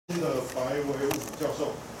的白维武教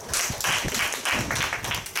授。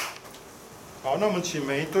好，那我们请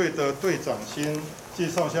每一队的队长先介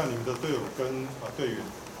绍一下你们的队友跟队员。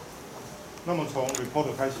那么从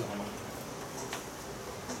report 开始好吗？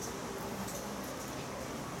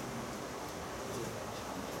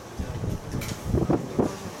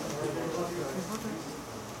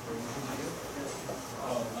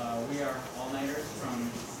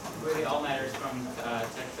 We're the all-nighters from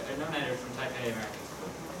no-nighters from Typt, America.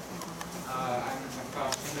 I'm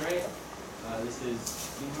across to the right. This is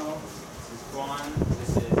Minho, this is Juan,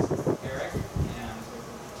 this is Eric, and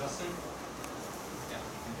Justin. Yeah.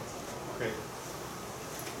 Okay.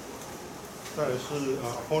 再来是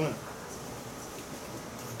opponent.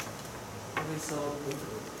 Okay, so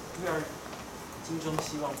we are 金钟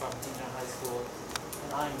希望 from Jinjiang High School,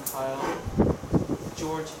 and I'm Kyle,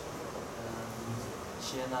 George,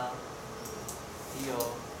 Sienna, Theo,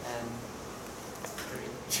 and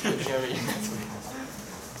Jerry.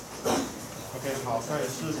 Okay, 好，再来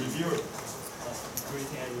是 reviewer.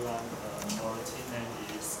 Greeting everyone. Our team name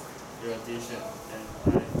is Your Addition, and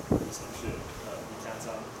I'm 李承旭、李家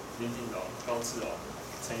章、林定荣、高志荣、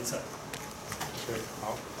陈一成。对，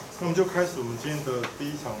好，那我们就开始我们今天的第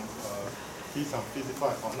一场 Busy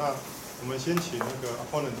Five。好，那我们先请那个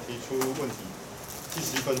opponent 提出问题，计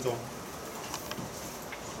时1分钟。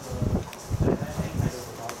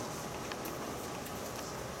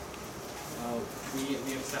 We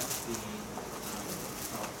accept the.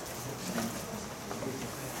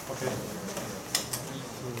 OK。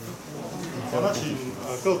好，那请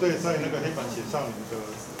各队在那个黑板写上你们的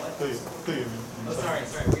队员名。Oh, sorry.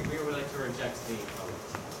 We would like to reject the.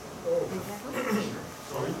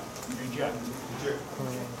 Sorry. Reject.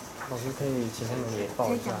 老师可以请他们也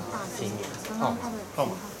报一下姓名、号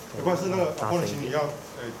码。没关系，那个 opponent 请你要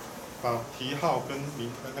把题号跟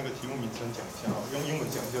那个题目名称讲一下，用英文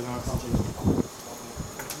讲一下，让他看清楚。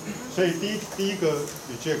所以第一个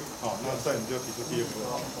reject 好，那再你就提出第二个。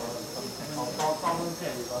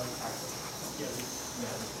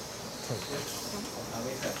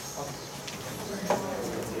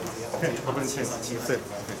OK， 他不能签，accept。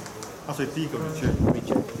那所以第一个 reject。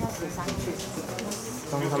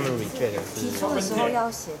当他们 reject 提出的时候要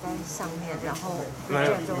写在上面，然后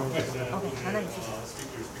reject 就 OK， 那你去写。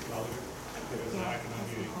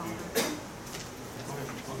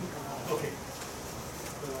OK。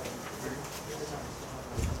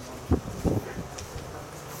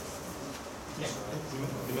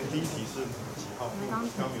你们第一题是几号？刚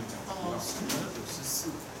刚有讲。14。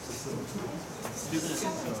第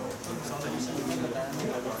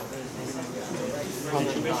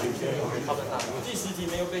10题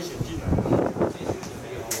没有被选进来。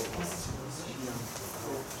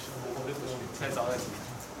太早了。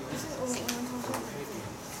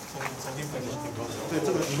重新分析挺高。对，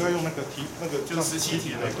这个你要用那个题，那个就是17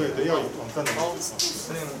题的，对，要有网站的。他们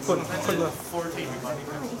一开始提的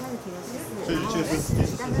是4，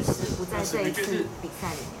然后但是10不在这一次比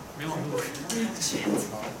赛里面。没有录。谁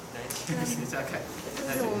在看？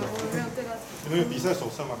就是我们没有对到。你们有比赛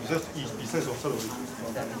手册吗？以比赛手册为主。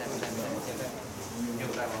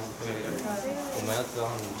我们要知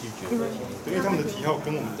道他们拒绝的题，因为他们的题号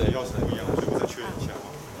跟我们的要是不一样，所以我再确认一下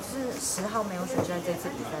哈。是10号没有选在这次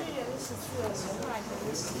比赛里。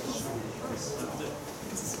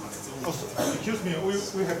Oh, excuse me, we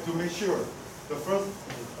have to make sure the first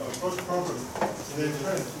problem they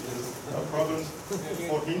challenge is problem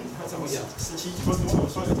 14. First the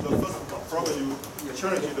first problem you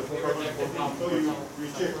challenge is the problem 14, so you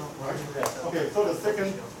reject, right? Okay, so the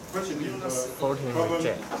second question is problem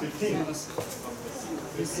 15.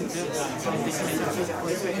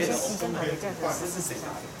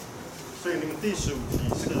 所以你们第15题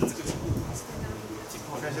是，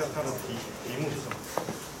我看一下它的题目是什么？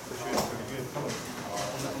因为他们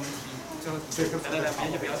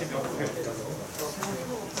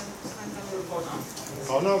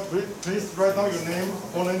好，那 please write down your name,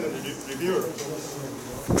 opponent, and reviewer.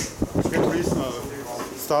 Okay, please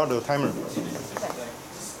start the timer.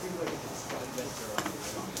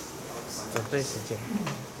 准备时间。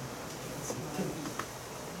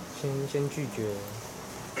先拒绝，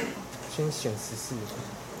先选14。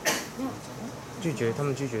拒绝，他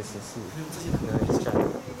们拒绝14，然后下一个，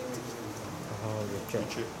然后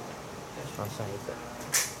reject， 然后下一个，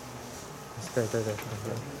对，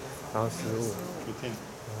然后15，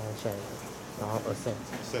然后下一个，然后 accept，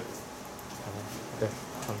 然后对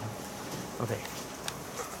，OK。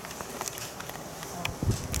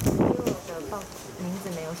reviewer 的名字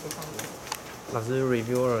没有写上去。老师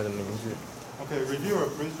reviewer 的名字。Okay, reviewer,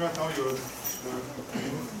 please write down your.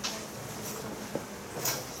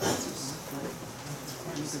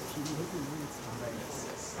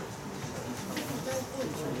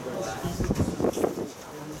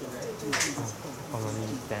 我们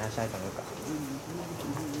等一下下一场就改。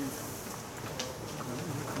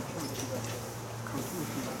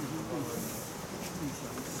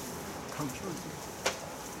Control。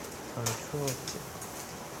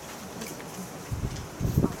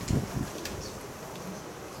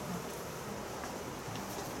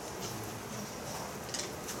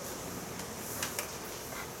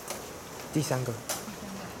第3个。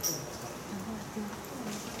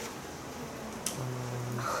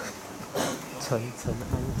陈安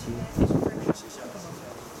街。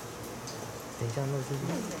等一下，那是。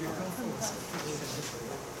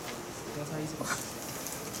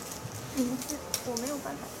我没有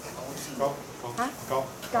办法。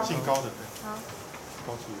姓高的，对。好。高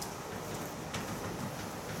级。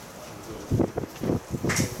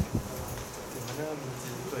我们那个名字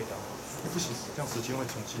是对的。不行，这样时间会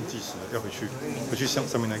重新计时，要回去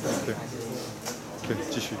上面那个，对，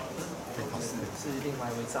继续。是另外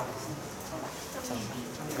一位张，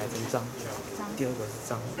改成张，第2个是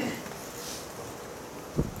张。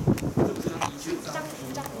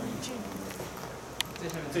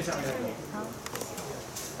最下面那个。好，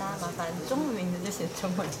大家麻烦中文名字就写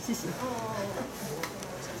中文，谢谢。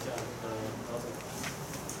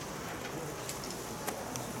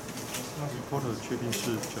那 reporter 确定是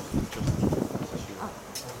就是。啊。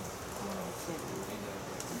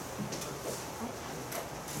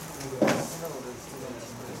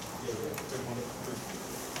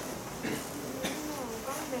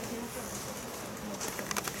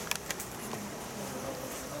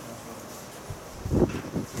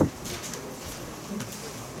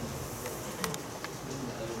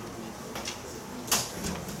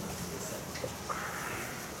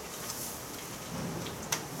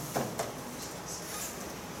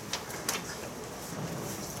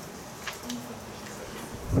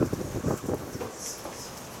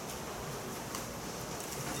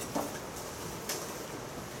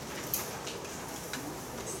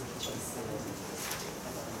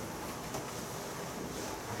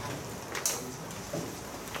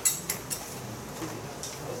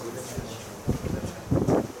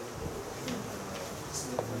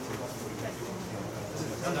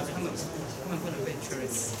他们不能被确认。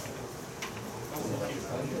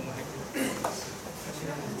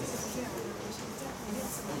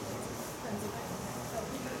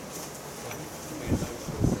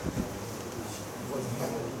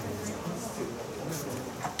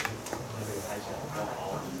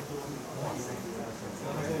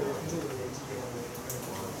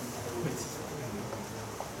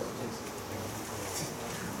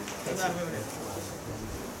现在没有脸。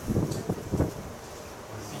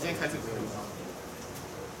你今天开始可以吗？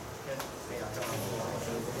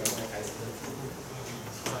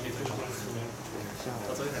我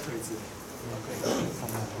昨天才退一次。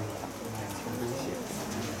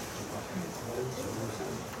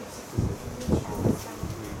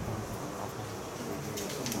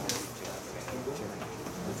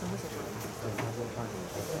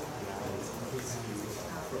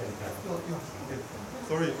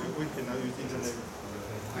Sorry, we cannot use internet.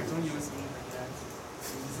 I don't use internet.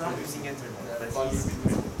 He's not using internet, but he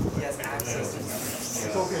has access to internet.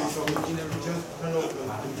 It's okay, so we just turn off the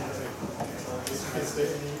internet. You can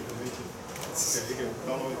say any information. Okay, you can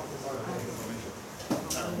download information.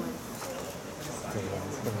 对，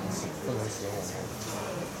不能写我们。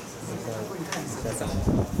再找。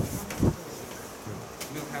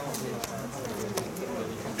没有开网页。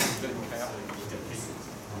你开要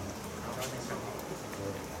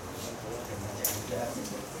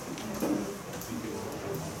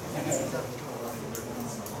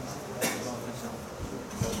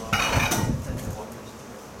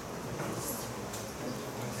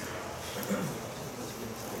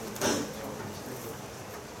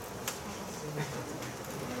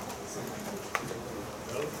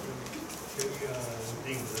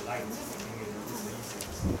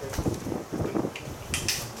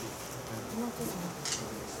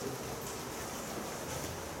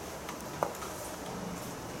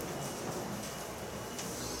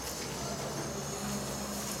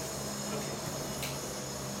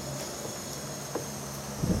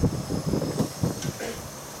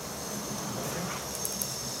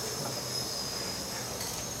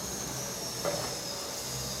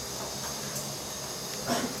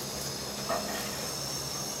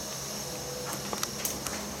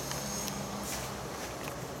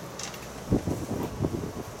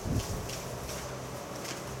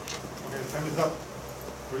Time is up.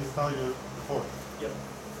 Please start your report. Yep.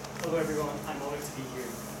 Hello everyone, I'm honored to be here.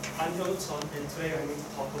 I'm Hyun Chun, and today I'm going to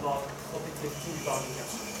talk about topic 15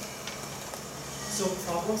 debugging. So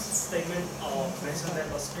problems statement mentioned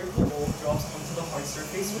that a spherical ball drops onto the hard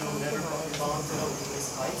surface will never rebound to the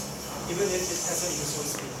release height, even if it has an initial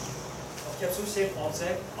speed. A capsule-shaped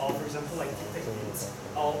object, for example, like Typt,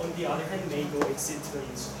 on the other hand, may go exceed to the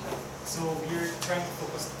initial height. So we're trying to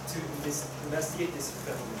focus to investigate this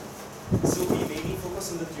phenomenon. So we mainly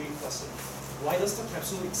focus on the three questions. Why does the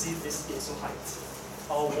capsule exceed this initial height?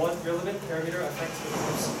 What relevant parameter affects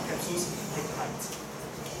the capsule's peak height?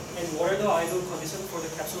 And what are the ideal conditions for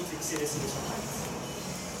the capsule to exceed its initial height?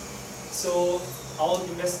 So I'll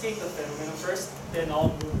investigate the phenomenon first, then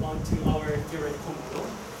I'll move on to our theoretical model.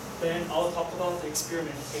 Then I'll talk about the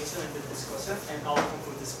experimentation and the discussion, and I'll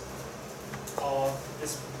conclude this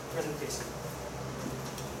presentation.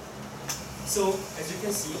 So as you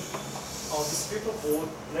can see, the spherical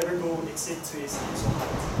ball never go exceed to its initial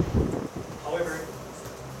height. However,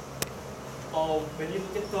 when you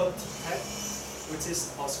look at the Typt, which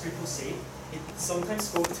is a spherical shape, it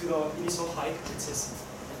sometimes goes to the initial height, which is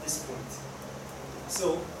at this point.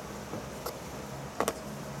 So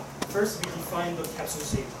first we define the capsule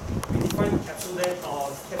shape. We define the capsule that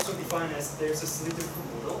capsule defined as there's a cylindrical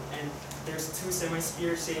model and there's two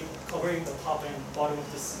semi-sphere shape covering the top and bottom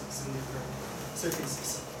of the cylindrical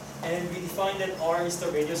surfaces. And we define that R is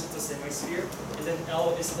the radius of the semi-sphere and then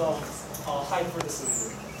L is the height for the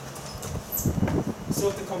cylinder. So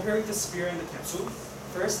to compare the sphere and the capsule,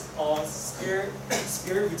 first, sphere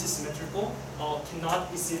which is symmetrical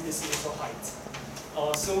cannot exceed this initial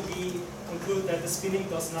height. So we conclude that the spinning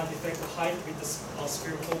does not affect the height with the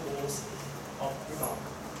spherical balls rebound.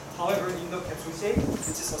 However, in the capsule shape,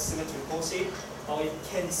 which is a symmetrical shape, it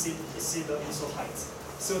can exceed the initial height.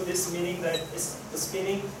 So this meaning that the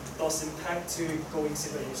spinning does impact to go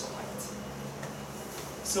exceed the initial height.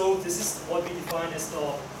 So this is what we define as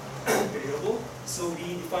the variable. So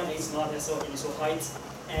we define h naught as the initial height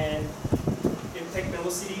and impact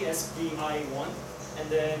velocity as being I1, and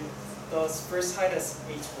then the first height as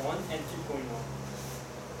h1 and keep going on.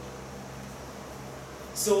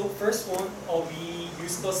 So first one, we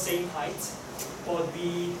use the same height, but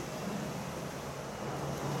we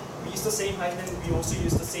use the same height and we also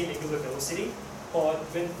use the same angular velocity. But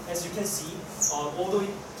as you can see, although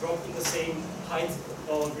it dropped in the same height,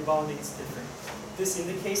 rebounding is different. This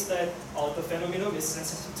indicates that the phenomenon is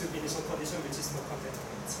sensitive to initial condition, which is the contact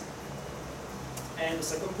point. And the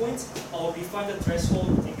second point, we find the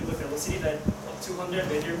threshold angular velocity that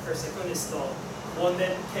 200 meters per second is the one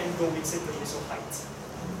that can go exceed the initial height.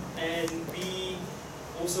 And we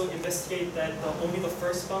also investigate that only the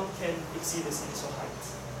first bound can exceed this initial height.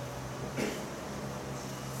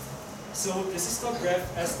 So this is the graph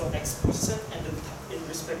as the x position and in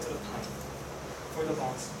respect to the time for the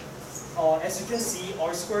bounds. As you can see,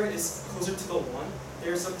 r squared is closer to the 1.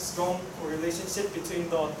 There's a strong correlation between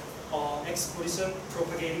the x position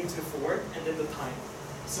propagating to forward and then the time.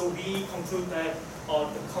 So we conclude that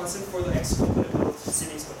the constant for the x component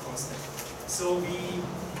velocity is the constant. So we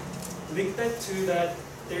link that to that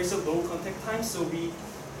there's a low contact time, so we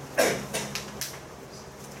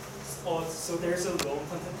so there's a low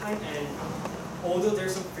contact time, and although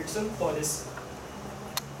there's some friction, but it's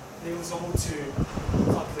negligible to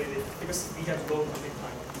calculate it because we have low contact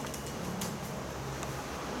time.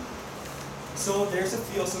 So there's a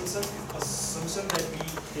few assumptions that we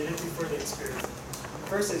did it before the experiment.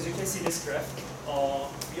 First, as you can see this graph,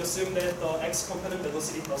 we assume that the x component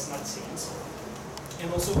velocity does not change.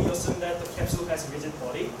 And also we assume that the capsule has a rigid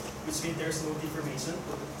body, which means there's no deformation.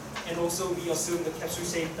 And also we assume the capsule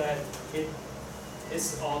shape that it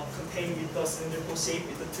is contained with the cylindrical shape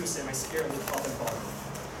with the two semi-sphere on the top and bottom.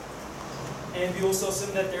 And we also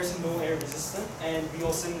assume that there's no air resistance, and we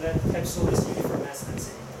assume that the capsule is uniform mass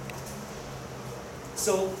density.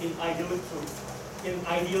 So in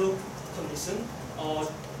ideal condition,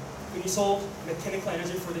 initial mechanical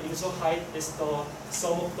energy for the initial height is the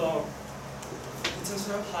sum of the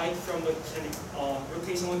potential height from the kinetic,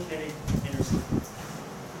 rotational kinetic energy.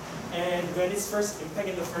 And when it's first impact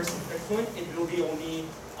in the first impact point, it will be only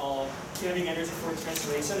kinetic energy for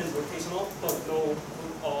translation and rotational, but no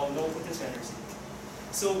potential energy.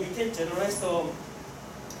 So we can generalize the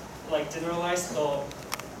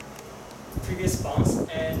previous bounce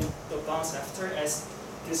and the bounce after as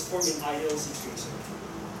this form in ideal situation.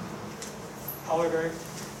 However,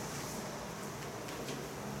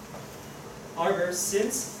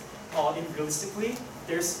 since realistically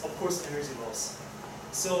there's of course energy loss,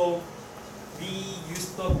 so we use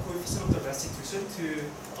the coefficient of the restitution to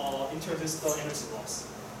introduce the energy loss.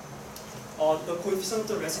 The coefficient of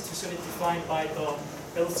the restitution is defined by the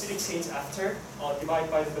velocity change after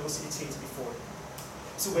divided by the velocity change before.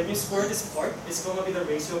 So when you square this part, it's going to be the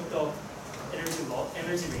ratio of the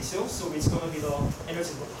energy ratio. So it's going to be the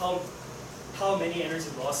energy how many energy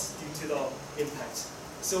loss due to the impact.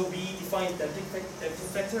 So we define damping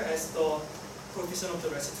factor as the coefficient of the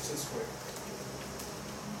restitution square.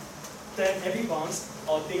 Then every bounce,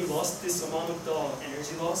 they lost this amount of the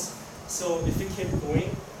energy loss. So if we keep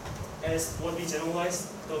going, as what we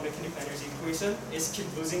generalize the mechanical energy equation is keep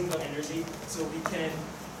losing the energy, so we can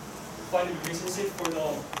find a relationship for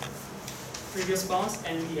the previous bounce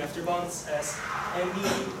and the after bounce as mv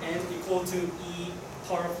n equal to e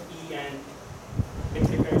power of e and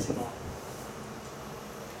mechanical energy naught.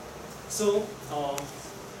 So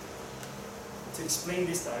to explain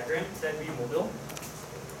this diagram that we model,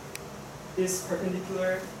 this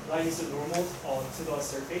perpendicular line is a normal to the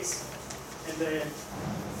surface, and then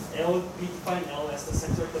we define L as the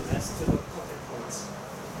center of the mass to the contact points.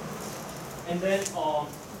 And then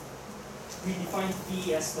we define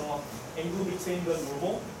B as the angle between the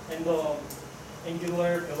normal and the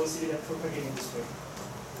angular velocity that propagating this way.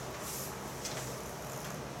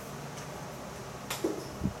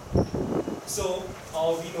 So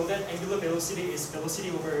we know that angular velocity is velocity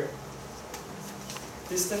over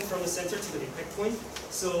distance from the center to the impact point.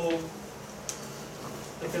 So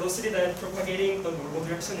the velocity that propagating the normal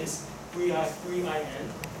direction is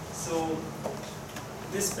 3in. So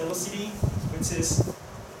this velocity, which is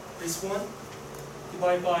this one,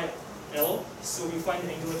 divided by L, so we find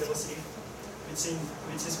the angular velocity, which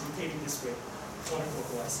is rotating this way,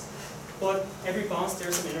 counterclockwise. But every bounce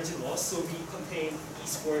there's some energy loss, so we contain E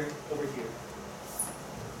squared over here.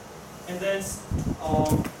 And then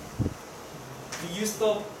we use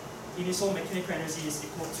the initial mechanical energy is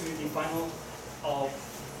equal to the final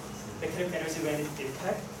mechanical energy when it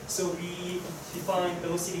impact. So we define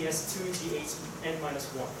velocity as 2gh(n - 1),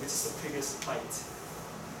 which is the previous height.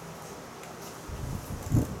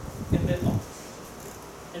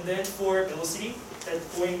 And then for velocity that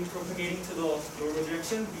propagating to the normal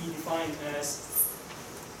direction, we define as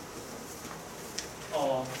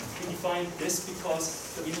this because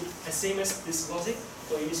as same as this logic,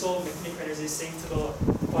 the initial mechanical energy is same to the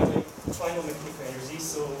final mechanical energy.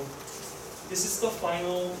 So this is the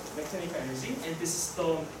final mechanical energy, and this is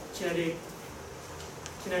the kinetic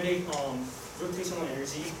rotational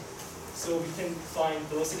energy. So we can find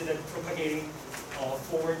velocity that propagating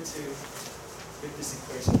forward to with this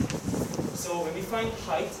equation. So when we find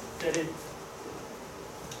height, that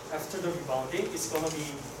after the rebounding, it's going to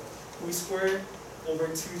be v squared over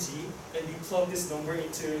 2g, and we plug this number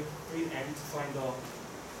into 3n to find the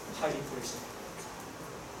height equation.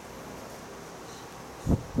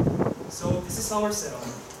 So this is our setup.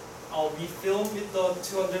 We film with the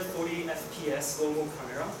 240 fps slow-mo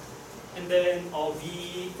camera, and then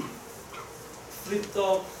we flip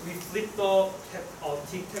the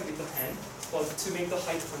Typt with the hand. But to make the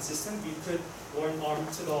height consistent, we put one arm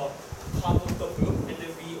to the top of the boom, and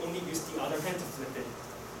then we only use the other hand to flip it.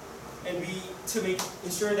 And to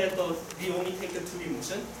ensure that we only take the 2D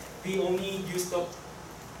motion, we only use the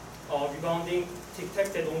rebounding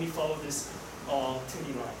tic-tac that only follow this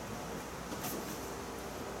 2D line.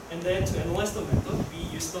 And then to analyze the method, we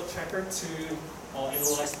use the tracker to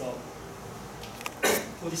analyze the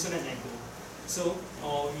position and angle. So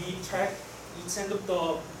we track each end of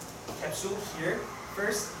the capsule here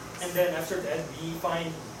first, and then after that we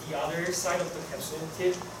find the other side of the capsule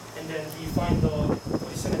tip, and then we find the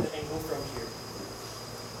position and the angle from here.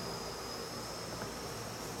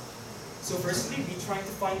 So firstly, we try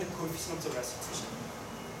to find the coefficient of the restitution.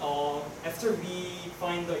 After we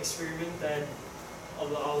find the experiment that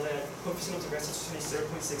allow that coefficient of the restitution is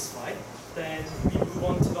 0.65, then we move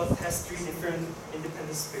on to the test 3 different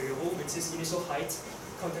independence variable, which is initial height,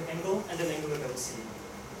 contact angle, and then angular velocity.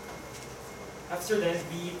 After that,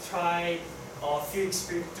 we try three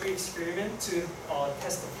experiments to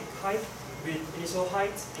test the peak height with initial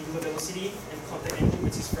height, angular velocity, and contact angle,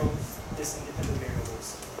 which is from these independent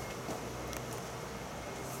variables.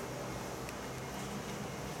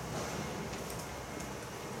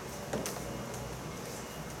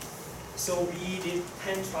 So we did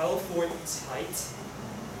 10 trials for each height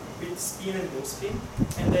with spin and no spin,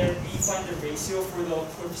 and then we find the ratio for the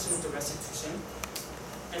coefficient of the restitution,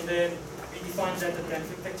 and then we define that the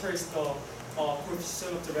damping factor is the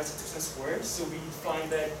coefficient of the restitution squared, so we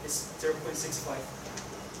find that it's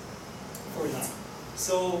 0.6549.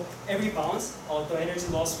 So every bounce, the energy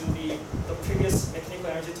loss will be the previous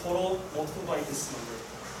mechanical energy total multiplied by this number.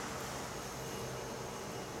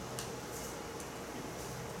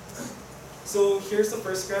 So here's the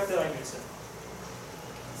first graph that I mentioned.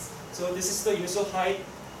 So this is the initial height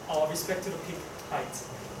respect to the peak height.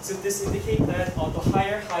 So this indicates that the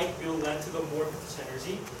higher height will lead to the more potential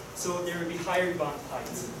energy. So there will be higher rebound height.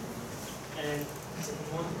 And second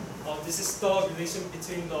one, this is the relation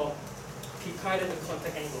between the peak height and the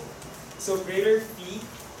contact angle. So greater phi,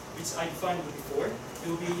 which I defined before,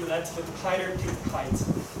 will be led to the higher peak height.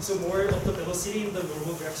 So more of the velocity in the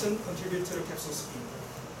normal direction contribute to the capsule speed.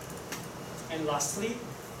 And lastly,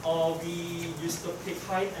 we use the peak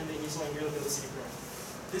height and the initial angular velocity graph.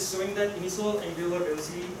 This showing that initial angular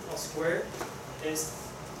velocity square is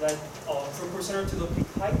that proportional to the peak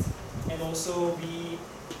height, and also we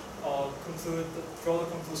draw the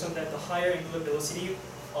conclusion that the higher angular velocity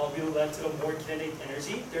will lead to the more kinetic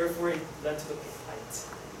energy, therefore it led to the peak height.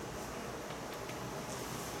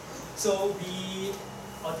 So we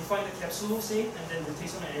define the capsule shape and then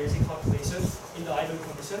rotational energy calculation in the ideal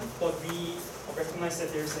condition, but we recognize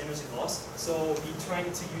that there is energy loss. So we trying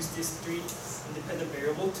to use these three independent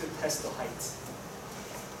variables to test the height.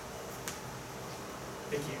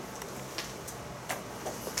 Thank you.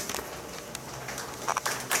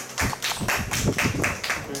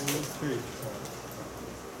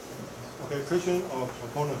 Okay, question of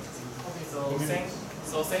opponent. Okay,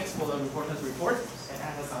 so thanks for the reporter's report. And I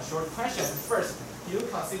have some short questions. First, do you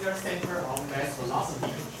consider center of mass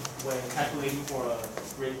velocity when calculating for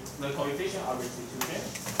the coefficient of restitution?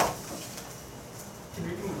 Can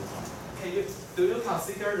you repeat? Do you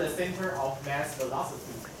consider the center of mass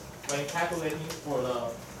velocity when calculating for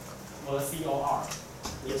the COR?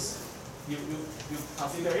 Yes. You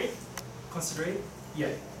consider it? Consider it?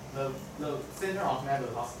 Yeah. The center of mass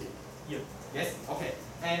velocity. Yeah. Yes. Okay.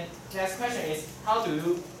 And next question is how do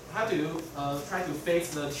you try to fix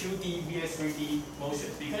the 2D vs 3D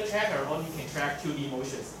motions? Because tracker only can track 2D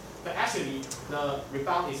motions, but actually the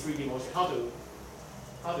rebound is 3D motion. How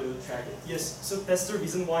do you track it? Yes, so that's the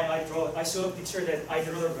reason why I showed a picture that I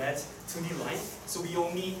drew the red 2D line. So we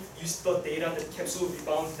only use the data that capsule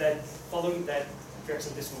rebound that following that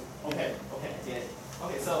direction, this one. Okay, I get it.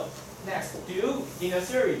 Okay, so next, in the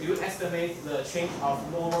theory, do you estimate the change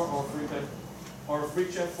of normal or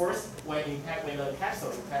friction force when the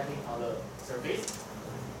capsule impacting on the surface?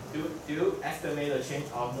 Do you estimate the change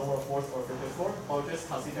of normal force or friction force, or just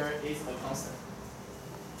consider it a constant?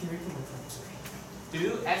 Can you repeat that? Do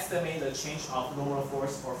you estimate the change of normal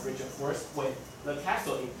force or friction force when the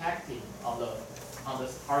capsule impacting on the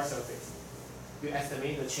hard surface? Do you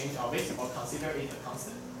estimate the change of it, or consider it a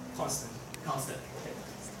constant? Constant. Constant. Okay.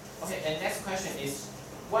 Okay. And next question is,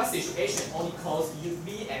 what situation only calls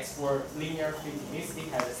Vx for linear fitting? Means it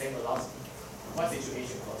has the same velocity. What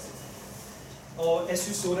situation calls it?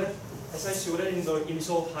 As I showed it in the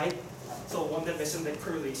initial height, so one that mentioned like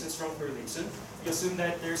correlation, strong correlation, we assume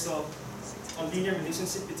that there's a linear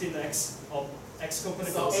relationship between the x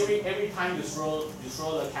component. So every time you throw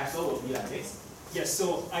the capsule will be like this? Yes,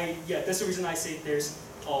 so that's the reason I say there's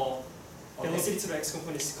velocity to the x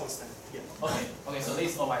component is constant. Yeah. Okay, so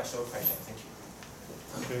this is all my short question. Thank you.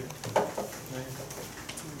 Okay.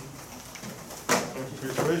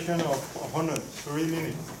 Preparation of opponent, 3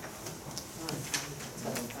 minutes.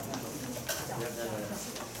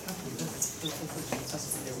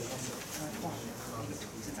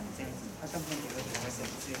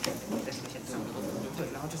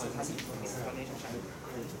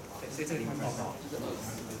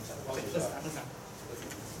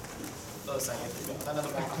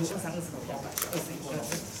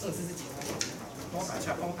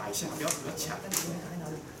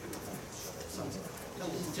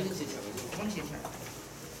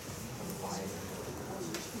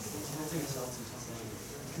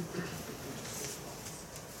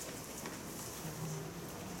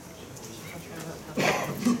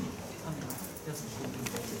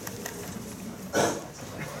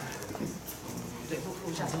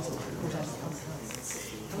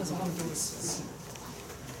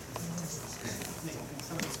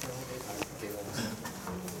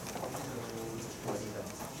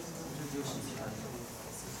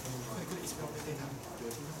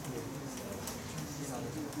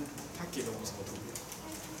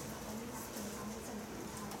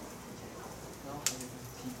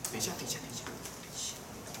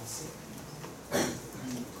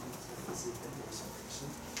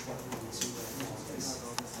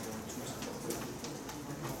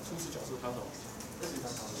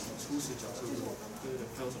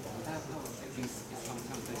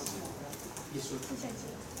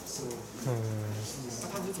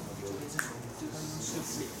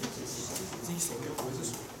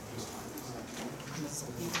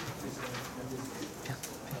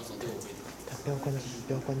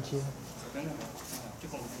不要关机啊。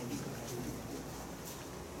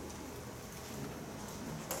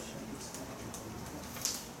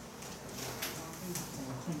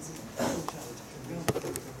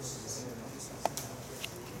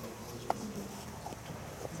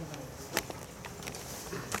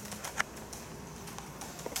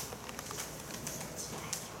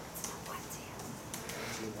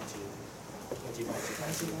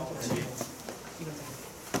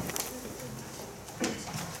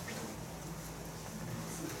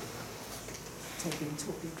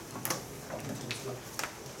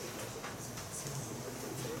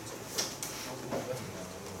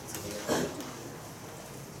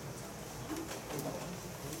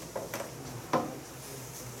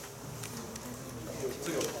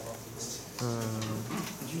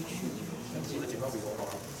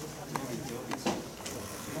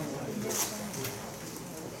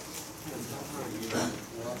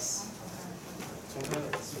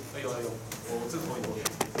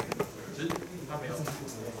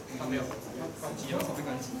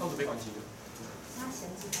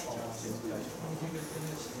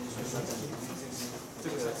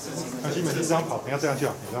那基本是这样跑，你要这样就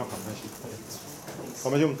好，你这样跑没关系。我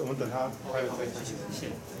们等他开了再继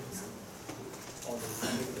续。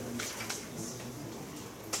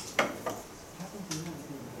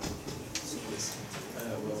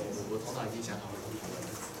我头脑已经想好了，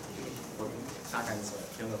我大概的时候，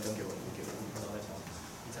天有分给我，然后再想，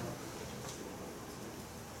你这样。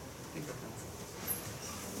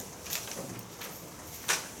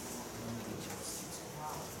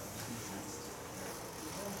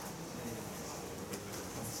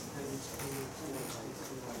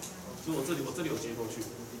就我这里有接过去，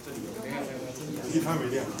这里有。其实它没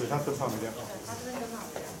亮，对，它灯泡没亮。它这边灯泡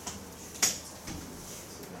没亮。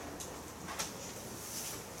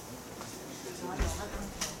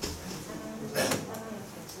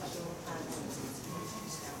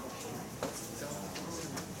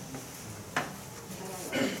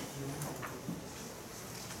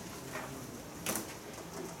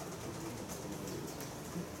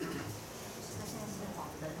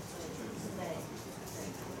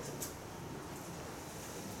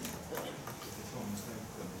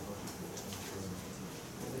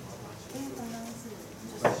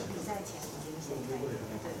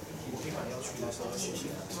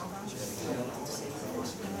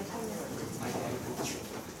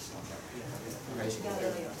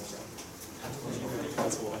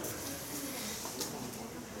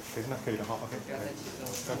可以，那可以了哈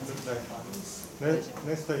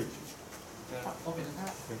 ，OK。Next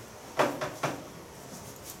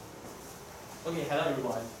stage。Okay, hello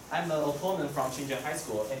everyone. I'm an opponent from Shenzhen High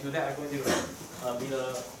School, and today I'm going to be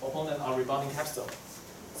the opponent on rebounding capsule.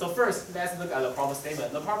 So first, let's look at the problem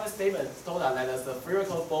statement. The problem statement told us that the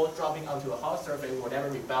spherical ball dropping onto a hot surface will never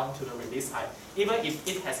rebound to the release height, even if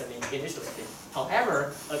it has an initial spin.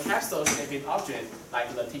 However, a capsule-shaped object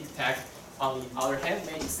like the tic-tac, on the other hand,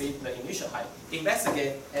 may exceed the initial height.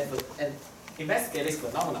 Investigate this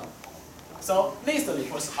phenomenon. So this is the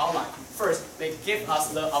report's outline. First, they give us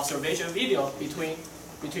the observation video between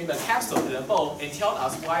the capsule and the ball and tell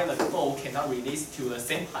us why the ball cannot release to the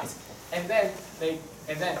same height. And then they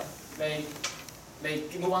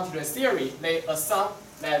move on to the theory. They assume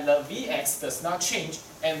that the Vx does not change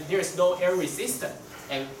and there is no air resistance,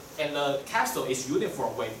 and the capsule is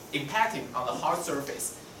uniform weight impacting on the hard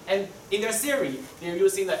surface. And in their theory, they're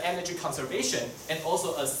using the energy conservation and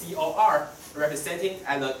also a COR representing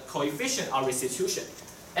as the coefficient of restitution.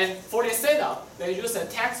 And for their setup, they use a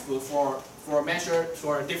textbook for measure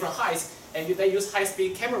for different heights, and they use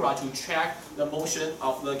high-speed camera to track the motion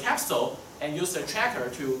of the capsule and use the tracker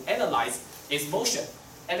to analyze its motion.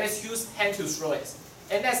 And let's use hand to throw it.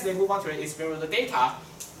 And as they move on to the experimental data,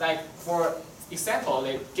 like for example,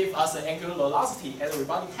 they give us the angular velocity and the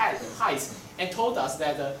rebounding height and told us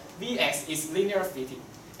that the Vx is linear fitting.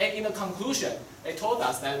 And in the conclusion, they told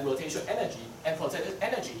us that rotational energy and potential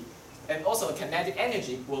energy and also kinetic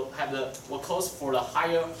energy will cause for the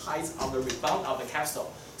higher heights of the rebound of the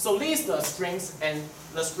capsule. So these are the strengths and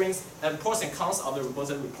pros and cons of the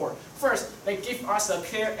reported report. First, they give us a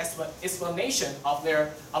clear explanation of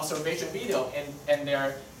their observation video and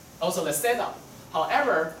their also the setup.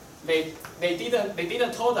 However, they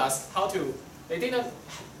didn't told us how to, they didn't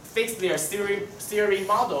fix their theory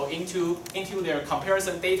model into their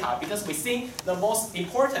comparison data, because we think the most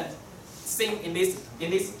important thing in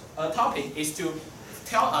this topic is to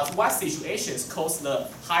tell us what situations cause the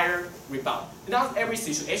higher rebound. Not every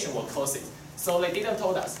situation will cause it, so they didn't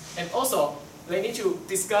told us. And also, they need to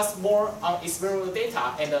discuss more on experimental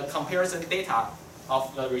data and the comparison data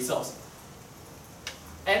of the results.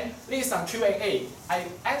 And this is on Q&A. I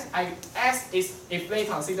asked if they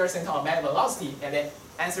consider center of mass velocity, and they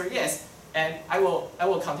answer yes. And I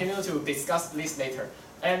will continue to discuss this later.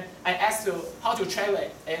 And I asked how to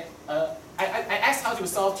translate, and I asked how to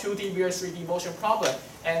solve 2D versus 3D motion problem,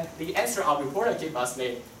 and the answer our reporter gave us,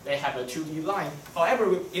 they have a 2D line.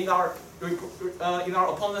 However, in our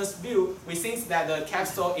opponent's view, we think that the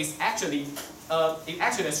capsule is actually it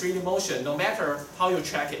actually a 3D motion no matter how you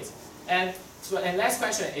track it. And so, and last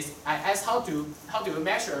question is, I asked how do you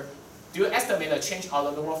measure? Do you estimate the change of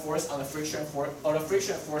the normal force on the friction force or the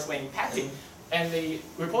friction force when impacting? And the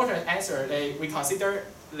reporter answered, we consider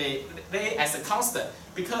they as a constant.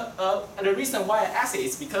 Because the reason why I asked it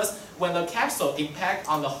is because when the capsule impact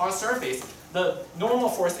on the hard surface, the normal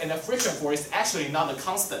force and the friction force is actually not a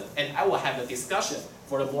constant. And I will have the discussion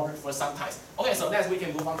for some time. Okay, so next we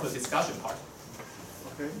can move on to the discussion part.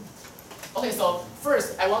 Okay. Okay, so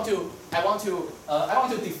first I want to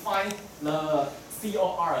define the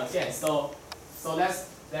COR again. So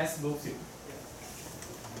let's move to.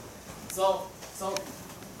 So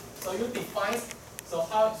you define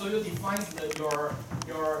your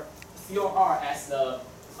COR as the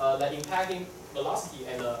impacting velocity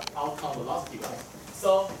and the outcome velocity, right?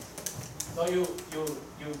 So you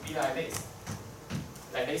be like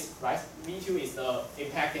this, right? V2 is the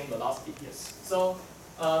impacting velocity. Yes. So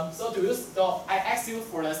I asked you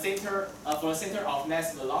for the center of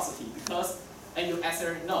mass velocity because, and you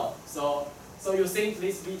answered no. So you think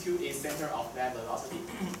this V2 is center of mass velocity?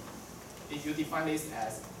 Did you define this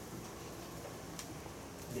as?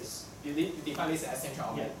 Yes. You define this as center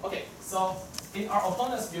of mass. Yeah. Okay. So in our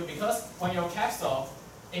opponent's view, because when your capsule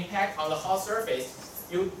impact on the hot surface,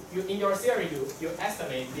 you in your theory you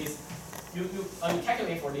estimate this, you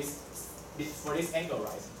calculate for this angle,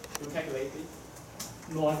 right? You calculate it.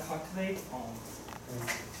 No, I calculate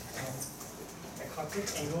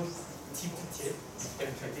angles tip to tip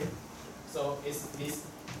and track it. So it's this.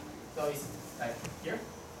 So it's like here.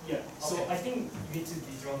 Yeah. So Okay. I think you need to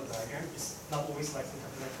redraw the diagram. It's not always like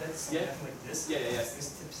something like that. Something Yeah. like this. Yeah, yeah, yes. This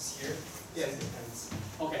tip is here. Yes. So it depends.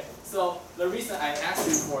 Okay. So the reason I asked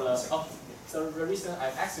you for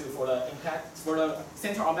the impact for the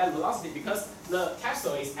center of mass velocity because the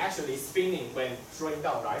capsule is actually spinning when throwing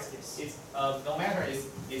down, right? Yes. It's no matter it's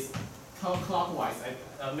clockwise and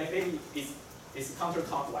maybe it's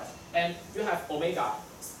counterclockwise, and you have omega,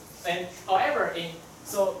 and however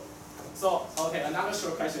okay, another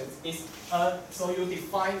short question is so you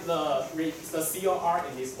define the COR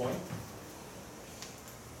in this point.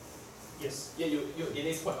 Yes. Yeah, you in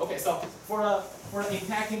this point. Okay, so for the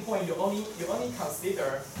impacting point, you only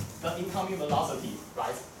consider the incoming velocity,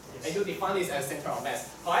 right? Yes. And you define this as center of mass.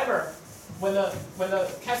 However, when the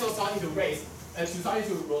capsule starting to raise and starting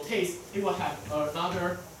to rotate, it will have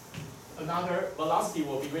another velocity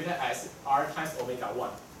will be written as r times omega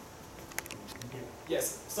 1. Yeah.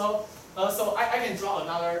 Yes. So I can draw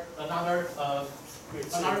another Wait,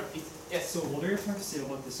 yes. So what are you trying to say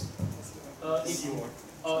about this? COR?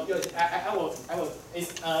 Yeah, I will.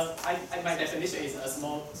 It's my definition is a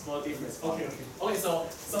small difference. Okay. Okay. So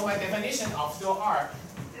my definition of COR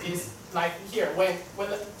is like here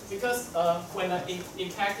because when the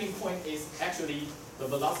impacting point is actually the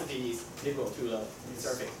velocity is 0 to the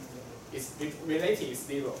surface. It's relative is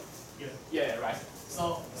 0. Yeah. Yeah. Right.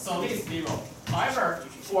 So this is 0. However,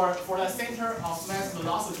 for the center of mass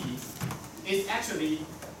velocity, it's actually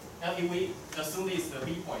if we assume this is the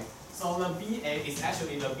B point. So the BA is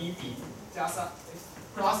actually the BB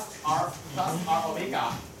plus R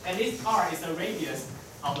omega, and this R is the radius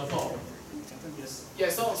of the ball. Yes. Yeah,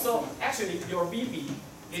 so actually your BB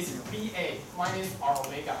is BA minus R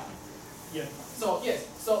omega. Yeah. So yes,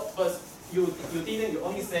 but you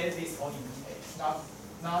only say this only BA,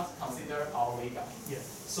 not consider R omega. Yeah.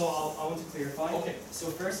 So I want to clarify. Okay. So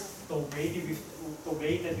first, the way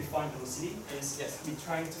that we find velocity is Yes. we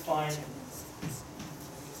trying to find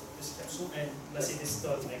this capsule, and let's say this is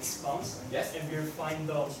the next bounce. Yes. And we'll find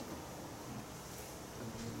the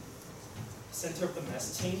center of the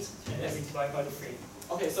mass change, and then we divide by the frame.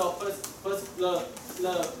 Okay, so first the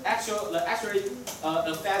castle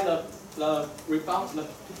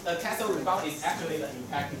rebound is actually the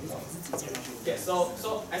impacting point. Okay, so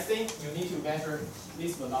I think you need to measure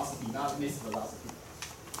this velocity, not this velocity.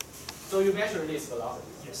 So you measure this velocity.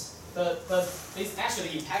 Yes. This actually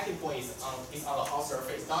impacting point is on the hot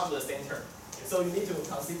surface, not the center. So you need to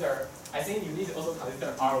consider. I think you need to also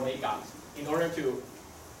consider R omega in order to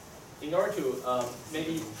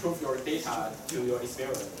maybe prove your data to your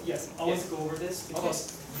experiment. Yes. I want to go over this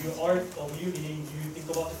because you think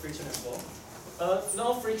about the friction as well.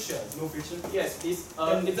 No friction. No friction. Yes, it's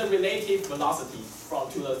a relative velocity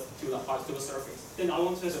to the surface. Then I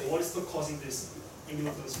want to ask, what is the causing this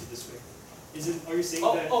angular velocity this way? Are you saying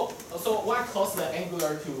that? So what caused the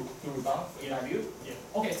angular to rebound in my view? Yeah.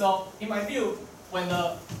 Okay, so in my view, when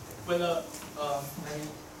the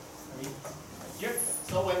here,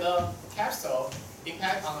 so when the capsule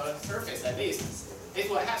impact on the surface like this, it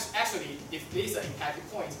will actually, if this is an impacting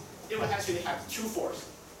point, it will actually have two forces.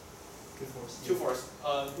 Two force.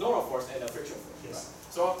 Normal force and a friction force. Yes.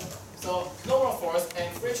 Right? So normal force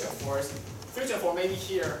and friction force maybe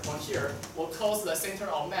here or here will cause the center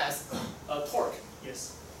of mass torque.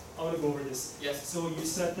 Yes. I want to go over this. Yes. So you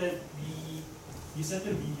said that V using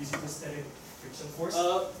the static friction force.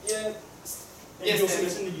 Yeah. And Yes. you also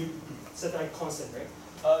mentioned that you said that constant, right?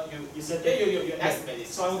 You said yeah, that. you estimated.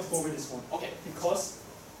 So I want to go over this one. Okay. Because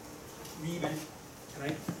can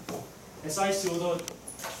I? As I showed the,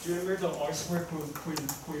 do you remember the R square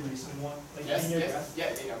correlation one? Like Yes. linear Yes. graph? Yeah.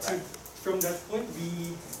 Linear So graph. from that point,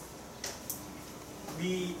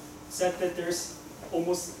 we said that there's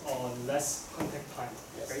almost less contact time,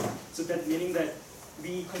 Yes. right? So that meaning that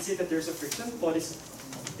we consider that there's a friction, but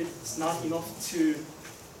it's not enough to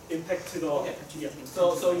impact to the. Okay. Yeah.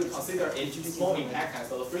 So you consider a small impact and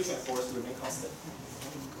so the friction force remain constant.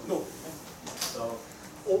 No, So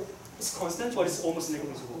it's constant, but it's almost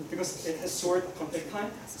negligible because it has short contact time.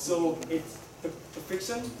 So the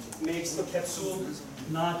friction makes the capsule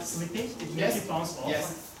not slipping. It makes it bounce off.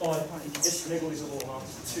 Yes. But it's negligible amount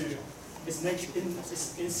to. It's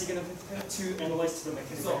insignificant to analyze to the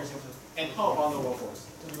mechanical energy of the. and how about normal force?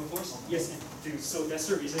 Normal force? Yes, it do. So that's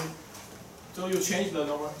the reason. So you change the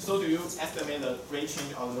normal. So do you estimate the rate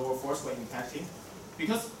change of the normal force when impacting?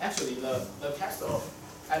 Because actually the capsule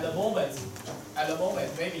at the moment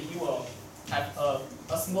maybe he will have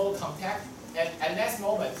a small contact, and at next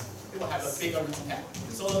moment it will have a bigger impact.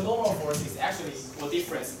 So the normal force is actually the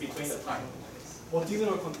difference between the time. What do you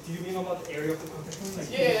mean? Do you mean about the area of the contact point?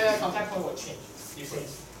 Like Yeah, contact point will change. Different.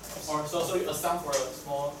 Or so you assume for a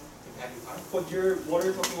small impact time. But what are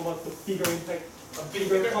you talking about? The bigger impact,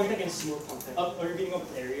 bigger contact and small contact. Are you meaning of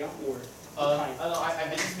the area or the time? No,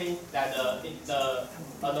 I just mean that the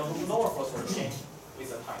normal force will change with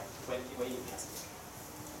the time when you pass.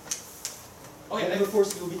 Okay, And of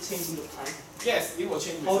course, it will be changing the time. yes, it will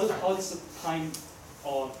change with the time. How does the time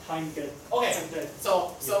get Okay, affected?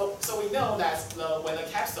 so we know that when the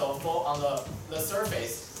capsule fall on the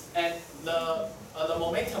surface and the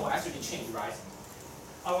momentum will actually change, right?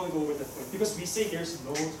 I want to go over that point because we say there's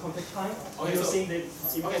no contact time. Okay, You're so- saying that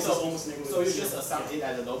Okay, is almost negligible. So you just assume it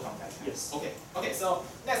as a low contact. Yes. Okay. So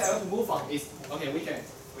next I want to move on is we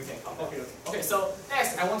can come back. Okay. Okay, so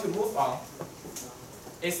next I want to move on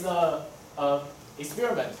is the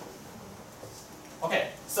experiment. Okay,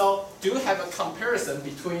 so do you have a comparison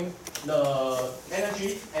between the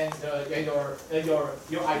energy and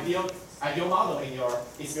your ideal model in your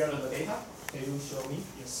experimental data? Can you show me?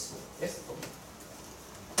 Yes. Yes. Okay.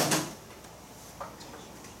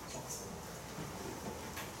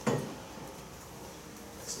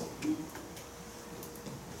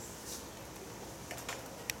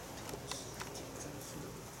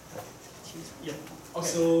 Yeah. Okay.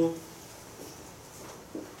 So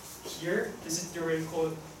here, this is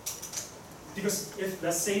theoretical. Because if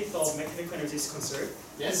let's say the mechanical energy is conserved,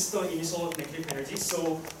 Yes. this is the initial mechanical energy.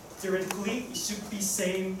 So theoretically, it should be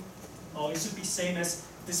same. It should be same as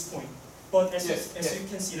this point. But as Yes, yes. you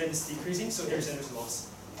can see that it's decreasing, so there's energy loss.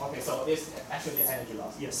 Okay, so it's actually energy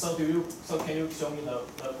loss. Yes. So can you show me the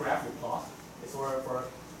graph you plot? It's for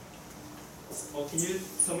Can you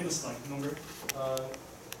tell me the slide number?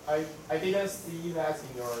 I didn't see that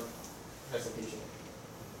in your presentation.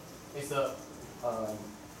 It's the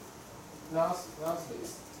last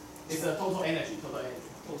list. It's the total energy.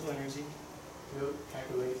 Total energy. You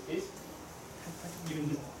calculate it.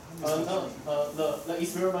 Even The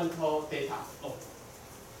experimental data. Oh.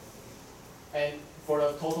 And for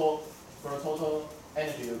the total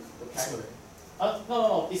energy you calculate.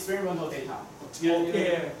 No, experimental data. yeah.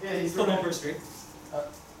 The experimental. numbers, right?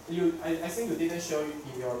 I think you didn't show it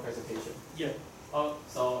in your presentation. Yeah.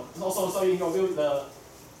 So in your view the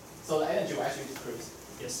energy will actually decrease.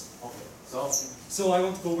 Yes. Okay. So I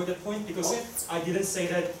want to go over that point because Okay. I didn't say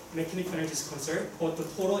that mechanical energy is conserved, but the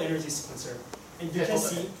total energy is conserved. And you Yeah, can total.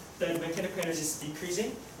 see that mechanical energy is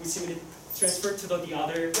decreasing, which means it transferred to the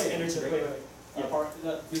other energy. Right?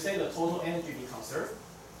 Yeah. You say the total energy be conserved,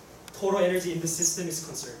 Total energy in the system is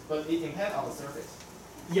conserved. but it depends on the surface.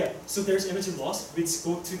 Yeah. So there's energy loss, which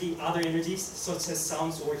go to the other energies such as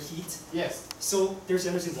sounds or heat. Yes. So there's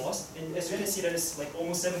energy loss, and as you can see, that is like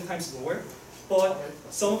almost 7 times lower. But Okay.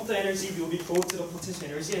 some of the energy will be go to the potential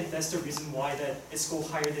energy, and that's the reason why that it's go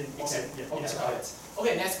higher than Okay. yeah, Okay. initial Got height. it.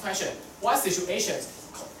 Okay. Next question. What situations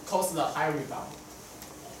cause the high rebound?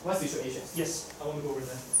 What situations? Yes, I want to go over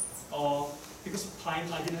that. Because of time,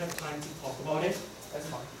 I didn't have time to talk about it. That's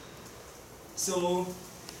fine. So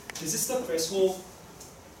this is the threshold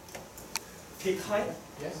peak height,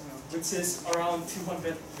 Yes. which is around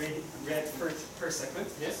 200 rad per second.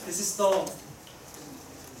 Yes. This is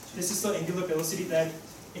the angular velocity that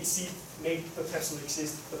exceeds make the capsule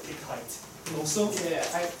exist the peak height. And also,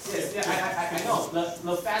 I know.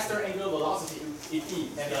 The faster angular velocity it be,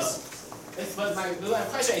 and but my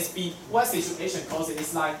question is, what situation causes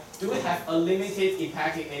it's like, do we have a limited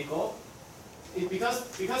impacting angle?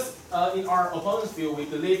 Because in our opponent's view, we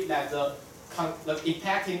believe that the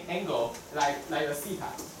impacting angle, like the theta,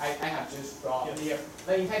 I have just drawn here,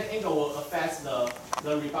 the impacting angle will affect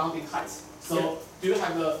the rebounding height. So do you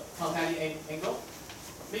have the contacting angle?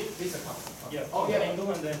 This account. yeah, Oh, yeah. angle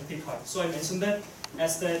and then peak height. So I mentioned that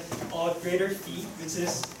as that greater phi, which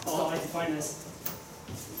is I define as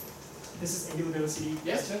this is angular velocity.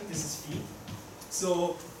 Yes. This is phi.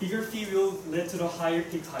 So bigger phi will lead to the higher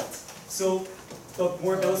peak height. So the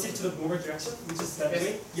more velocity to the more direction, which is that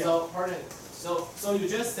way. Yeah. So pardon. So you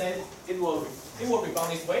just said it will rebound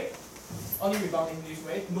this way? Only rebounding this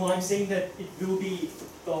way? No, I'm saying that it will be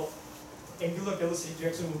the angular velocity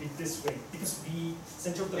direction will be this way because the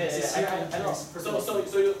center of the mass I know. So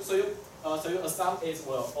you assume it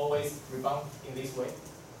will always rebound in this way?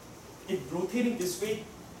 It's rotating this way,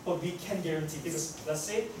 but we can't guarantee because let's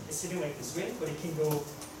say it's sitting like this way, but it can go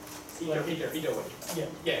Either way.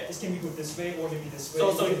 yeah. It can be go this way or maybe this way. So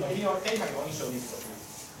like, in your data, you only show this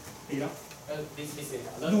way. data. This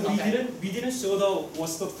data. No, we didn't show the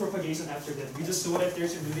what's the propagation after that. We just saw that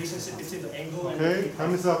there's a relationship between the angle and the Okay, peak time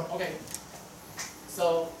height. is up. Okay.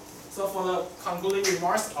 So for the concluding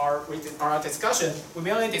remarks or with our discussion, we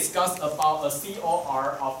mainly discussed about a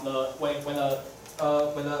COR of the when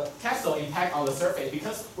the capsule impact on the surface,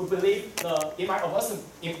 because we believe in my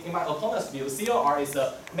opponent's view, COR is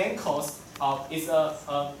the main cause of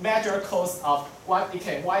a major cause of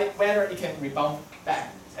whether it can rebound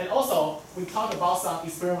back. And also we talked about some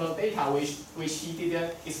experimental data which he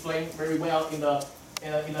didn't explain very well in the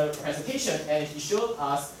presentation, and he showed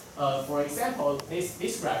us. For example,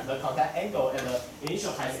 this graph, the contact angle and the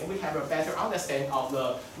initial height, and we have a better understanding of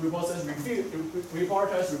the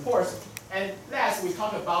reporters' reports. And last, we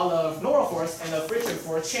talked about the normal force and the friction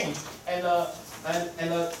force change, and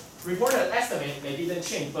the reported estimate they didn't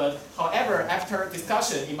change. But however, after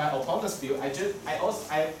discussion in my opponent's view,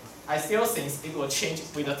 I still think it will change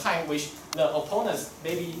with the time, which the opponents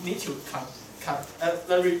maybe need to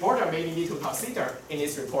the reporter maybe need to consider in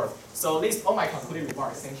this report. So these are all my concluding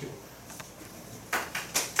remarks. Thank you.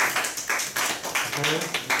 Okay,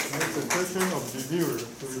 next the question of the reviewer,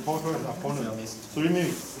 the reporter and opponent. 3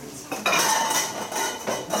 minutes.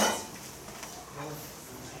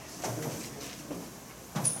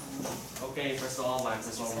 Okay, first of all, my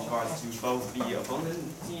personal regards to both the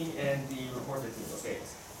opponent team and the reporter team. Okay,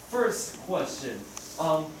 first question.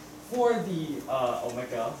 For the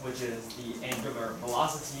omega, which is the angular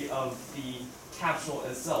velocity of the capsule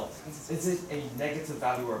itself, is it a negative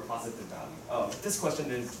value or a positive value? This question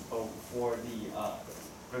is both for the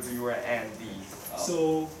reviewer and the.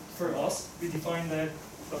 So for us, we define that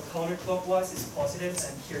the counterclockwise is positive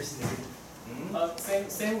and here's negative.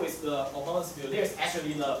 Same with the opponent's view. There's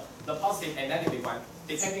actually the positive and negative one,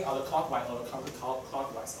 depending on the clockwise or the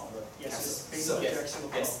counterclockwise of the Yes, capsule. based on the direction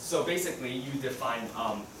of the So basically, you define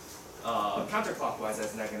counterclockwise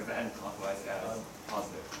as negative and clockwise as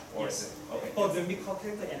positive. Or yes. is it? Okay. But when we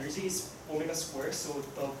calculate the energy, it's omega squared, so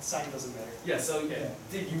the sign doesn't matter. Yeah. So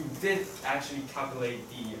you did actually calculate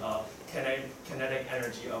the kinetic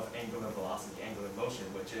energy of angular velocity, angular motion,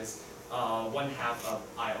 which is 1/2 of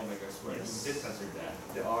I omega squared. Yes. You did consider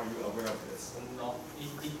that. Are you aware of this? No,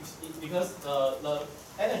 because the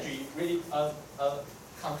energy really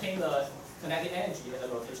contain the kinetic energy and the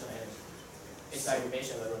rotational energy. It's like we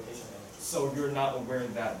mentioned the rotational energy. So you're not aware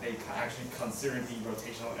that they actually consider the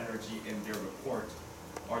rotational energy in their report?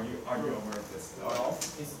 Are you aware of this? No,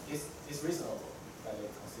 it's reasonable that they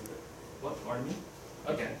consider. What? Pardon me?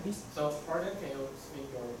 Again, please. So, pardon, can you speak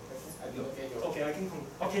your question? I didn't get your. Okay, I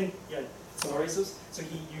can yeah. Summarize this. So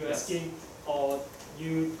you Yes. asking,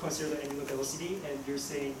 you consider the angular velocity, and you're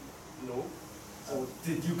saying no. So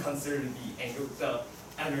did you consider the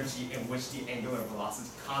energy in which the angular velocity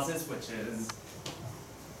causes, which is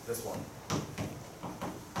this one?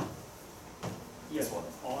 Yes. This one.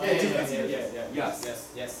 Yeah. Yes.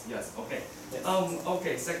 Okay. Yes.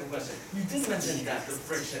 Okay. Second question. You did mention that the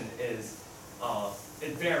friction is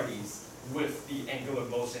it varies with the angular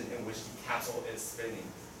motion in which the capsule is spinning.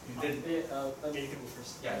 You did. Okay, you can go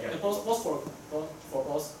first. Yeah. Both for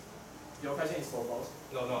both. Your question is for both.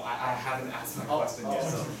 No. I haven't asked my question yet.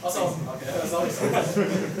 So. Okay.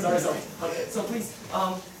 Sorry. Okay. So please.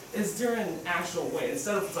 Is there an actual way,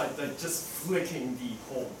 instead of like just flicking the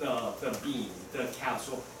beam, the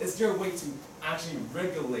capsule, is there a way to actually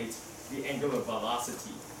regulate the angular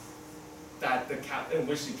velocity that in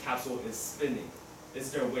which the capsule is spinning?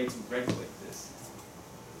 is there a way to regulate this?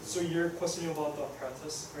 So you're questioning about the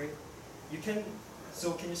apparatus, right?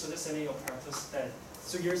 So can you suggest any apparatus that,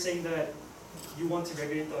 so you're saying that you want to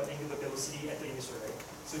regulate the angular velocity at the initial, right?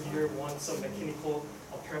 So you want some mechanical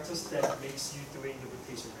apparatus that makes you doing the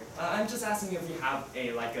rotation, right? I'm just asking if you have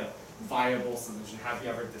a viable solution. Have you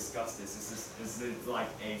ever discussed this? Is it like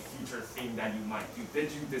a future thing that you might do?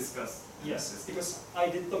 Did you discuss? Yes, because I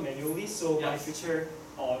did them manually, so my Yes. future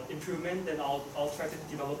improvement, then I'll try to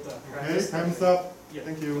develop the Okay, apparatus. time's up. Yeah.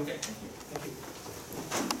 Thank you. Okay, thank you. Thank you.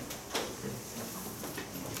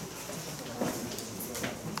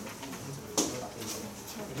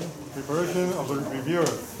 Preparation of the reviewer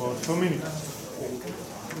for 2 minutes.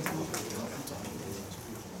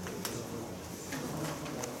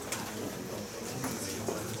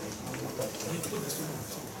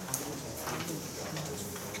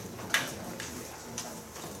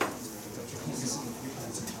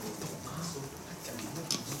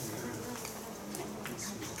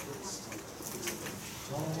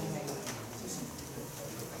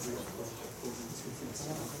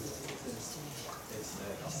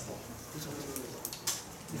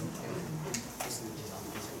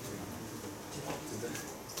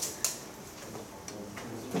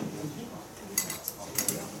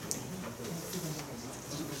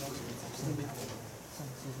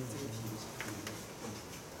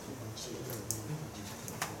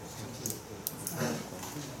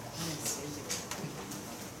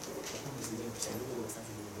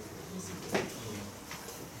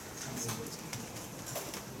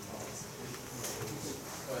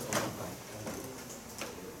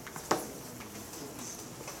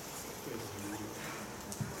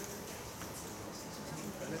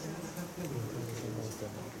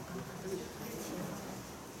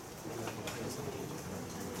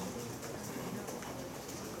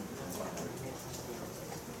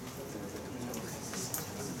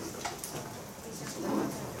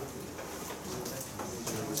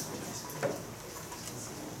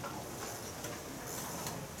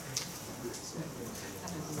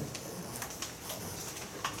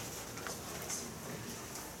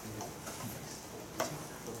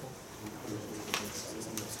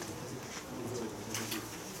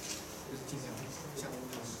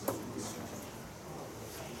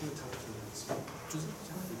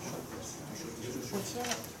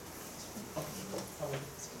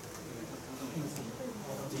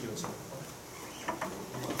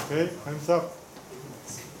 Okay, time's up.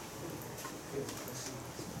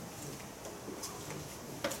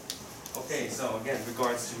 Okay, so again,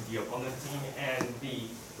 regards to the opponent team and the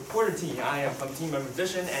reporter team, I am from Team of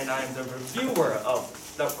Revision, and I am the reviewer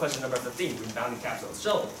of the question number 15, rebounding capsules.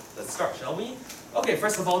 So, let's start, shall we? Okay,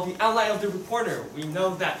 first of all, the outline of the reporter. We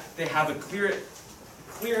know that they have a clear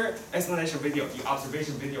explanation video. The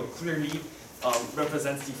observation video clearly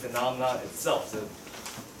represents the phenomena itself.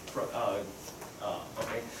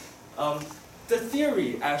 The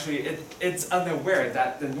theory, actually, it's unaware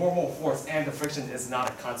that the normal force and the friction is not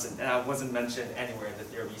a constant, and that wasn't mentioned anywhere in the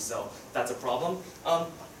theory, so that's a problem.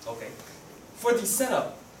 Okay. For the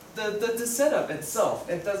setup, the setup itself,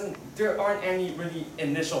 there aren't any really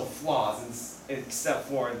initial flaws except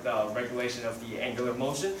for the regulation of the angular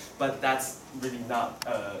motion, but that's really not,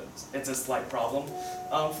 it's a slight problem.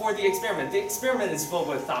 For the experiment is filled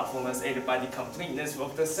with thoughtfulness aided by the completeness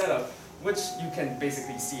of the setup, which you can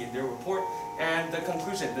basically see in their report. And the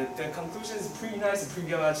conclusion is pretty nice, it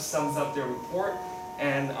pretty much sums up their report,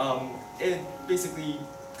 and it basically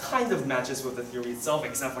kind of matches with the theory itself,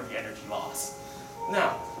 except for the energy loss.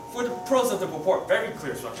 Now, for the pros of the report, very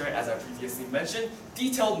clear structure, as I previously mentioned,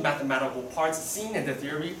 detailed mathematical parts seen in the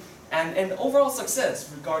theory, and an overall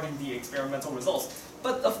success regarding the experimental results.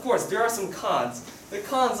 But of course, there are some cons. The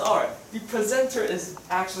cons are, the presenter is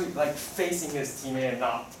actually facing his teammate and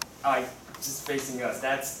not just facing us.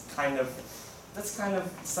 That's kind of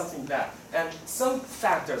something bad. And some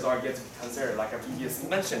factors are yet to be considered, like I previously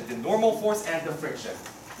mentioned, the normal force and the friction.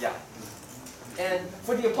 Yeah. And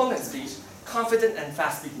for the opponent's speech, confident and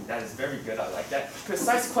fast speaking, that is very good, I like that.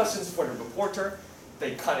 Precise questions for the reporter,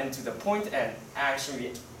 they cut into the point and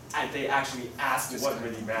they actually ask what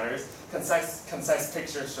really matters. Concise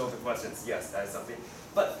pictures show the questions, yes, that is something.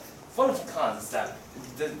 But one of the cons is that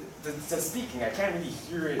the speaking, I can't really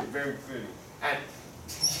hear it very clearly. And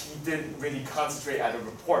he didn't really concentrate at the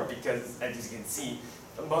report because, as you can see,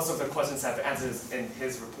 most of the questions have answers in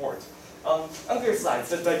his report. Unclear slides,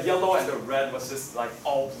 the yellow and the red was just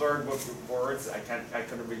all blurred with the words. I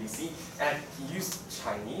couldn't really see. And he used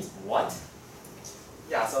Chinese, what?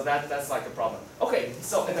 Yeah, so that's a problem. Okay,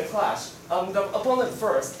 so in the clash, the opponent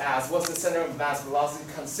first asked, was the center of mass velocity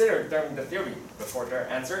considered during the theory? Reporter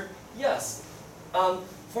answered, yes.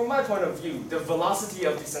 From my point of view, the velocity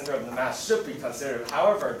of the center of the mass should be considered.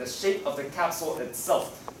 However, the shape of the capsule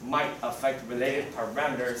itself might affect related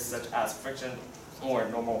parameters such as friction or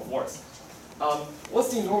normal force.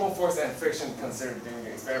 Was the normal force and friction considered during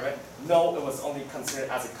the experiment? No, it was only considered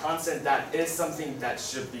as a constant. That is something that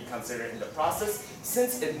should be considered in the process,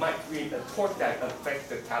 since it might create a torque that affects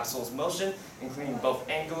the capsule's motion, including both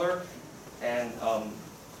angular and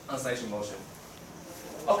oscillation motion.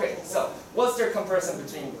 Okay, so was there comparison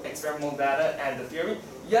between experimental data and the theory?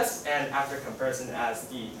 Yes, and after comparison, as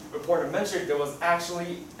the reporter mentioned, there was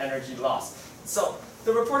actually energy loss. So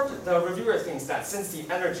the reviewer thinks that since the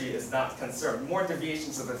energy is not concerned, more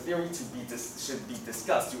deviations of the theory should be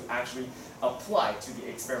discussed to actually apply to the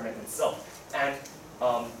experiment itself. And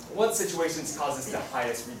what situations causes the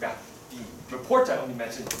highest rebound? The reporter only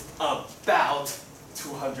mentioned about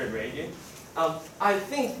 200 radian. I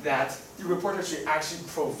think that the reporter should actually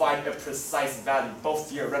provide a precise value, both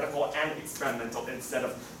theoretical and experimental, instead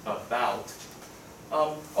of about.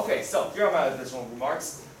 Okay, so here are my additional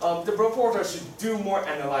remarks. The reporter should do more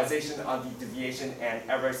analysis on the deviation and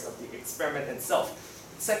errors of the experiment itself.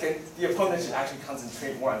 Second, the opponent should actually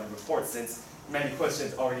concentrate more on the report, since many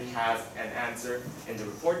questions already have an answer in the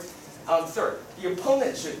report. Third, the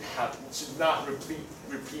opponent should not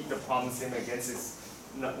repeat the problem same against. It's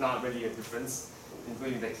not really a difference,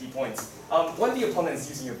 including the key points. When the opponent is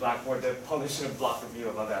using a blackboard, the opponent should block the view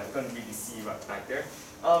of that. I couldn't really see right back there.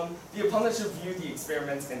 The opponent should view the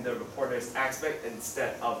experiments in the reporter's aspect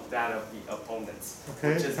instead of that of the opponent's,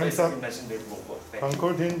 Okay, which is basically mentioned in the rule book.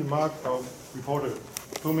 Concluding remark of reporter,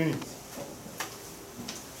 2 minutes.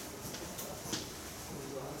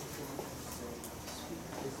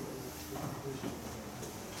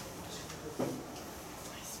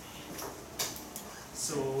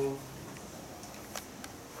 So,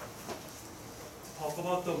 to talk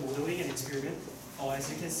about the modeling and experiment, as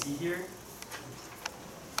you can see here,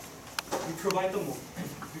 we provide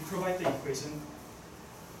the equation.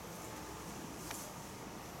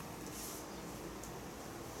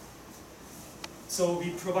 So we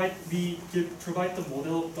provide the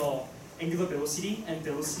model of the angular velocity and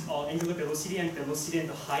velocity and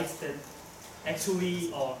the height that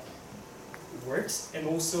actually works, and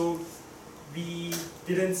also we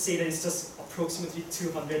didn't say that it's just approximately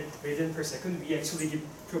 200 radian per second. We actually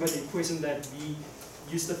provide the equation that we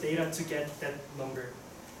use the data to get that number.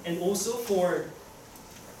 And also for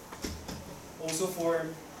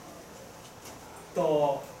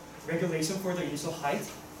the regulation for the initial height,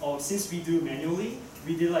 since we do manually,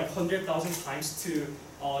 we did like 100,000 times to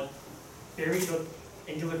vary the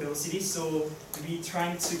angular velocity. So we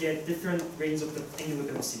trying to get different range of the angular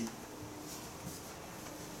velocity.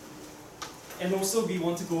 And also we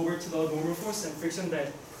want to go over to the normal force and friction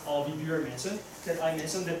that viewer mentioned. That I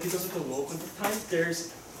mentioned that because of the low contact time,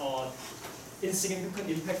 there's insignificant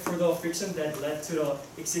impact for the friction that led to the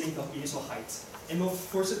exceeding the initial height. And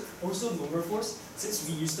of course, also normal force, since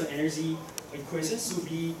we use the energy equation, so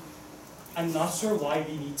I'm not sure why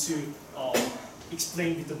we need to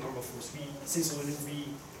explain with the normal force. Since we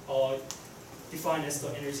define as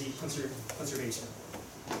the energy conservation.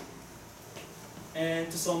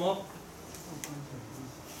 And to sum up,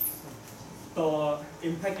 the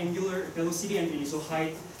impact angular velocity and initial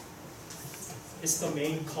height is the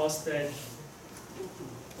main cause that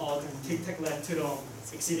Typt led to the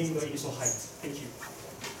exceeding the initial height. Thank you.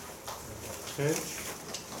 Okay.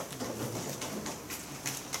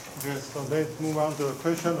 Yes, so let's move on to the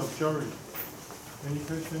question of jury. Any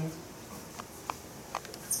questions?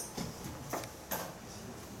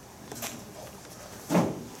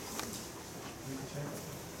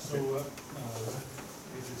 So,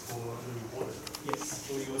 this is for the reporter. Yes.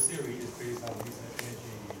 So your theory is based on this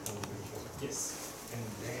energy conservation. Yes. And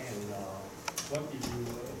then, what if you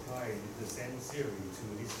apply the same theory to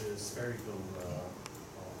this spherical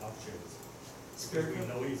object? Because we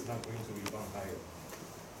know it's not going to rebound higher.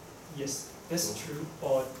 Yes, that's true.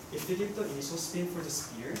 But if we give the initial spin for the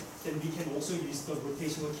sphere, then we can also use the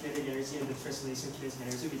rotational kinetic energy and the translation kinetic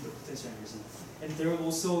energy with the potential energy. And there are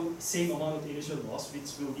also same amount of initial loss,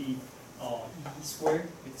 which will be E squared,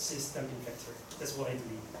 which is damping factor. That's what I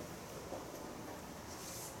believe.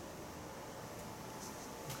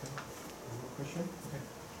 Question?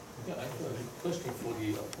 Yeah, I have a question for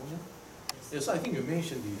the opponent. Yes, I think you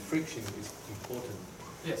mentioned the friction is important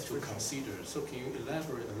to consider. So can you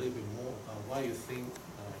elaborate a little bit more on why you think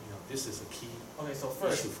this is a key issue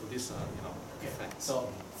for this effect? So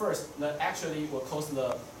first, actually what causes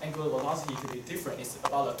the angular velocity to be different is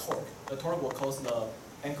about the torque. The torque will cause the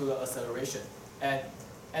angular acceleration, and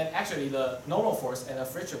actually the normal force and the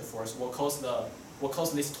friction force will cause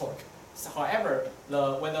this torque. So, however,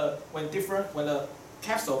 when the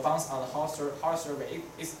capsule bounces on the hard surface,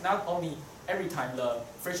 it's not only every time the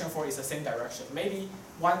friction force is the same direction. Maybe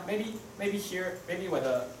here, maybe when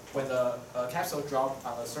the capsule drop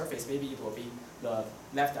on the surface, maybe it will be the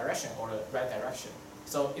left direction or the right direction.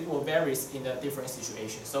 So it will vary in the different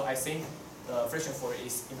situations. So I think the friction force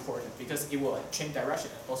is important because it will change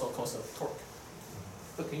direction and also cause a torque.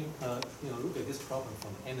 But can you look at this problem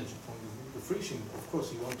from energy point of view? The friction, of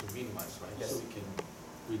course, you want to minimize, right? Yes. So we can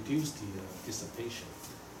reduce the dissipation.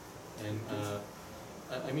 And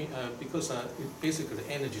because basically the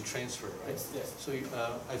energy transfer, right? Yes. So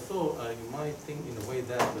I thought you might think in a way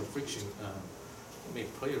that the friction may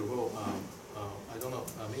play a role. I don't know,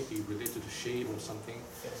 maybe related to shade or something.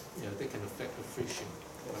 Yes. Yeah, they can affect the friction,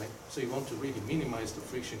 right? So you want to really minimize the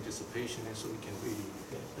friction dissipation, and so we can really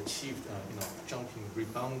achieve, jumping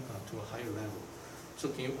rebound to a higher level. So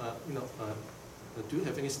can you, do you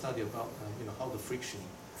have any study about, how the friction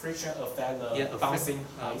Affect the bouncing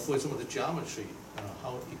height. for example, the geometry,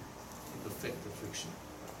 how it affect the friction?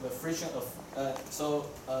 The friction of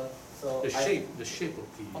The shape of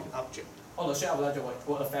the object. Oh, the shape of the object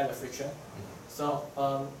will affect the friction.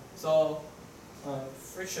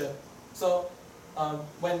 Friction.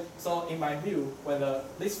 In my view, when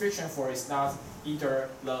this friction force is not either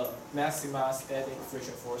the maximum static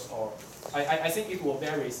friction force or I think it will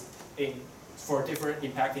vary for different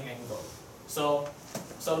impacting angle. So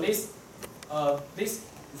this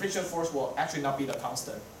friction force will actually not be the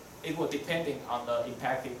constant. It will depending on the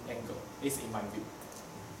impacting angle. This in my view.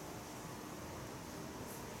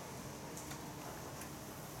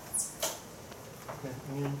 Okay,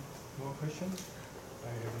 any more questions? I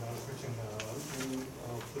have another question. You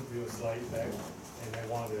put your slide back, and I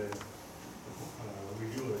want the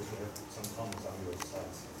reviewer to have some comments on your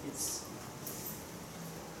slides.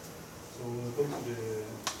 So go to the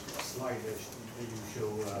slide that you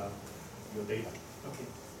show your data. Okay.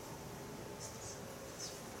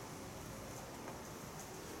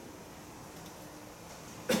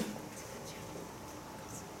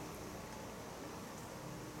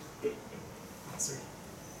 Sorry.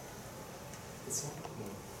 This one? No,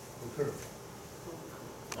 the curve.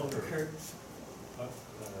 Oh, the curve.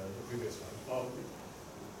 The previous one. Oh,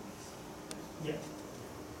 Yeah.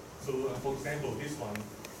 so for example, this one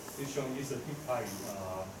is showing is a peak height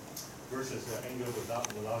versus the angular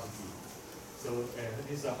velocity. So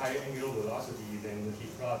it's a high angular velocity, then he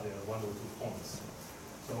plot 1 or 2 points.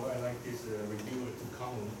 So I like this reviewer to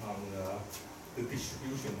comment on the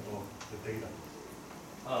distribution of the data.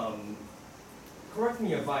 Correct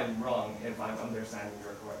me if I'm wrong, if I'm understanding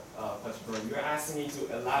your question correctly. You're asking me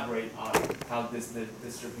to elaborate on how this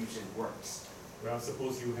distribution works. Well,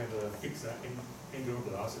 suppose you have a fixed angular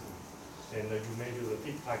velocity, and you measure the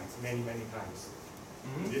peak height many times.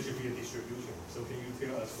 There should be a distribution. So can you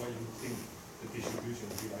tell us what you think the distribution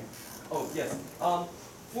would be like? Oh, yes.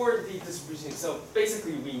 For the distribution, so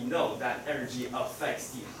basically we know that energy affects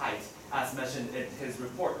the height as mentioned in his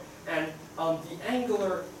report. And the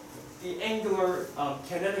angular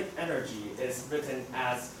kinetic energy is written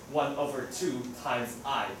as 1/2 times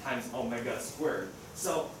I times omega squared.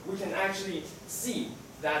 So we can actually see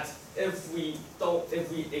that if we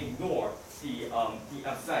ignore the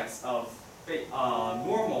effects of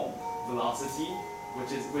normal velocity,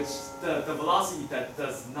 which the velocity that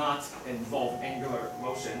does not involve angular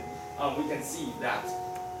motion, we can see that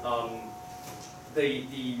the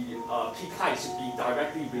peak height should be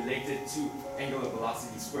directly related to angular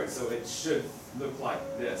velocity squared. So it should look like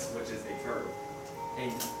this, which is a curve,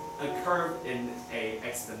 a curve in a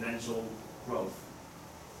exponential growth.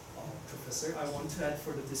 Professor, I want to add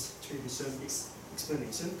for the distribution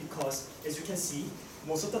explanation because, as you can see,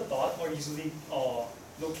 most of the dots are usually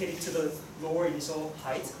located to the lower initial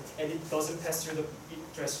height, and it doesn't pass through the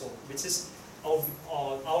threshold, which is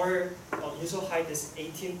our initial height is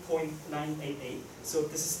 18.988. So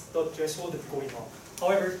this is the threshold that's going up.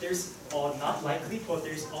 However, there's not likely, but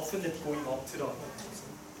there's often that going up to the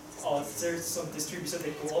there's some distribution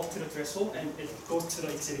that go up to the threshold and it goes to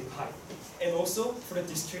the exceeding height. And also for the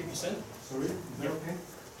distribution. Sorry, is that okay?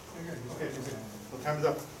 Okay. So time's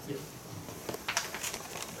up. Yeah.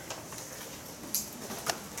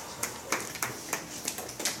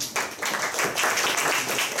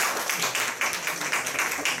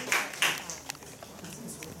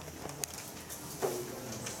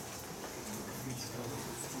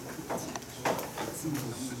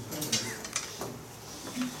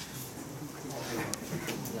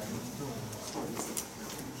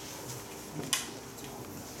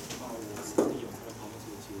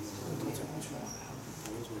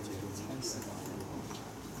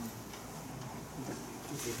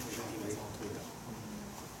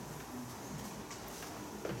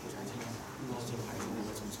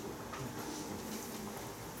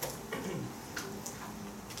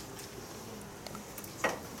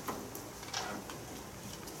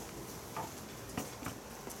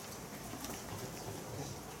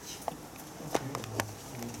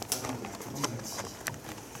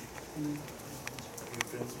 1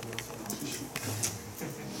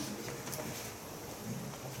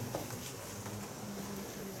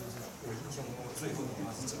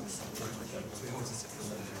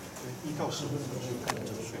到10分钟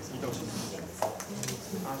，1到10分钟。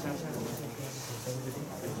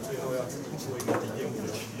最后要做一个体验的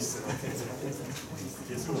取舍，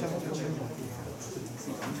结束。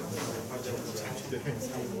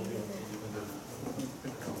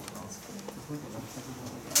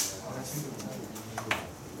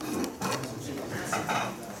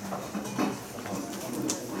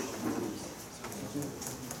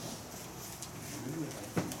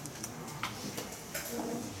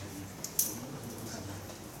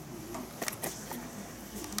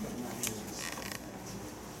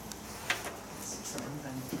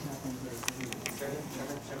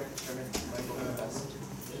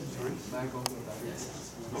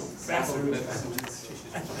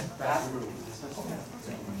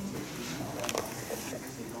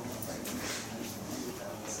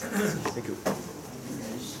Thank you.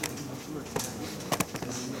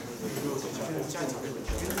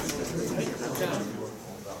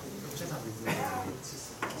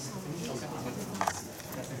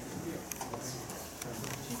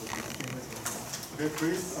 Okay,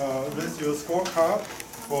 please raise your scorecard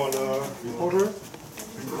for the reporter.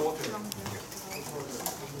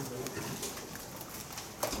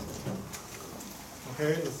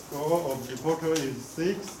 Okay, the score of reporter is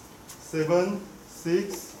 6, 7,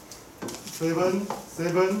 6, 7,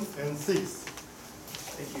 7, and 6.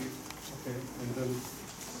 Thank you. Okay, and then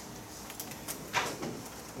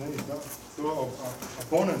is the score of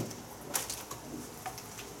opponent.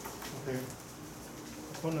 Okay,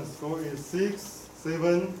 opponent score is 6,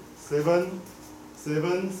 7, 7,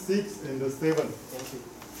 7, 6, and 7. Thank you.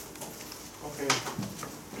 Okay.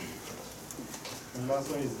 And last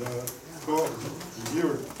one is the score of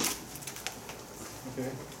reviewer.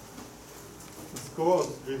 Okay. The score of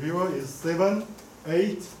reviewer is 7,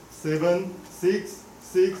 8, 7, 6,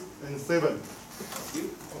 6, and 7.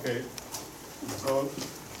 Okay. So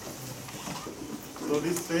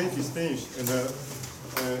this stage is finished, and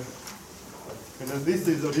this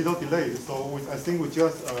is a little delayed. So I think we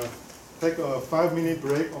just take a 5-minute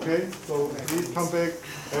break. Okay. So please come back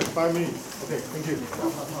at 5 minutes. Okay. Thank you.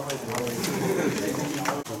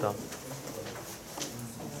 知道。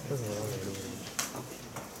为什么都没录？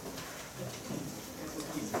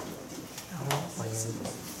欢迎。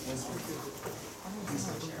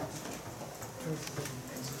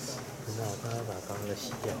不知道，他要把刚刚的洗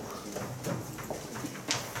掉。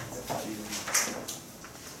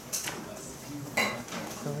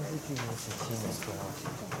刚刚是距离17没错啊。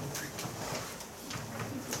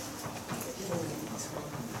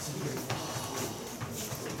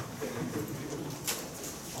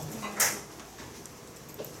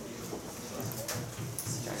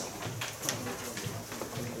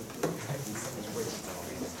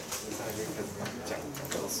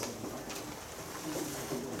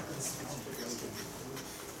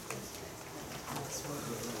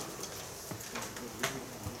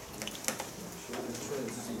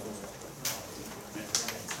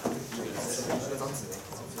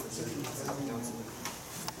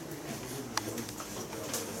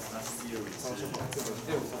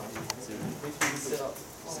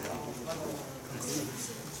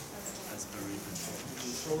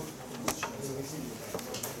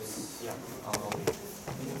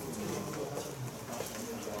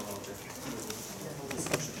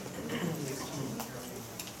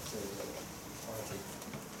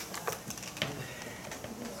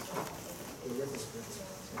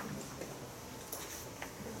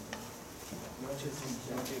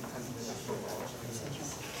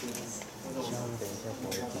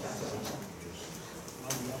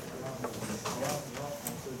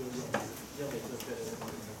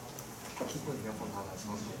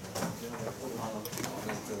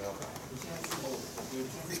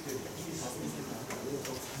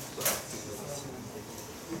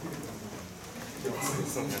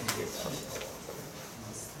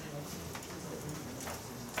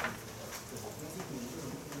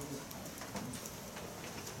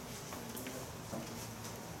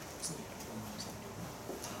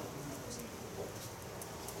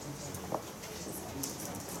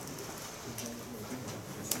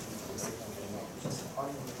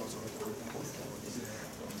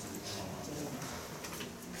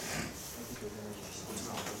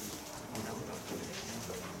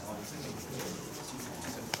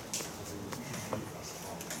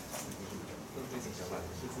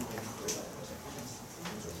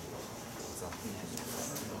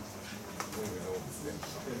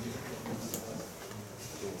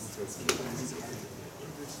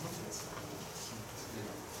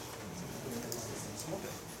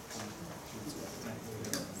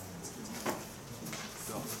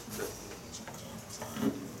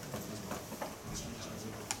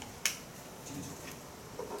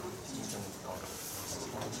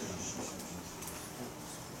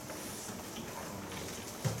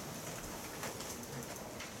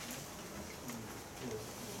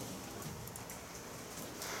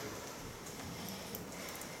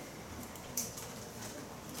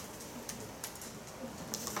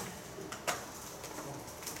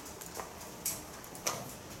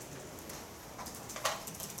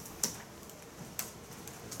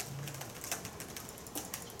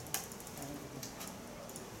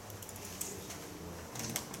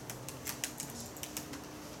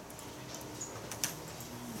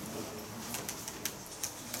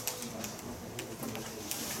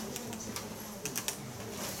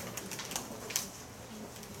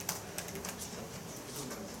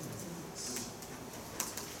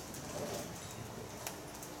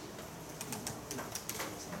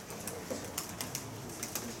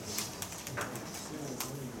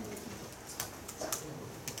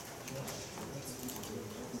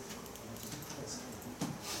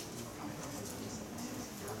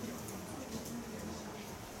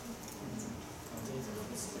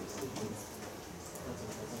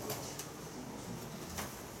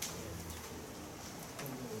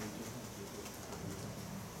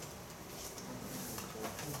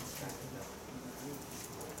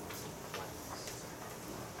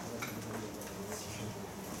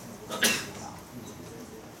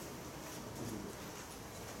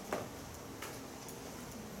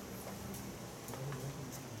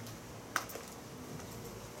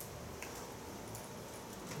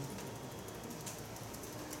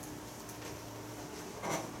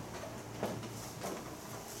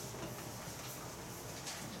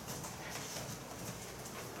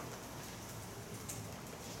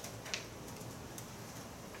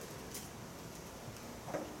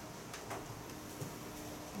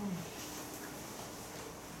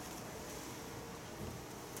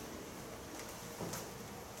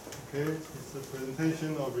Okay, it's a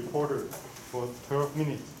presentation of reporter for 12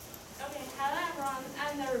 minutes. Okay, hello everyone.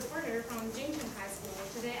 I'm the reporter from Jingchen High School.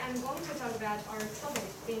 Today I'm going to talk about our topic,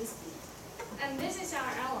 wind speed. And this is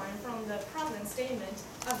our outline from the problem statement,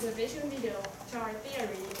 observation video, to our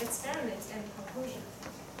theory, experiments, and conclusion.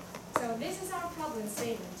 So this is our problem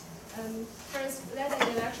statement. First, let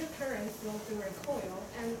an electric current flow through a coil,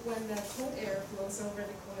 and when the cold air flows over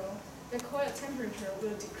the coil temperature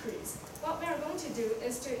will decrease. What we are going to do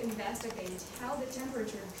is to investigate how the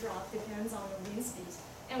temperature drop depends on the wind speed,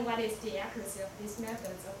 and what is the accuracy of these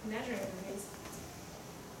methods of measuring the wind speed.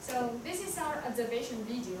 So this is our observation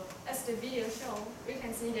video. As the video shows, we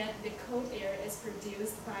can see that the cold air is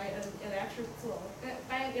produced by an electric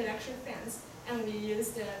fence, and we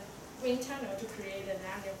use the wind tunnel to create a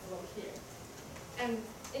laminar flow here. And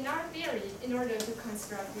in our theory, in order to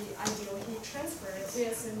construct the ideal heat transfer, we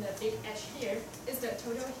assume the big H here is the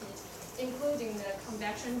total heat, including the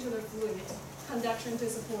convection to the fluid, conduction to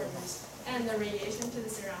supporters, and the radiation to the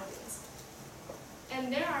surroundings.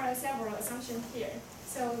 And there are several assumptions here.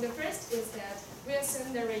 So the first is that we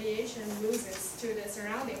assume the radiation losses to the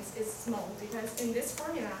surroundings is small, because in this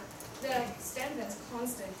formula, the standard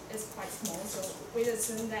constant is quite small, so we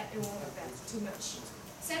assume that it won't affect too much.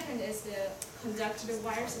 Second is the conductive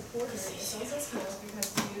wire supporter is also small because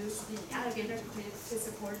we use the alligator clip to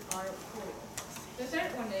support our coil. The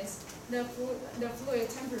third one is the fluid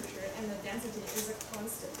temperature and the density is a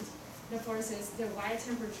constant. The fourth is the wire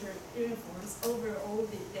temperature uniforms over all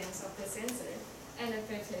the lengths of the sensor. And the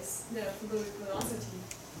fifth is the fluid velocity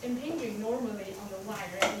impinging normally on the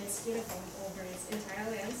wire is uniform over its entire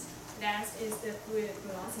length. Last is the fluid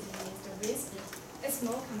velocity means the wind speed is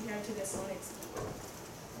small compared to the sonic speed.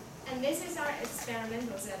 And this is our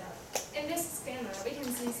experimental setup. In this schema, we can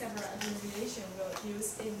see several abbreviations we'll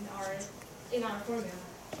use in our formula.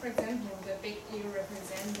 For example, the big U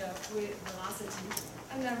represents the fluid velocity,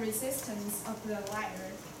 and the resistance of the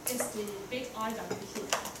wire is the big R here.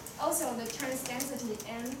 Also, the turns density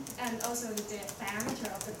N, and also the diameter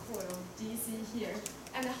of the coil, DC here,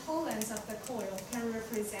 and the whole length of the coil can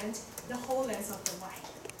represent the whole length of the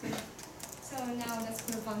wire. So now let's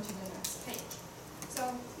move on to the next page. So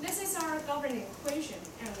this is our governing equation,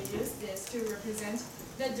 and we use this to represent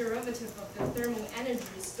the derivative of the thermal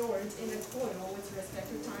energy stored in the coil with respect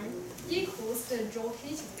to time equals the Joule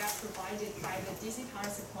heating gas provided by the DC power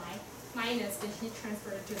supply minus the heat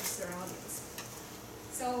transferred to the surroundings.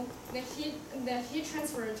 So the heat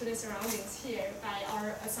transfer to the surroundings here, by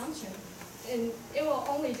our assumption, it will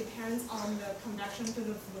only depend on the convection to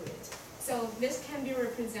the fluid. So this can be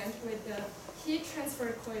represented with the heat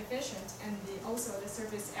transfer coefficient and also the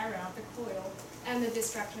surface area of the coil and the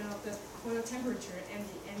destruction of the coil temperature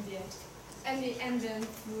and the ambient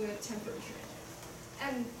fluid temperature.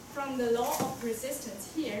 And from the law of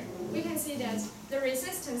resistance here, we can see that the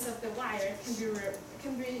resistance of the wire can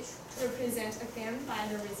be represented again by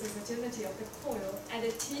the resistivity of the coil at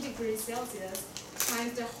a T degrees Celsius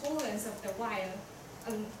times the whole length of the wire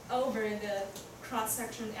over the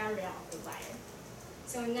cross-section area of the wire.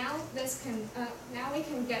 So now we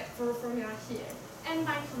can get four formula here. And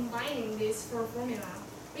by combining these four formula,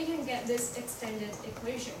 we can get this extended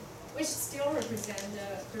equation, which still represents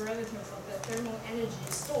the derivative of the thermal energy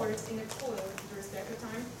stored in the coil with respect to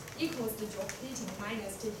time equals the Joule heating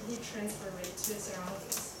minus the heat transfer rate to the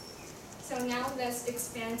surroundings. So now let's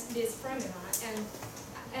expand this formula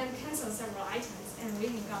and cancel several items, and we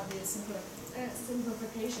can get this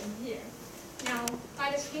simplification here. Now,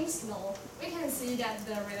 by the King's law, we can see that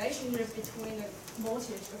the relationship between the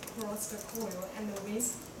voltage across the coil and the wind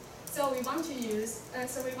speed. So we want to use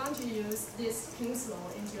this King's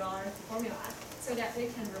law into our formula so that we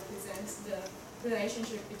can represent the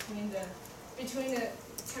relationship between the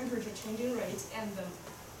temperature changing rate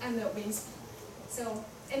and the wind speed. So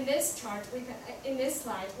in this chart, in this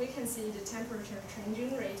slide, we can see the temperature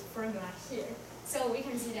changing rate formula here. So we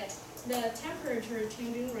can see that the temperature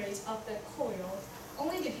changing rate of the coil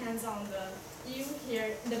only depends on the U here.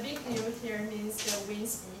 The big U here means the wind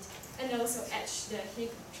speed, and also H, the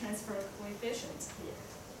heat transfer coefficient here.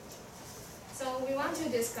 So we want to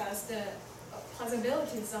discuss the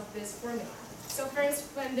possibilities of this formula. So first,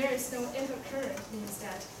 when there is no input current, means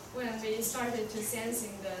that when we started to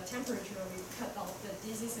sensing the temperature, we cut off the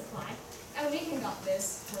DC supply, and we can get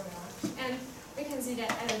this formula. And we can see that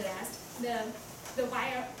at last, the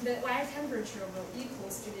wire temperature will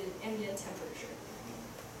equals to the ambient temperature.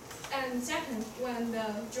 And second, when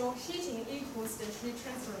the Joule heating equals the heat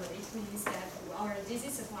transfer rate, means that our DC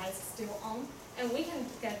supply is still on, and we can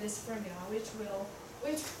get this formula, which we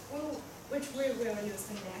will use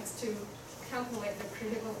next to calculate the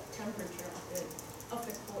critical temperature of the of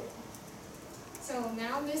the coil. So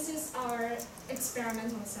now this is our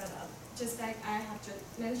experimental setup. Just like I have just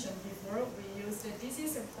mentioned before, we use the DC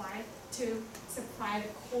supply to supply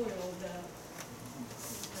the coil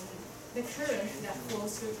the current that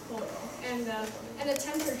flows through the coil, and the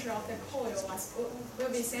temperature of the coil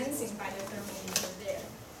will be sensing by the thermometer there.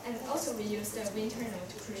 And also we use the wind tunnel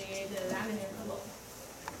to create the laminar flow.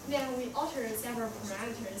 Then we alter several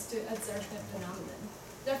parameters to observe the phenomenon.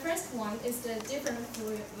 The first one is the different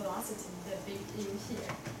fluid velocity, the big U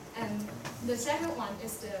here. And the second one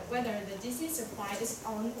is whether the DC supply is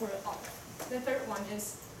on or off. The third one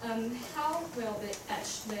is how will the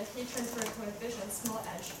edge, the heat transfer coefficient, small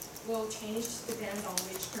edge, will change depends on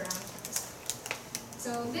which parameters.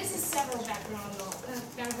 So this is several background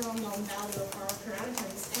known value of our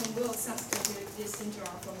parameters, and we'll substitute this into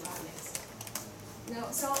our formula next.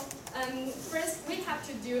 Now, so first we have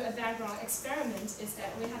to do a background experiment. Is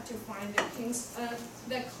that we have to find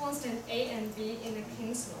the constant A and B in the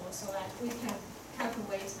King's law, so that we can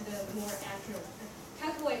calculate the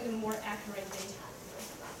more accurate data.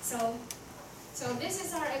 So this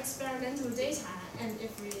is our experimental data, and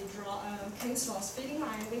if we draw a King's law fitting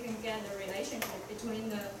line, we can get the relationship between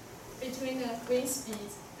the wind speed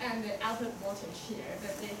and the output voltage here.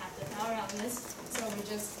 But they have the power on this, so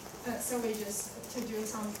we just to do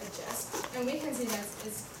some adjust, and we can see that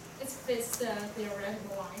it fits the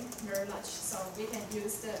theoretical line very much. So we can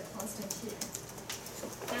use the constant here.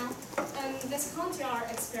 Now, let's come to our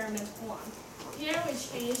experiment 1. Here we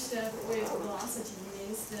change the fluid velocity,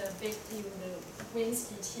 means the big U, the wind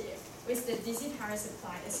speed here, with the DC power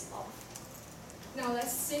supply is off. Now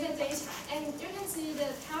let's see the data, and you can see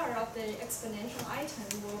the power of the exponential item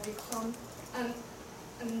will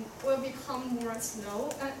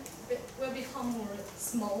become more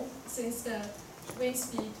small since the wind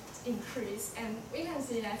speed increase, and we can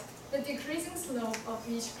see that the decreasing slope of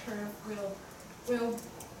each curve will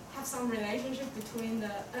have some relationship between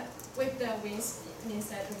with the wind speed. Means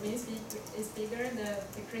that the wind speed is bigger, the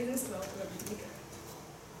decreasing slope will be bigger.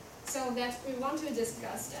 So that we want to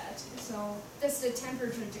discuss that. So does the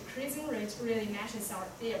temperature decreasing rate really matches our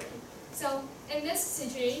theory? So in this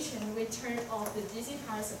situation, we turn off the DC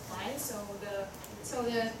power supply. So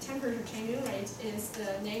the temperature changing rate is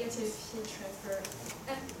the negative heat transfer.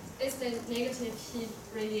 Is the negative heat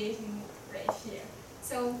radiating rate here.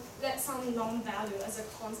 So that's some known value as a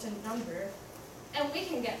constant number, and we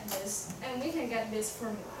can get this,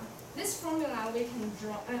 formula. This formula we can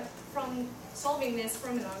draw from solving this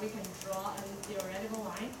formula. We can draw a theoretical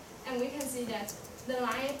line, and we can see that the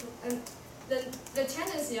line, the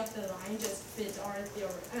tendency of the line just fit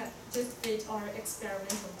our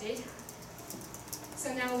experimental data.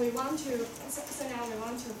 So now we want to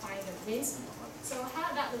find the wind speed. So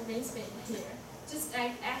how about the wind speed here? Just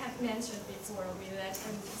like I have mentioned before, we let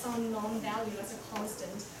some known value as a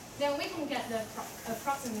constant. Then we can get the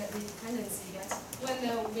approximately tendency that when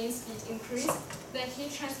the wind speed increases, the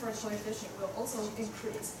heat transfer coefficient will also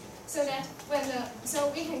increase. So that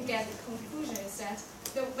we can get the conclusion is that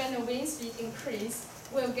when the wind speed increases,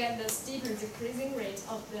 we'll get the steeper decreasing rate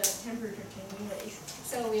of the temperature changing rate.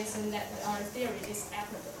 So we assume that our theory is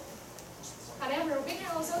applicable. However, we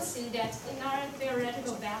can also see that in our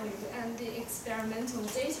theoretical value and the experimental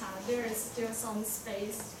data, there is still some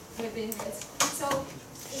space within it. So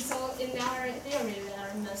in our theory,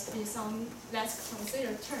 there must be some less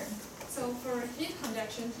considered term. So for heat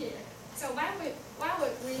conduction here, so why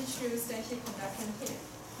would we choose the heat conduction here?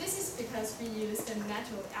 This is because we use the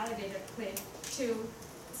metal alligator clip to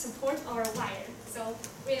support our wire. So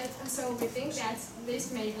we think that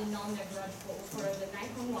this may be non-negligible for the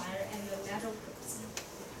nylon wire and the metal clips.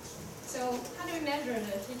 So how do we measure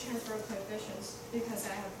the heat transfer coefficients? Because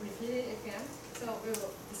I have repeated it again, so we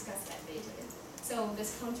will discuss that later. So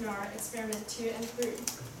let's come to our experiment 2 and 3.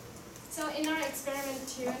 So in our experiment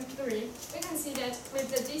 2 and 3, we can see that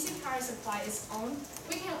with the DC power supply is on,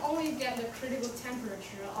 we can only get the critical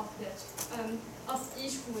temperature of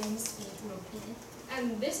each wind speed will be.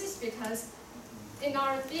 And this is because in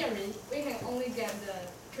our theory, we can only get the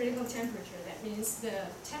critical temperature. That means the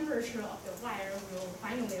temperature of the wire will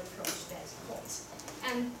finally approach that point.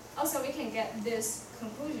 And also we can get this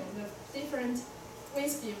conclusion, the different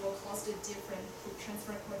wind speed will cause the different heat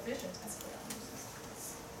transfer coefficient as well.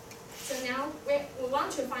 So now we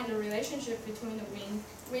want to find the relationship between the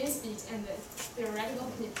wind speed and the theoretical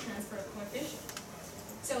heat transfer coefficient.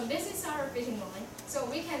 So this is our fitting line. So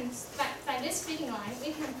we can, by this fitting line,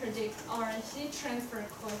 we can predict our heat transfer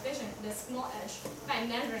coefficient, the small h, by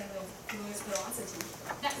measuring the fluid velocity.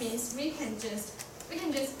 That means we can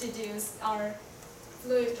just deduce our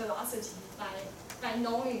fluid velocity by by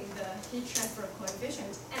knowing the heat transfer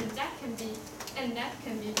coefficient, and that can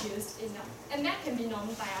be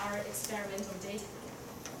known by our experimental data.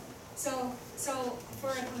 So for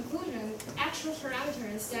a conclusion, actual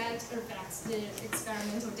parameters that affects the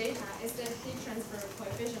experimental data is the heat transfer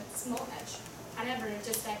coefficient small h. However,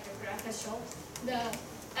 just like the graph has shown, the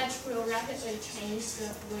h will rapidly change the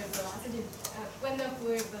fluid velocity when the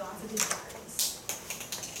fluid velocity varies.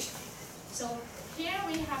 So here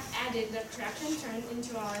we have added the correction term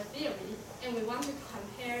into our theory, and we want to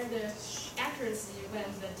compare the accuracy when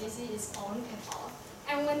the DC is on and off.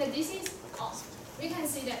 And when the DC is off, we can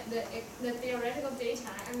see that the theoretical data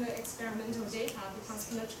and the experimental data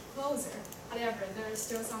becomes much closer. However, there are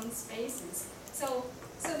still some spaces. So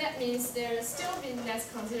that means there still be less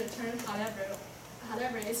considered term.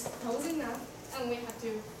 However, it's close enough, and we have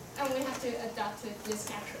to adapt this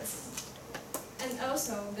accuracy. And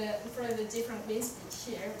also, for the different wind speed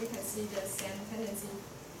here, we can see the same tendency,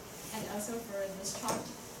 and also for this chart.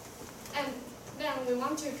 And then we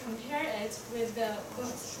want to compare it with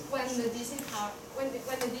when the DC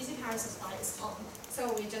power supply is on.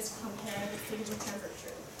 So we just compare the freezing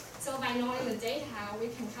temperature. So by knowing the data, we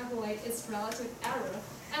can calculate its relative error,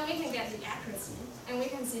 and we can get the accuracy. And we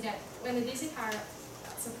can see that when the DC power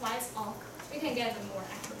supply is off, we can get more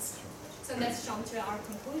accuracy. So that's shown to our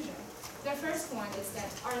conclusion. The first one is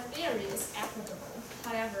that our theory is applicable.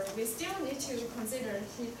 However, we still need to consider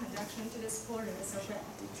heat conduction to the spoiler as well.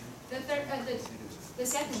 The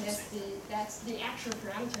second is that the actual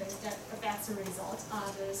parameters that affect the result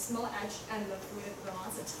are the small h and the fluid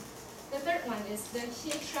velocity. The third one is the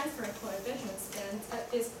heat transfer coefficient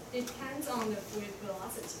depends on the fluid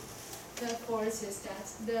velocity. The fourth is that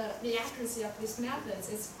the accuracy of these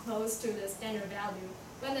methods is close to the standard value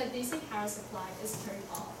when the DC power supply is turned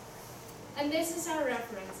off. And this is our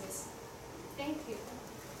references. Thank you.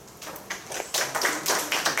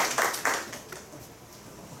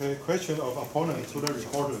 Okay, question of opponent to the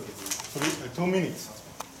recorder. 2 minutes.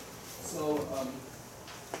 So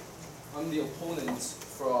I'm the opponent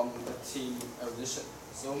from the team erudition.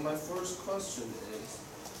 So my first question is,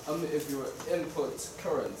 if your input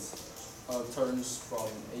current turns from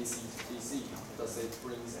AC to DC, does it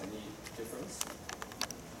bring any difference?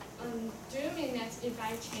 Do you mean that if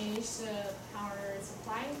I change the power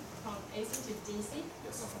supply from AC to DC?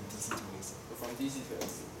 Yes, from DC to AC. From DC to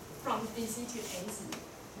AC. From DC to AC.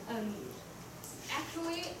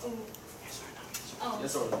 Actually,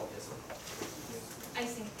 Yes or no? Yes or no? I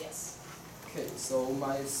think yes. Okay, so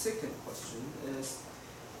my second question is,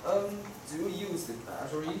 do you use the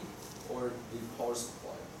battery or the power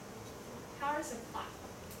supply? Power supply.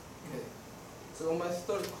 Okay. So my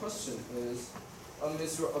third question is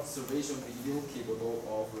your observation video capable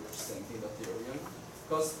of representing the theorem?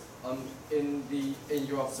 Because in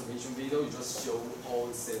your observation video, you just show all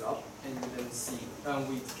the setup, and you didn't see, and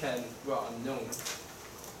we're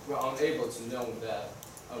unable to know that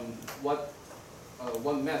what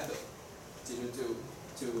method did you do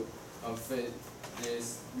to fit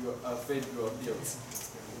your theory?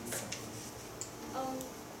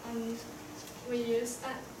 We use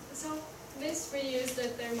we use the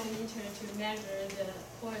thermometer to measure the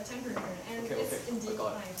water temperature, and it's indeed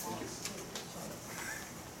quite hot.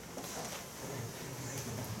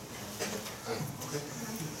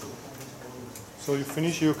 So you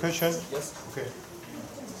finish your question? Yes. Okay.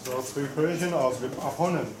 So preparation of the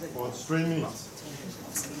opponent for 3 minutes.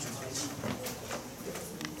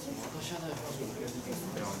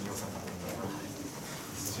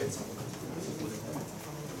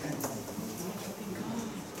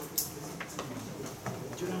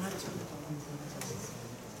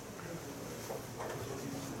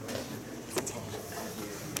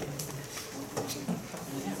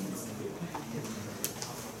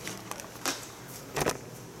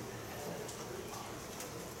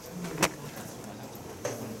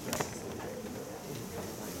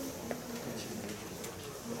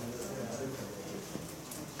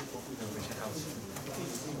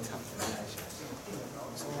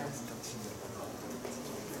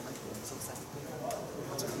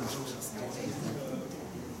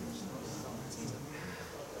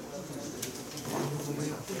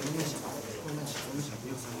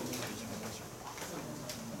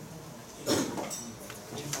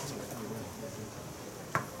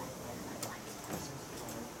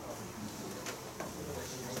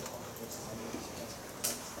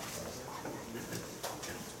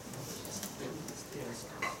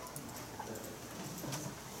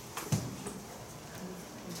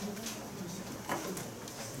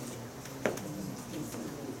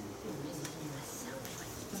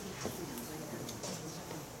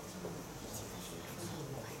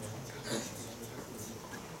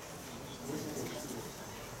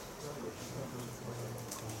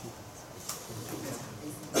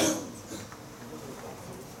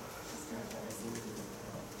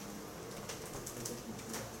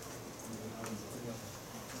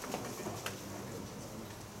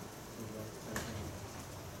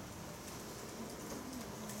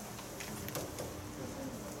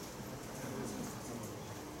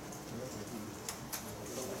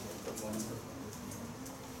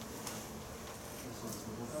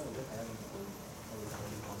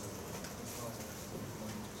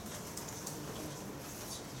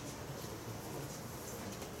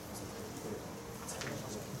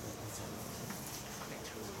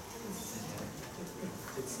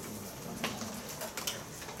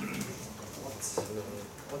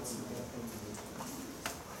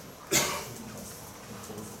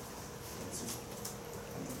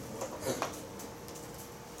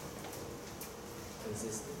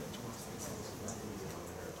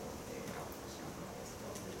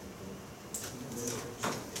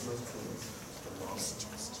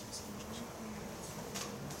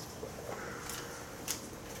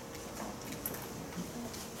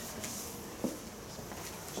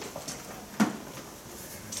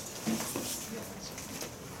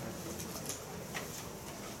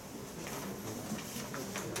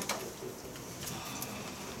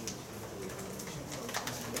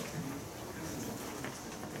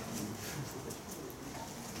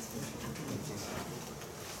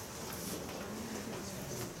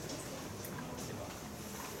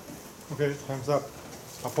 Okay, time's up.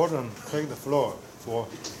 Opponent, take the floor for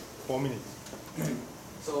 4 minutes.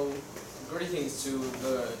 So, greetings to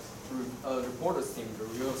the reporters team, the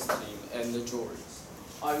reviewers team, and the juries.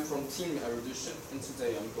 I'm from Team Erudition, and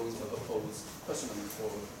today I'm going to oppose question number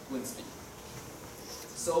 4, wind speed.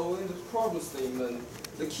 So, in the problem statement,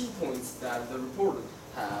 the key points that the reporter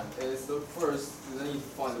had is the first, they need to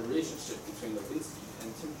find the relationship between the wind speed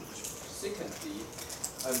and temperature. Secondly,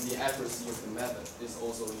 the accuracy of the method is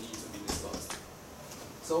also need to be discussed.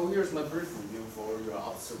 So here's my brief review for your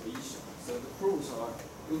observation. So the pros are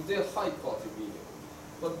you did high quality video,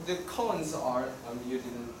 but the cons are you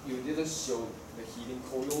didn't show the heating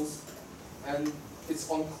coils, and it's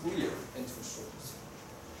unclear and too short.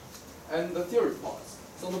 And the theory part.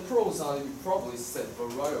 So the pros are you probably set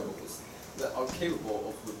variables that are capable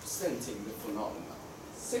of representing the phenomena.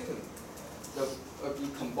 Second, you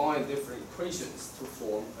combine different equations to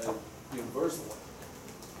form a universal one.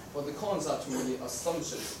 But the cons are too many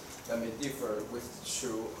assumptions that may differ with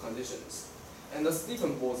true conditions. And the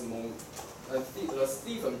Stephen-Boltzmann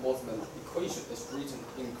equation is written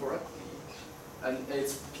incorrectly, and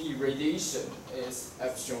its P radiation is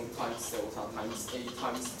epsilon times delta times A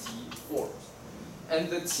times T forms. And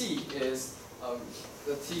the T is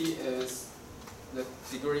the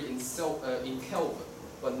degree in Kelvin,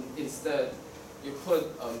 but instead you put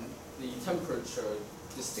the temperature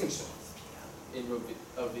distinction in your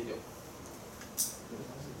video.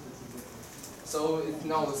 So it's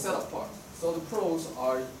now the setup part. So the pros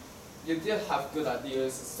are you did have good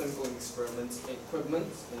ideas, sampling experiments, equipment,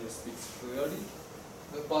 and you speak clearly.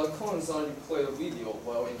 But the cons are you play the video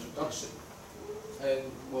while introduction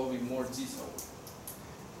and will be more detailed.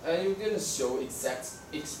 And you didn't show exact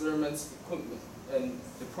experiments, equipment, and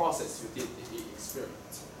the process you did the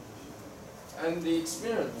experiment. And the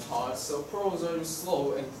experiment part, so pros are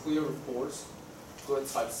slow and clear reports, good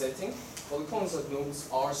typesetting, but the cons are no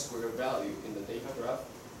R-square value in the data graph.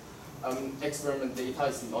 Experiment data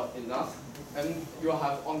is not enough, and you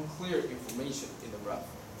have unclear information in the graph.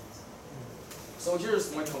 So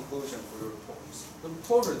here's my conclusion for your reports. The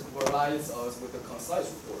reporter provides us with a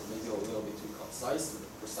concise report, maybe a little bit too concise and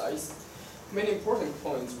precise. Many important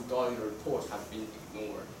points regarding the report have been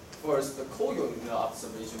ignored. First, the coil in the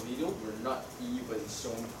observation video were not even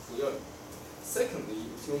shown clearly. Secondly,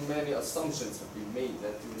 too many assumptions have been made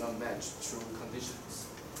that do not match true conditions.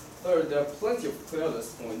 Third, there are plenty of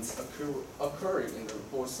careless points occurring in the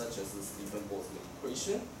report, such as the Stephen-Boltzmann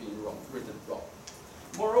equation being written wrong.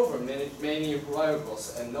 Moreover, many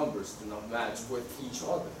variables and numbers do not match with each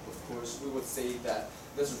other. Of course, we would say that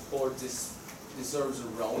this report deserves a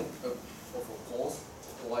round of applause, a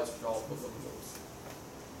polite round of applause.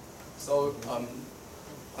 So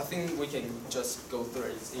I think we can just go through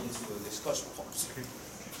it into the discussion parts. Okay.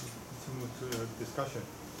 Let's move to the discussion.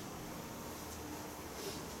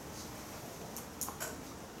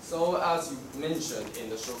 So as you mentioned in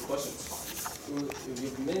the short questions part,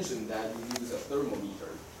 you mentioned that you use a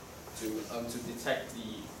thermometer to detect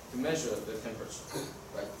to measure the temperature,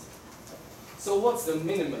 right? So what's the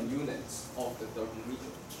minimum unit of the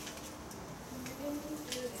thermometer?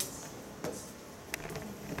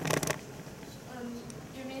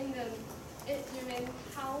 You mean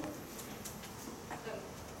how?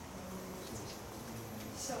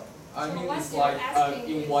 I mean, what it's you're like asking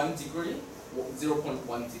in is 1 degree,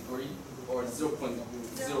 0.1 degree, or 0.01.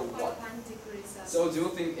 0.1 degrees Celsius. So do you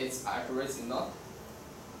think it's accurate enough?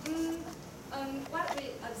 What we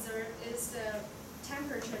observe is the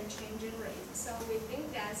temperature changing rate. So we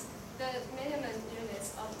think that the minimum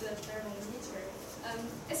units of the thermometer,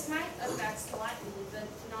 it might affect slightly, but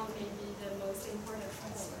not maybe the most important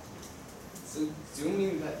component. So do you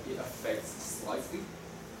mean that it affects slightly?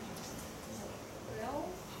 Well,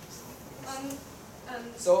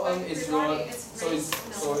 So but is regarding your its so rate, is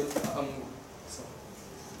no.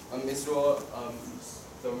 is your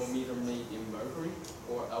thermometer made in mercury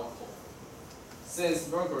or alcohol?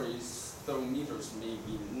 since mercury's thermometers may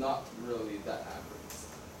be not really that accurate.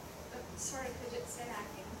 Sorry, could you say that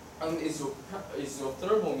again? Is your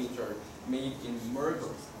thermometer made in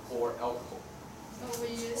mercury or alcohol? Oh, we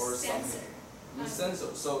use Or sensor. Use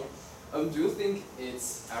sensor. So, do you think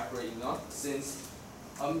it's accurate enough? Since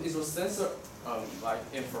is your sensor like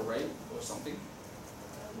infrared or something?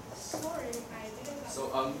 Sorry, I didn't. So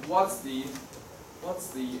what's the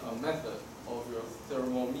method of your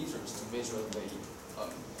thermometers to measure the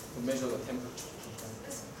temperature?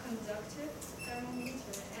 It's conductive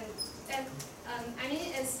thermometer, and I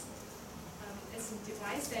mean it's a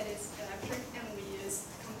device that is electric, and we use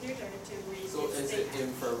computer to read. So its is it data.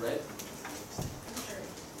 infrared? Sure.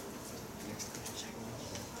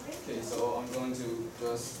 Okay, so I'm going to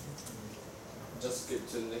just skip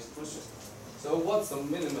to the next question. So what's the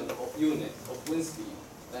minimum unit of wind speed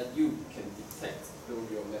that you can detect through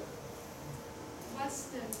your method? What's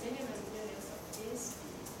the minimum units of wind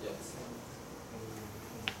speed? Yes.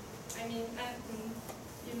 I mean,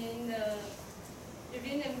 you mean the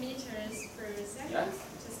meters per second? Yeah.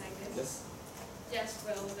 To second. Yes. Yes.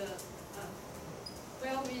 Well,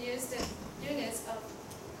 we use the units of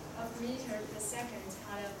meter per second.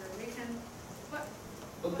 However, we can.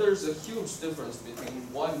 But there's a huge difference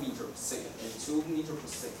between 1 meter per second and 2 meter per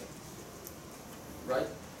second, right?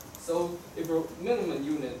 So if your minimum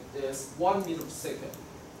unit is 1 meter per second,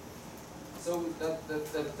 so that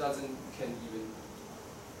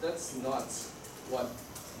that's not what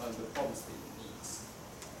the problem statement needs.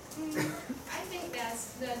 I think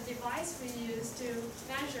that's the device we use to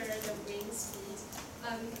measure the wind speed.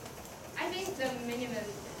 I think the minimum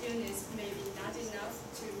units may be not enough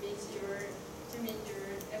to meet your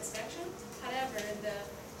expectation. However, the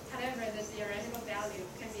theoretical value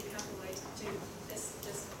can be calculated to this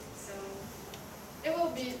so it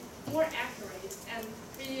will be more accurate, and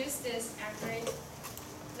we use this accurate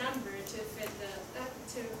number to fit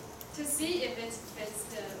to see if it fits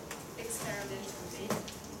the experimental data.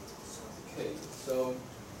 Okay, so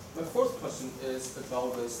my first question is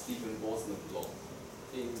about the Stephen-Boltzmann law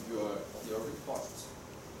in your report.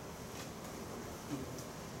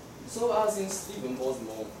 So as in Stephen-Boltzmann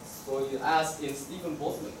law,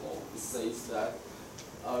 it says that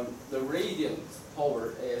the radiant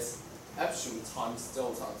power is epsilon times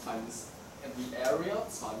delta times the area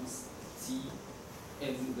times T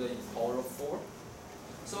in the power of 4.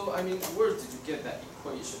 So I mean, where did you get that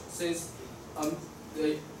equation? Since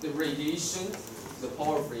the radiation, the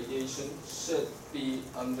power of radiation should be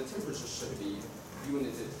the temperature should be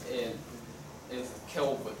united in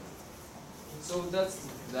Kelvin. So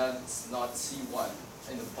that's not T1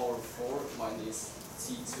 in the power of 4 minus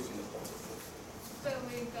T2 in the power of 4. So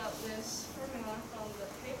we got this formula from the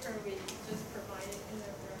paper we just provided in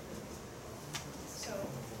the reference.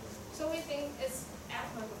 So we think it's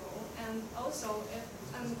applicable, and also if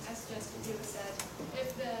as just you said,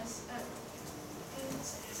 if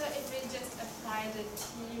so if we just apply the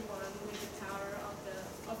T1 with the power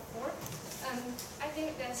of 4, I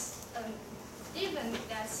think that's even if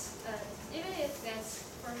that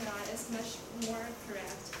formula is much more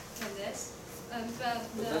correct than this, but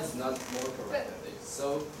that's not more correct than this.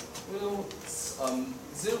 So,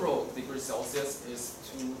 0 degrees Celsius is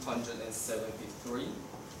 273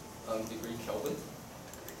 degree Kelvin.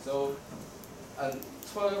 So, and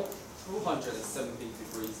 270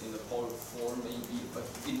 degrees in the power of 4 may be an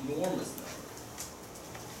enormous number.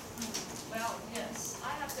 Well, yes, I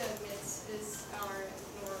have to admit it's our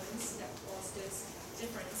norms that caused this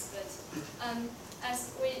difference, but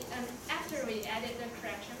after we added the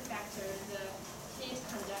correction factor, the heat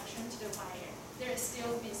conduction to the wire, there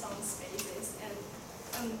still be some spaces, and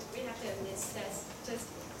we have to admit that just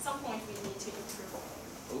some point we need to improve.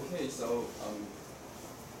 Okay, so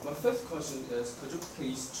my fifth question is, could you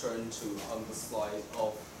please turn to the slide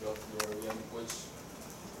of your theorem, which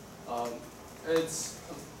it's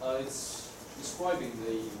describing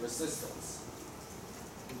the resistance.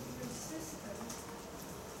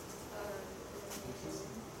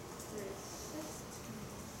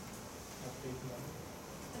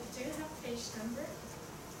 Do you have page number?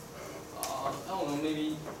 I don't know, maybe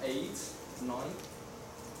 8, 9.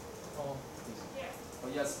 Yeah. Oh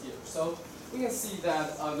yes, here. So we can see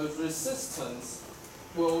that the resistance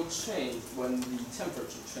will change when the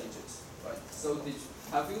temperature changes, right? So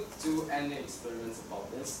have you do any experiments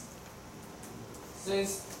about this?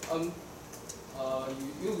 Since you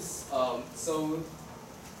use so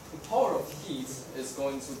the power of heat is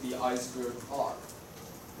going to be I squared R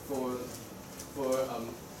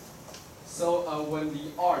so when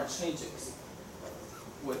the R changes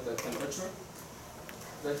with the temperature,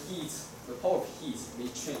 the power of heat may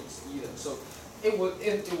change either. So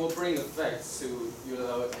it will bring effects to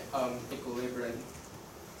your equilibrium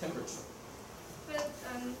temperature. But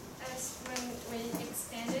as when we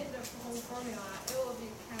extended the whole formula,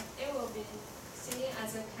 it will be seen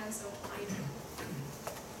as a cancelled item.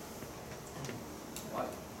 Why?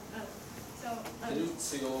 So Can you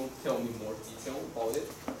tell me more detail about it?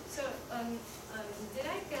 So did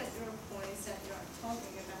I get your points that you are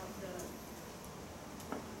talking about the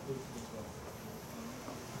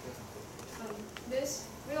this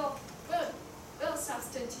will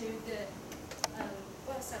substitute the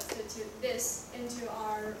will substitute this into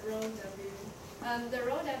our rho W. The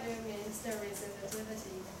rho W means the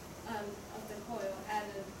resistivity of the coil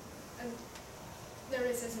and the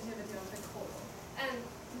resistivity of the coil. And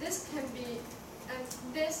this can be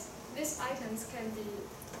these items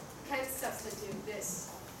can substitute this.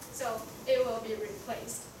 So it will be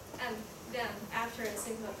replaced. And then after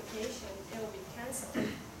simplification it will be cancelled.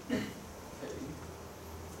 Okay.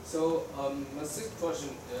 So my sixth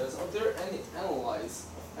question is, are there any analysis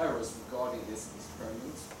of errors regarding this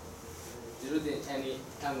experiment? Did you do any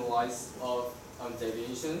analysis of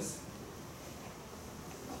deviations?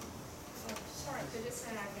 Sorry, could you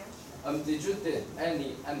say that again? Did you do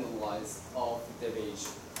any analysis of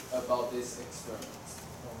deviation about this experiment?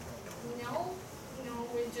 No,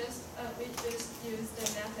 we just use the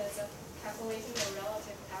methods of calculating the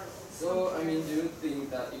relative error. So I mean, do you think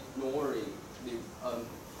that ignoring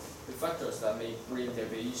the factors that may bring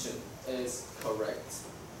deviation is correct,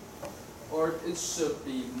 or it should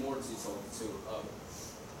be more detailed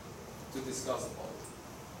to discuss about it?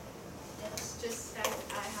 Yes, just as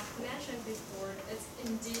I have mentioned before, it's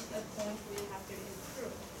indeed a point we have to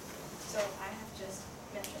improve. So I have just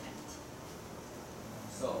mentioned it.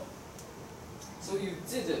 So you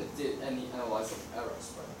didn't did any analysis of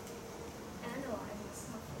errors, right? Analysis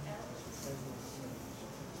of errors.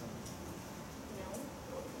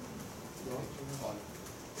 No. Fine.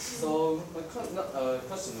 So my question number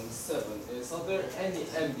 7 is, are there any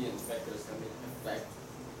ambient factors that may affect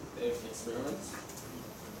the experiment?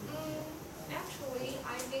 Actually,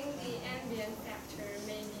 I think the ambient factor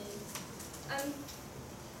may be,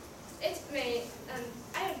 it may,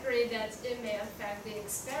 I agree that it may affect the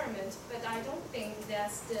experiment, but I don't think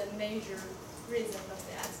that's the major reason of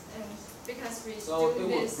that. And because we So do it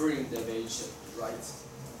this will bring deviation, right?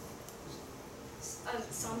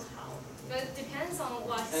 somehow, but it depends on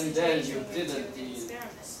what And then situation you we do didn't the did,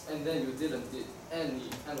 experiment. and then you didn't did any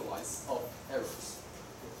analysis of errors,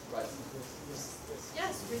 right?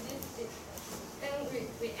 Yes, we did it. And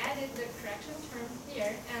we added the correction term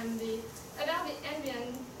here, and about the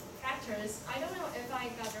ambient factors, I don't know if I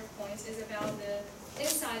got your points, is about the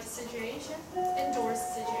inside situation, indoors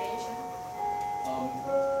situation.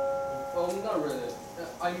 Well, not really.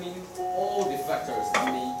 I mean, all the factors that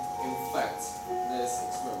may affect this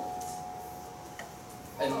experiment,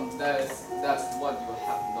 and that's what you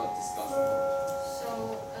have not discussed.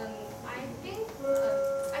 So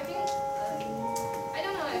I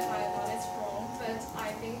don't know if I got it wrong, but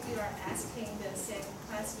I think you are asking the same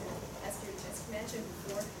question as you just mentioned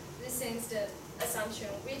before. This is the assumption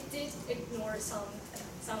we did ignore some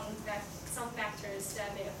factors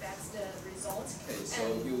that may affect the results. Okay, so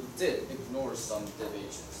you did ignore some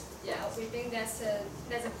deviations. Yeah, we think that's a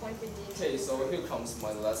point we need. Okay, so here comes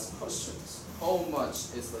my last questions. How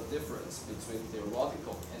much is the difference between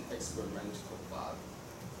theoretical and experimental value?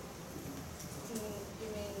 You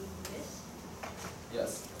mean this?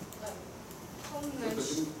 Yes. How Could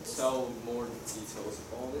much? you tell more details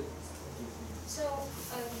about it? So,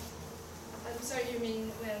 so you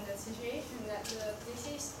mean when the situation that the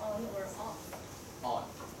DC is on or off? On.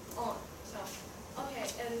 On. So, okay,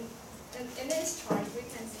 and in this chart we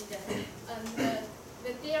can see that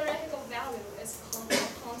the theoretical value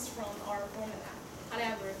comes from our formula.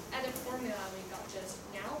 However, at the formula we got just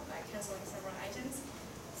now by canceling several items,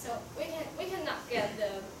 so we cannot get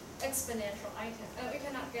the exponential item. We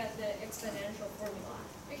cannot get the exponential formula.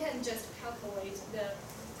 We can just calculate the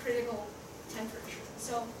critical temperature.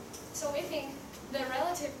 So we think the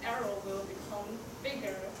relative error will become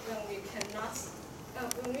bigger when we cannot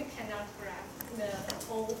graph the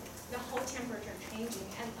whole temperature changing,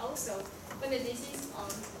 and also when the DC is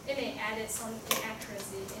on, it may add some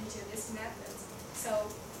inaccuracy into this method. So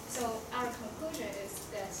our conclusion is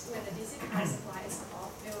that when the DC power supply is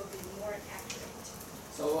off, it will be more accurate.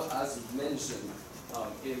 So as you mentioned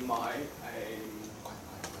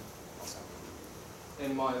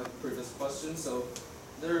in my previous question, so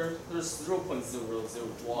there's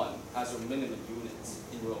 0.001 as your minimum unit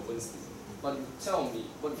in your Winston. But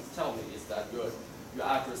what you tell me is that your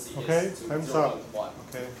accuracy Okay, is to time's up. 0.1.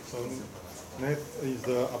 Okay, so Next is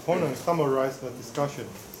the opponent summarize the discussion.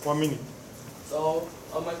 1 minute. So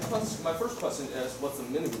my first question is, what's the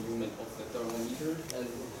minimum unit of the thermometer? And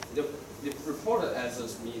the reporter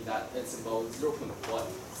answers me that it's about 0.1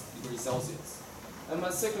 degrees Celsius. And my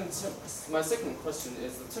second question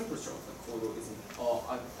is the temperature of the coil is. Oh,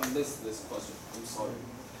 I missed this question. I'm sorry.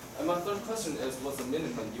 And my third question is, what's the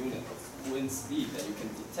minimum unit of wind speed that you can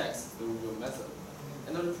detect through your method?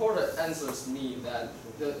 And the reporter answers me that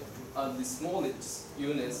the smallest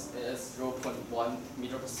unit is 0.1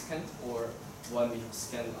 meter per second or 1 meter per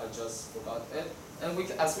second. I just forgot it. And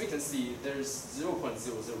as we can see, there's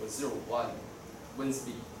 0.0001 wind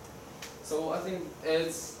speed. So I think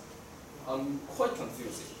it's quite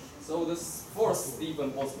confusing. So this fourth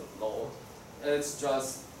Stephen-Boltzmann law, it's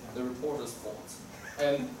just the reporter's fault.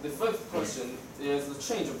 And the fifth question is the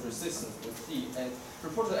change of resistance with D, and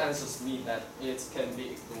reporter answers me that it can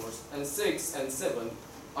be ignored. And 6 and 7,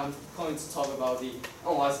 I'm going to talk about the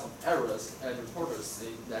analysis of errors, and reporters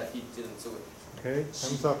say that he didn't do it. Okay,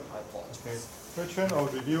 thumbs up. I apologize. Okay. Question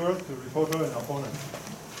of reviewer to reporter and opponent.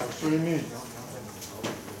 For 3 minutes.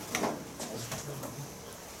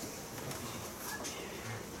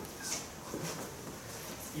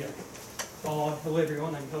 Yeah. Hello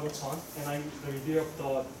everyone, I'm Helmut Chan, and I'm the reviewer of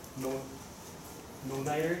the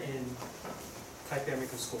no-nighter in Typt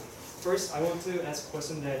American School. First, I want to ask a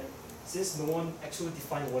question that since no one actually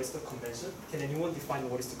defined what is the convention, can anyone define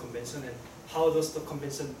what is the convention and how does the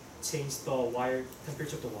convention change the wire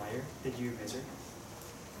temperature of the wire that you measure?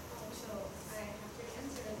 So I have to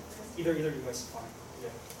answer it first. Either you guys fine. Yeah.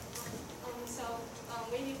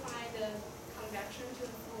 We define the convection to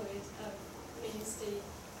the fluid means the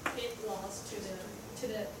heat loss to the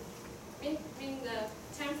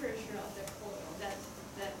temperature of the coil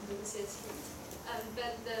that loses heat.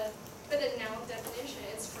 But the now definition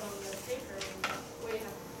is from the paper we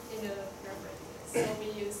have in the reference. So we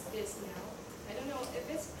use this now. I don't know if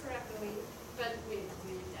it's correctly, but we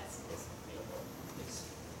believe that's this paper.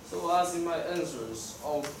 So as in my answers,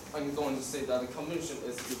 I'm going to say that the convention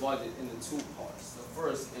is divided into 2 parts. The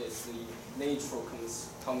first is the natural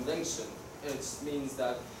convention. It means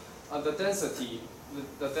that the density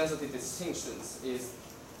distinctions is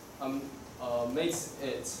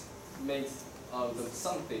makes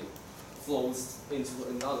something flows into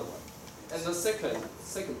another one. And the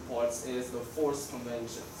second part is the force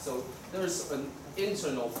convention. So there's an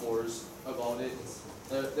internal force about it.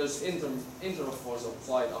 There's internal force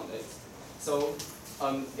applied on it. So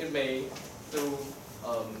it may do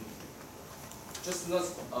just not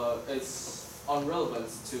it's irrelevant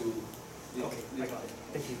to the. Okay, I got it.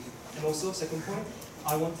 Thank you. And also, second point,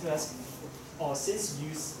 I want to ask, since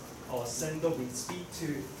you send the wind speed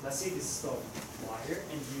to, let's say this is the wire,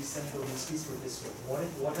 and you send the wind speed for this way.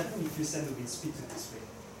 What happens if you send the wind speed to this way?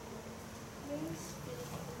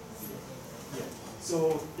 Yeah.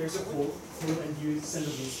 So there's a coil, and you send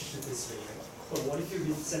the wind speed to this way, right? But what if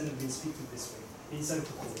you send the wind speed to this way, inside of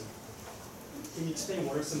the coil? Can you explain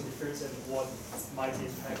what are some differences and what might be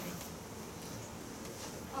impacted?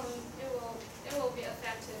 It will be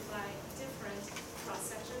affected by different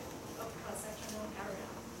cross-sectional area.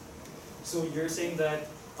 So you're saying that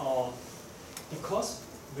because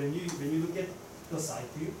when you look at the side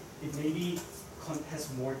view, it maybe has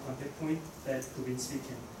more contact point that the wind speed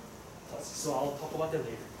can touch. So I'll talk about that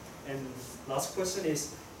later. And last question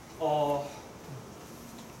is,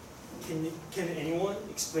 can anyone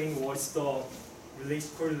explain what's the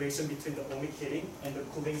correlation between the ohmic heating and the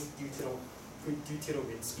cooling due to the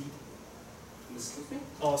wind speed? Excuse me?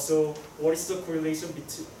 So what is the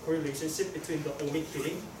correlationship between the ohmic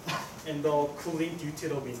heating and the cooling due to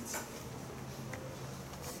the wind?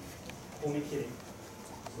 Ohmic heating.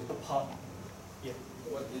 The pop. Yeah.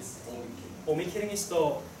 What is ohmic heating? Ohmic heating is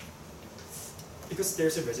because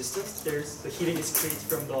there's a resistance, the heating is created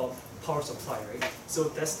from the power supply, right? So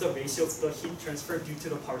that's the ratio of the heat transfer due to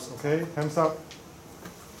the power supply. Okay, hands up.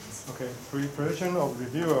 Okay, preparation of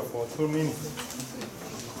reviewer for 2 minutes.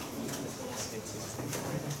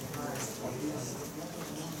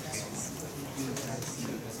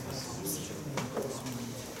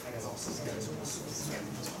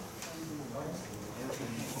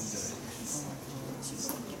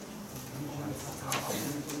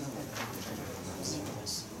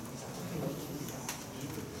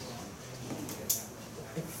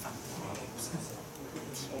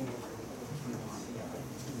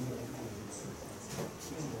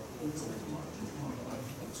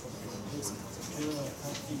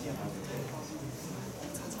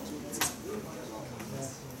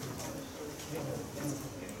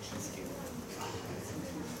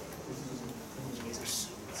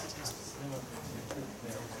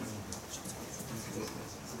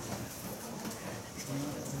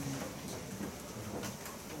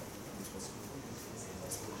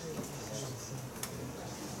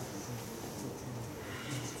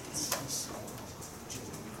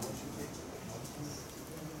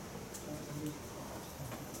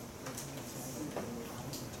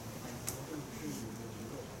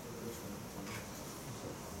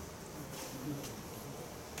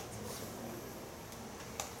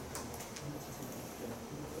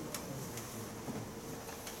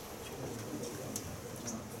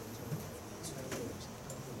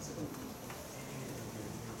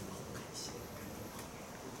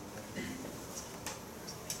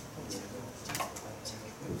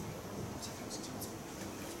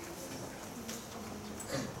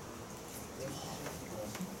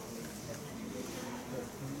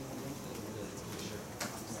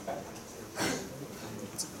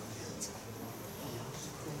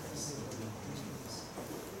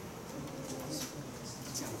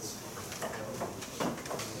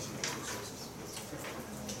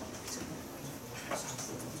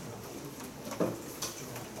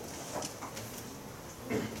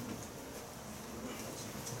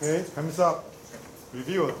 Okay, time's up.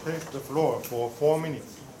 Reviewer, take the floor for 4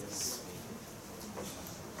 minutes.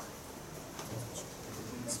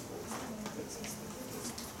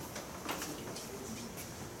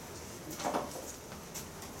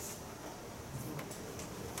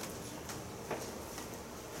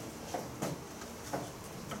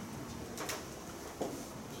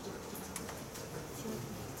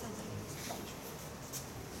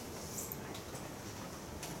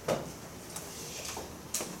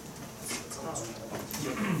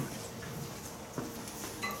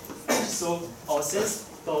 So since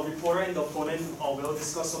the reporter and the opponent will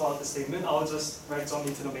discuss about the statement, I'll just jump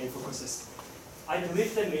into the main focuses. I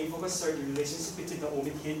believe that main focuses are the relationship between the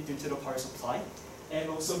ohmic heat due to the power supply and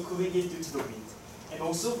also cooling heat due to the wind. And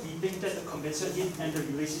also we think that the conventional heat and the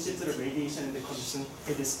relationship to the radiation and the condition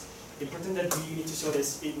heat is important, that we need to show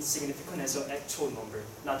this insignificant as an actual number,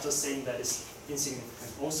 not just saying that it's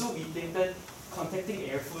insignificant. Also we think that contacting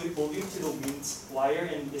air fluid volume to the wind wire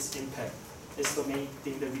and its impact is the main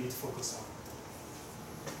thing that we need to focus on.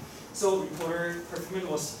 So reporter performance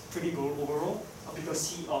was pretty good overall because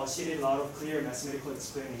she did a lot of clear mathematical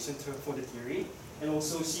explanation for the theory, and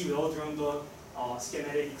also she well drawn the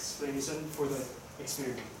schematic explanation for the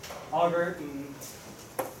experiment. However,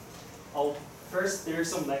 first there's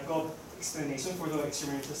some lack of explanation for the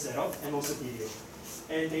experimental setup and also video,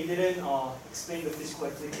 and they didn't explain the physical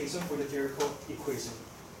application for the theoretical equation.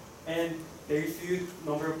 And very few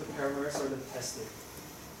number of the parameters are tested.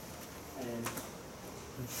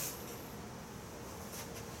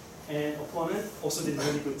 And opponent also did a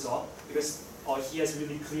really good job because he has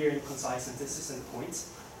really clear and concise synthesis and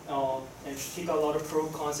points. And he got a lot of pro,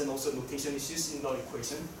 cons, and also notation issues in the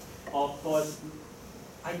equation. But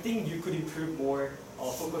I think you could improve more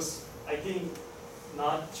focus. I think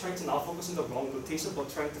trying to not focus on the wrong notation, but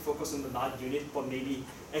trying to focus on the not unit, but maybe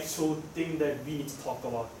actual thing that we need to talk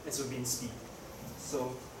about as a wind speed.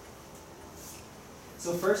 So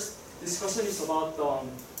first discussion is about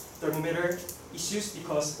thermometer issues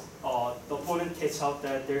because the opponent catch out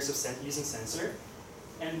that there's a using sensor,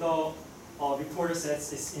 and the reporter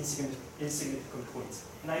says it's insignificant point.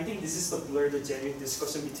 And I think this is the blur the genuine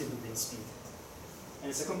discussion between the wind speed.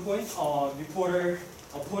 And second point,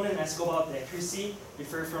 opponent asked about the accuracy,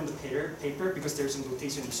 refer from the paper because there's a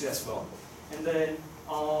notation issue as well. And then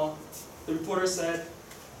the reporter said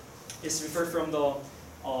it's referred from the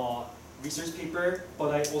research paper,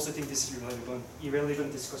 but I also think this is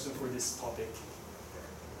irrelevant discussion for this topic.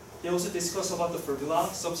 They also discuss about the formula,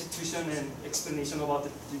 substitution, and explanation about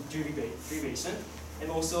the derivation,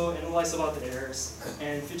 and also analyze about the errors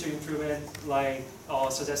and future improvement, like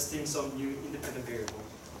suggesting some new independent variable.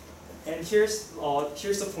 And here's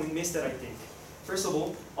the point miss that I think. First of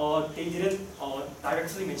all, they didn't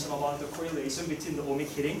directly mention about the correlation between the ohmic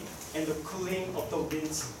heating and the cooling of the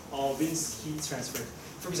wind's heat transfer.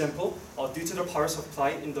 For example, due to the power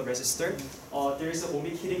supply in the resistor, there is an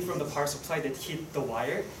ohmic heating from the power supply that hit the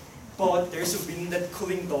wire, but there's a wind that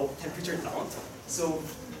cooling the temperature down. So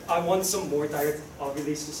I want some more direct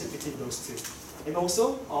relationship between those two. And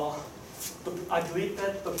also, I believe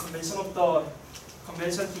that the conventional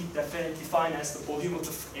heat defined as the volume of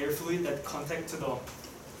the air fluid that contact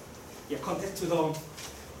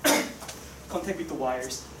with the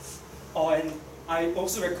wires. And I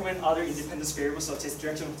also recommend other independence variables such as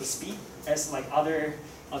direction of the speed as like other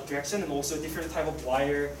direction, and also different type of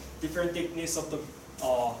wire, different thickness of the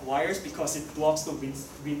wires because it blocks the wind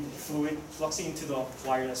fluid fluxing into the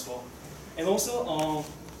wire as well. And also,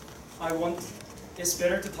 it's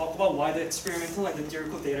better to talk about why the experimental and the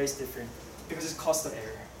theoretical data is different because it caused the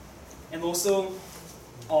error. And also,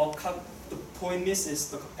 the point miss is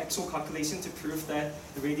the actual calculation to prove that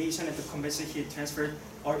the radiation and the conventional heat transfer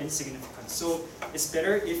are insignificant. So it's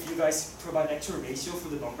better if you guys provide actual ratio for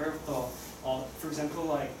the number of for example,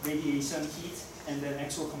 like radiation heat and then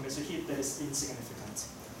actual conventional heat that is insignificant.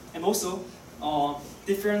 And also,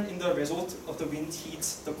 different in the result of the wind heat,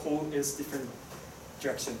 the cold is different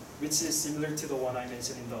direction, which is similar to the one I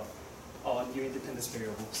mentioned in the new independence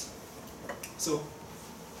variables. So,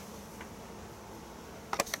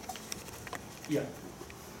 yeah.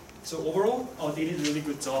 So overall, they did a really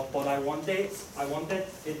good job, but I want that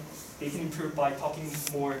they can improve by talking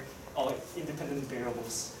more independent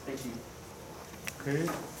variables. Thank you. Okay.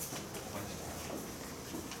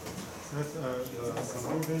 That's the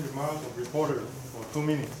concluding remark of reporter for 2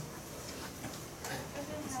 minutes.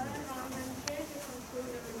 Hello everyone, I'm here to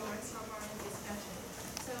conclude the remarks of our discussion.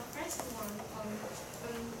 So first one, I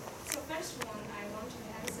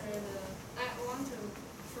want to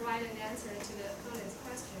provide an answer to the opponent's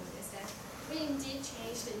question is that we indeed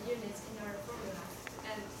changed the units in our formula,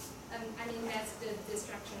 and I mean that's the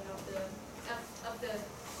destruction of the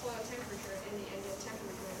coil temperature and the ambient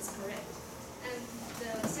temperature is correct. And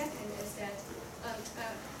the second is that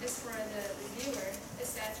is for the viewer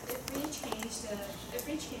is that if we change the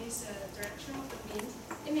direction of the beam,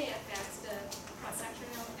 it may affect the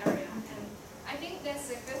cross-sectional area. And I think that's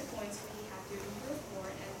a good point we have to improve for,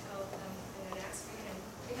 and hope in the next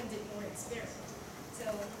we can do more experiment. So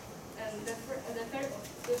the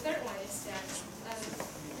third one is that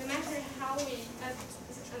no matter how we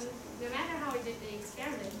did the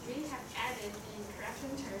experiment, we have added the correction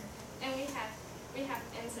term, and we have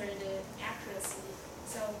answered the accuracy.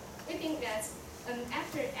 So we think that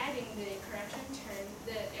after adding the correction term,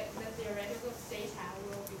 the theoretical data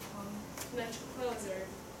will become much closer,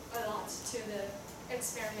 a lot, to the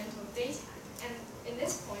experimental data. And in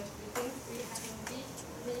this point, we think we have indeed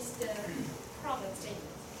reached the problem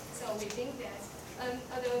statement. So we think that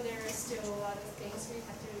although there are still a lot of things we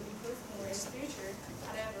have to improve more in the future,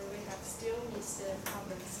 however, we have still reached the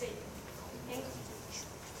problem statement. Thank you.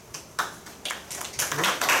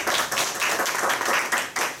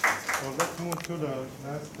 So let's move to the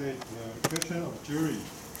last stage, the question of jury.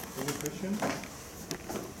 Any questions?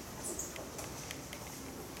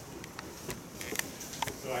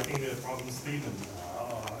 So I think the problem statement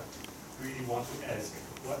really want to ask,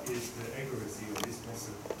 what is the accuracy of this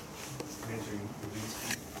method measuring the wind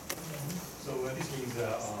speed? So this means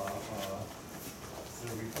the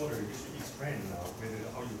reporter you should explain whether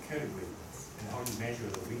how you calibrate and how you measure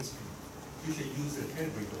the wind speed. You should use the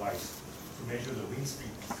calibrate device to measure the wind speed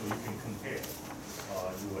so you can compare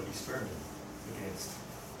your experiment against.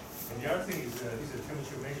 And the other thing is this is a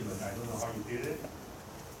temperature measurement. I don't know how you did it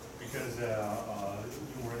because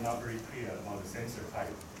you were not very clear about the sensor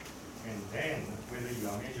type. And then whether you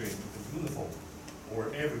are measuring the uniform or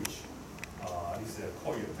average this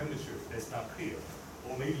coil temperature, that's not clear.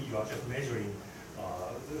 Or maybe you are just measuring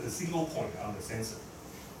a single point on the sensor.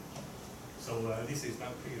 So this is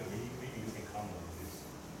not clear. Maybe you can comment on this.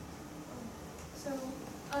 So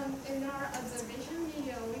in our observation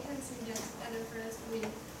video, we can see that at first we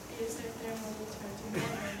use a thermometer to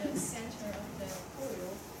measure the center of the coil,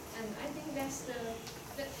 and I think that's the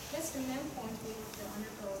main point we have to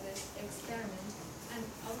undergo this experiment. And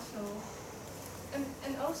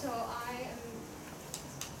also I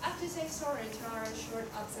have to say sorry to our short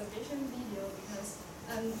observation video, because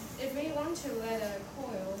if we want to let a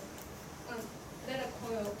coil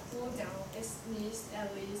cool down, it needs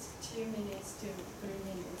at least 2 minutes to 3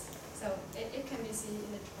 minutes. So it can be seen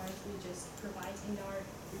in the chart we just provide in our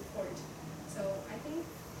report. So I think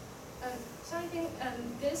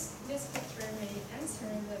this picture may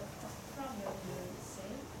answer the problem you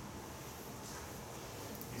say.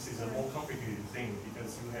 This is a more complicated thing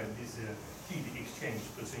because you have this heat exchange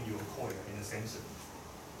between your coil and the sensor.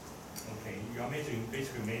 Okay, you are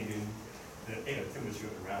basically measuring the air temperature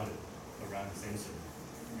around the sensor.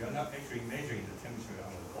 You are not actually measuring the temperature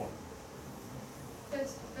on the coil. But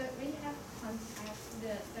we have contact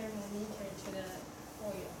the thermometer to the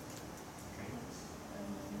coil. Okay.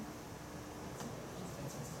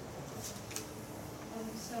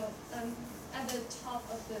 At the top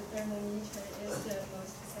of the thermometer is the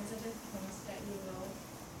most sensitive point that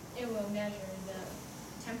it will measure the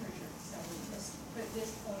temperature. So we just put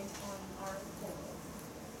this point on our coil.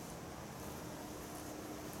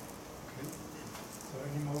 Okay. So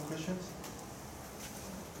any more questions?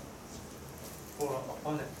 For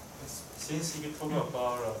opponent, since you talk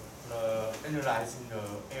about analyzing the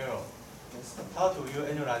error, how do you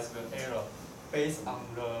analyze the error based on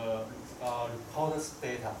the reporter's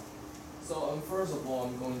data? So first of all,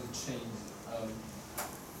 I'm going to change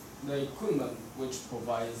the equipment which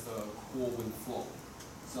provides the cool wind flow.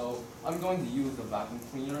 So I'm going to use the vacuum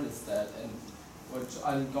cleaner instead, and which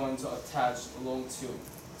I'm going to attach a long tube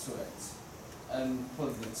to it and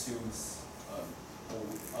put the tubes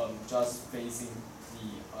just facing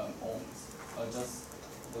the ohms, just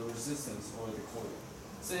the resistance or the coil.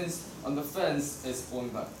 Since the fence is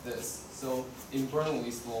going like this, so in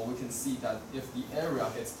Bernoulli's law we can see that if the area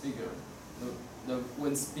gets bigger, the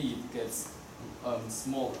wind speed gets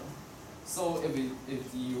smaller. So if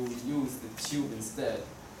you use the tube instead,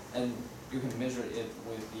 and you can measure it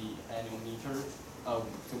with the anemometer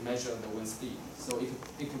to measure the wind speed, so it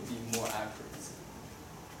could be more accurate.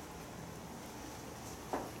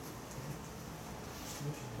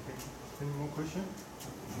 Any more questions?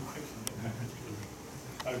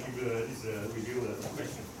 I'll give this review the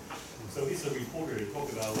question. So this reporter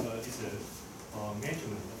talked about this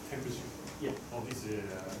measurement of temperature of this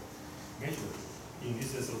measurement in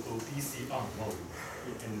this so-called DC on mode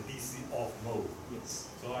and DC off mode. Yes.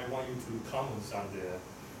 So I want you to comment on the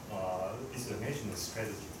dissemination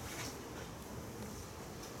strategy.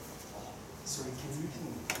 Sorry, can you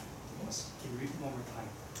repeat one more time?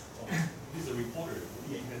 This is a reporter.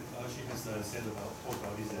 She has said about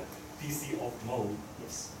this DC off mode.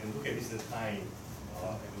 Yes. And look at this time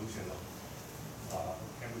evolution of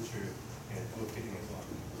temperature and fluid fitting and so on.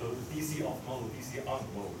 So DC off mode, DC on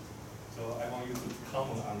mode. So I want you to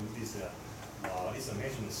comment on this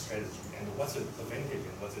dissemination strategy and what's the advantage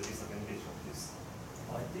and what's the disadvantage of this?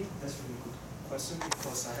 I think that's a really good question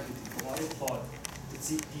because I haven't thought about it, but the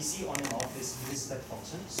DC on and off is step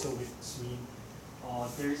function, so which means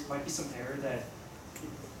there might be some error that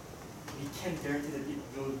we can't guarantee that it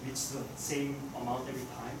will reach the same amount every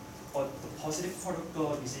time. But the positive part of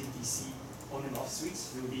the using DC on and off switch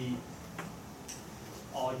will be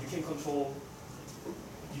you can control,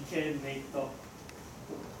 you can make the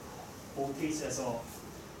voltage as a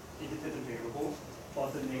independent variable,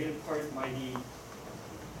 but the negative part might be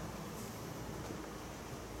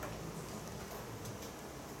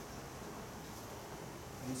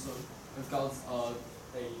So I've got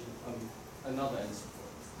another answer for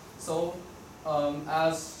it. So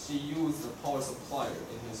as she used the power supplier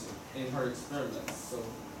in her experiments, so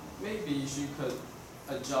maybe she could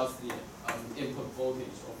adjust the input voltage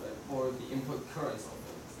of it or the input currents of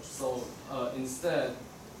it. So instead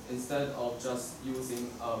of just using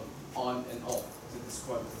on and off to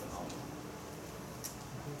describe the phenomenon.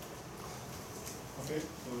 Okay,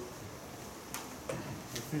 so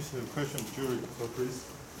we finish the question, jury. So please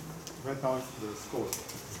write down the scores.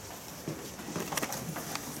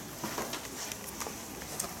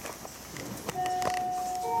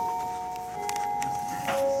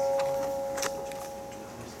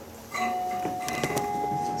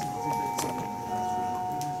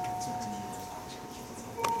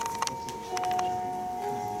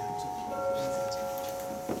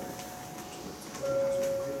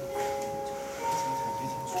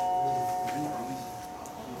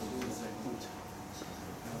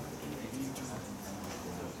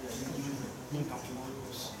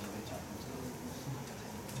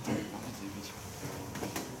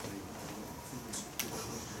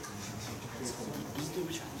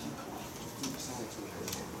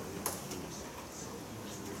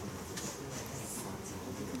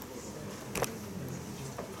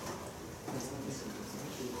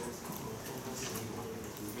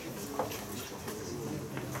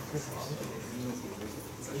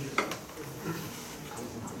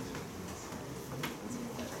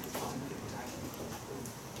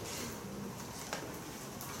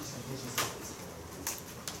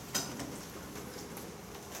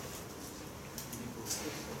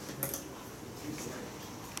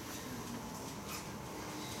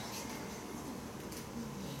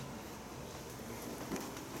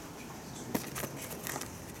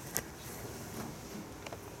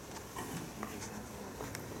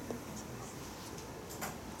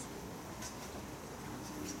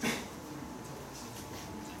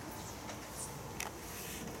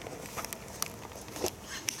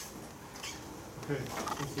 Okay,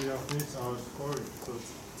 since we have finished our scoring, so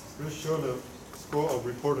let's show the score of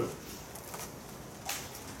reporter.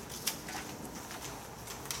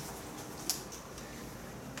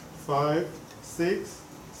 Five, 6,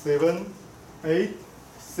 7, 8,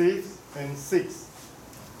 6, and 6.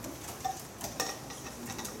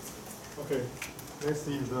 Okay, let's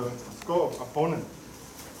see the score of opponent.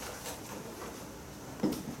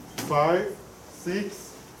 5,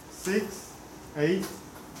 6, 6, 8,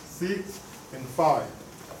 6, and 5.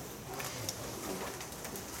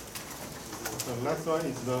 The next one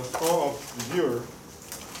is the score of reviewer.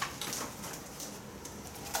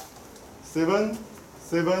 7,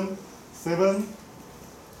 7, 7,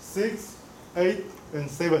 6, 8, and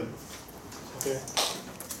 7. Okay.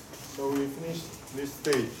 So we finished this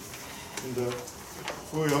stage. And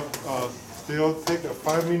we will still take a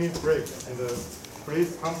 5-minute break. And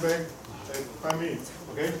please come back at 5 minutes.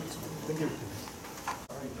 Okay? Thank you.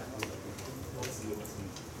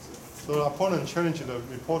 So the opponent challenged the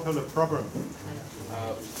reporter the problem.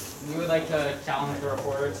 We would like to challenge the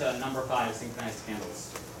reporter to number 5 synchronized candles.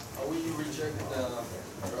 We reject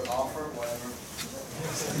your offer, whatever.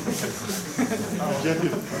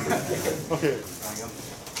 Rejected. Okay.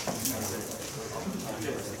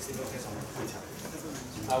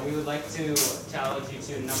 We would like to challenge you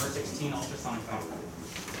to number 16 ultrasonic phone.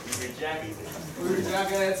 We reject it. We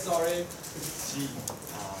reject it, sorry.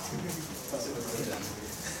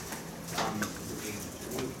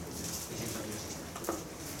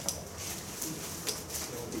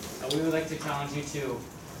 We would like to challenge you to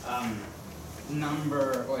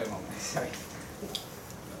number. Wait a moment. Sorry.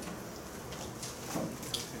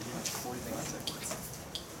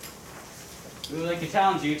 We would like to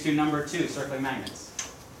challenge you to number 2, circling magnets.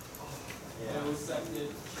 Accepted.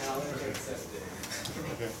 Challenge accepted.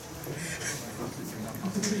 Okay.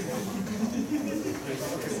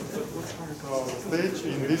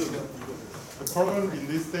 The problem in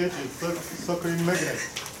this stage is circling magnet.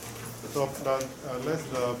 So let's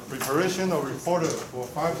the preparation of reporter for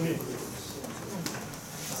 5 minutes.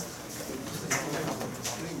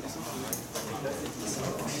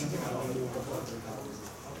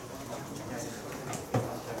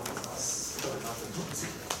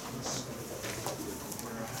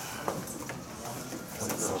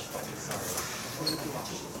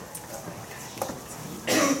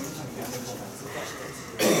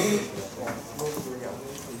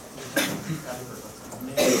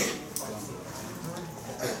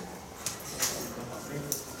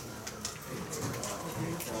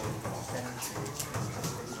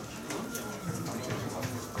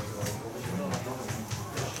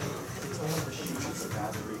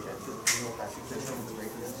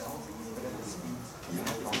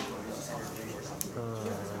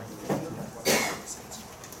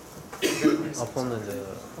 Opponent.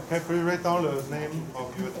 Okay, please write down the name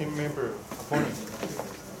of your team member, opponent.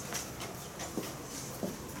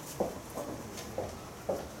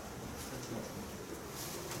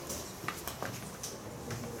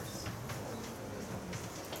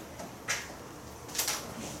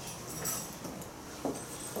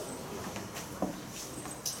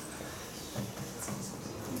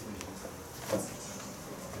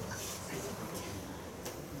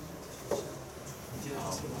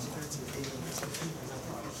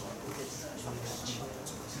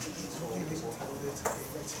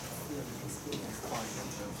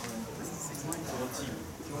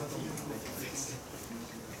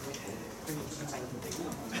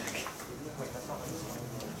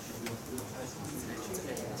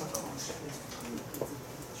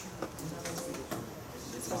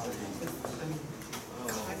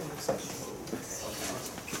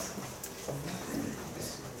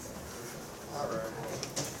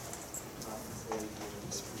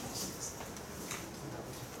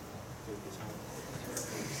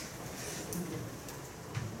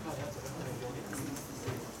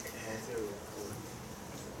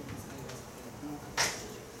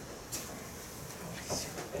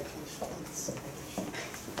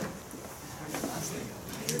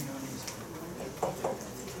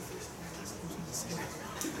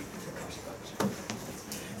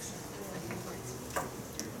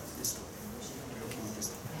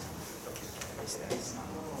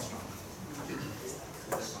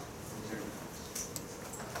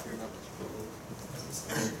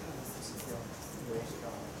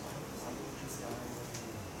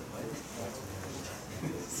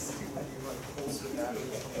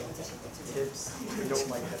 Tips. We don't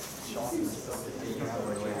like that shock.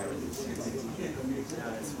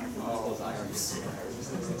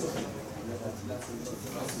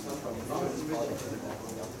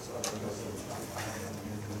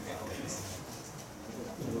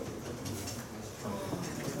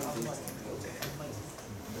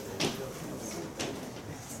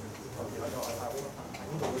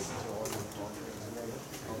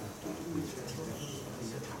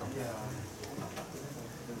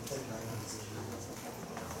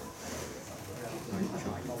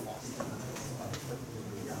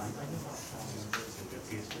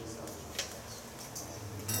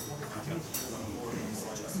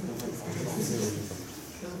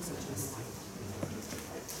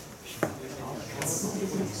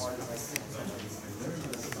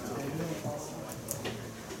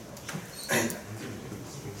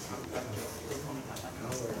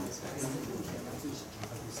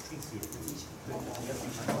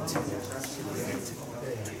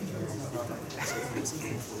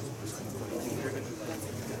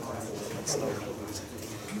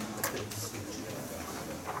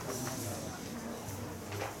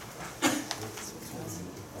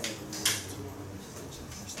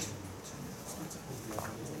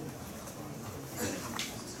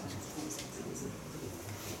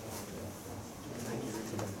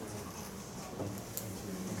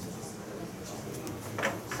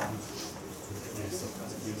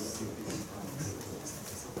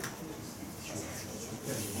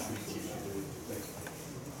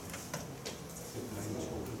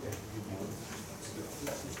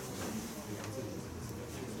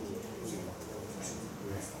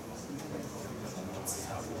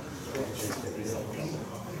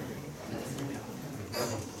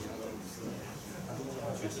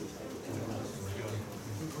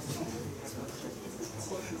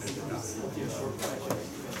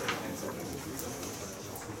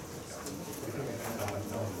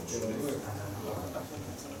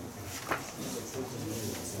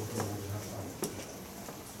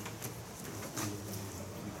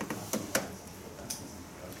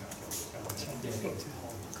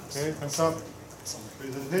 Okay, hands up.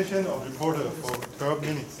 Presentation of reporter for 12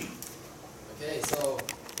 minutes. Okay, so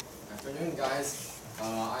afternoon guys.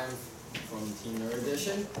 I'm from Team Nerd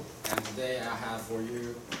Edition, and today I have for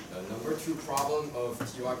you the number 2 problem of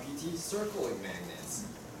TYPT circling magnets.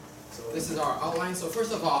 So this is our outline. So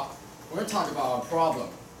first of all, we're going to talk about our problem.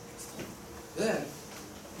 Then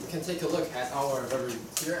we can take a look at our very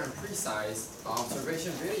clear and precise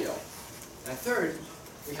observation video. And third,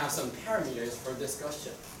 we have some parameters for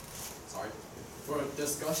discussion.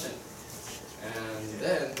 And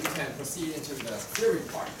then we can proceed into the theory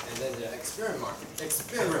part, and then the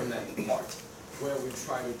experiment part, where we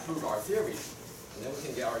try to prove our theory, and then we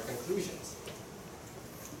can get our conclusions.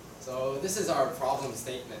 So this is our problem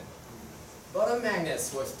statement. Bottom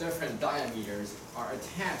magnets with different diameters are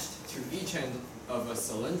attached to each end of a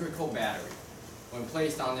cylindrical battery. When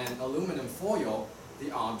placed on an aluminum foil,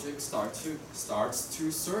 the object starts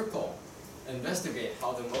to circle. Investigate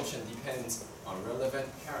how the motion depends on relevant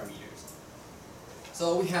parameters.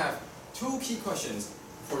 So we have 2 key questions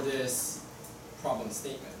for this problem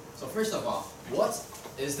statement. So first of all, what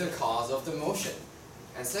is the cause of the motion?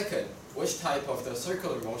 And second, which type of the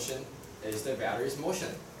circular motion is the battery's motion,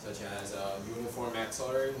 such as uniform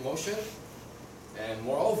accelerated motion? And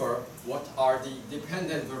moreover, what are the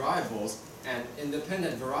dependent variables and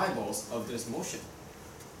independent variables of this motion?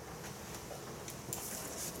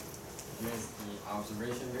 Here's the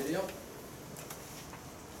observation video.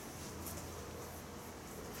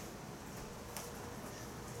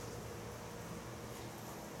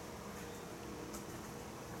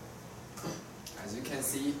 As you can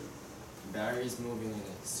see, the battery is moving in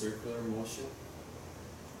a circular motion.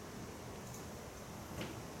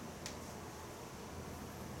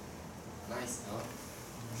 Nice, huh?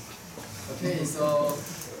 Okay, so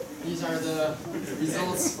these are the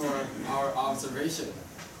results for our observation.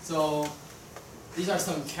 So these are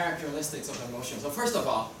some characteristics of the motion. So first of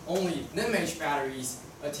all, only NIMH batteries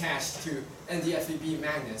attached to NdFeB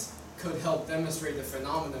magnets could help demonstrate the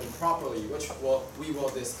phenomenon properly, which we will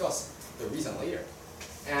discuss the reason later.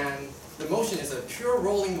 And the motion is a pure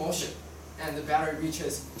rolling motion, and the battery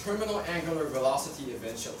reaches terminal angular velocity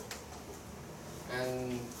eventually.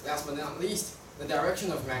 And last but not least, the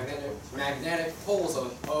direction of magnetic poles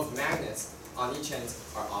of magnets on each end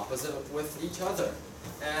are opposite with each other.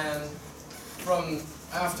 And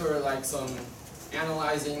after like some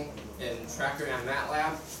analyzing in Tracker and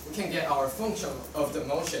MATLAB, we can get our function of the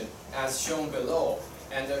motion as shown below,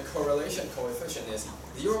 and the correlation coefficient is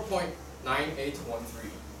 0.9813.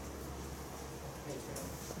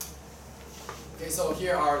 Okay, so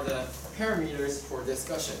here are the parameters for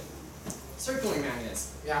discussion. Circling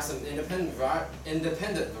magnets, we have some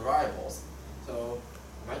independent variables. So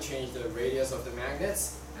we might change the radius of the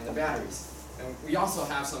magnets and the batteries. And we also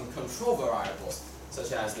have some control variables,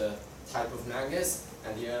 such as the type of magnets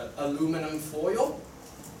and the aluminum foil.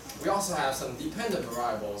 We also have some dependent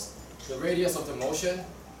variables, the radius of the motion,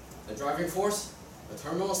 the driving force, the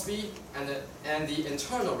terminal speed, and the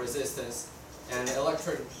internal resistance, and the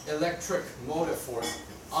electric motive force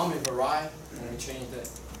omnivari, and we change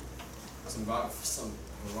some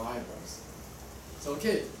variables. So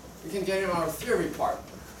okay, we can get in our theory part.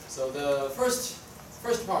 So the first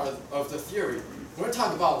part of the theory, we're going to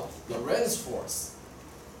talk about Lorentz force.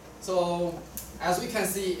 So as we can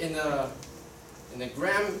see in the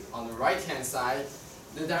gram on the right hand side,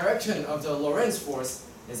 the direction of the Lorentz force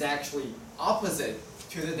is actually opposite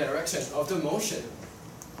to the direction of the motion.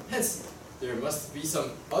 Hence, there must be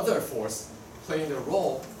some other force playing the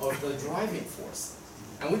role of the driving force.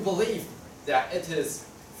 And we believe that it is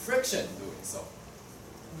friction doing so.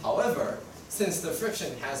 However, since the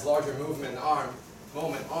friction has larger moment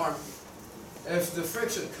arm, if the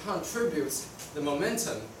friction contributes the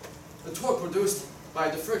momentum, the torque produced by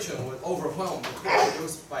the friction would overwhelm the torque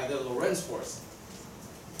produced by the Lorentz force.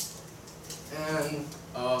 And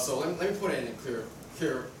so let me put it in a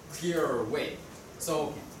clearer way.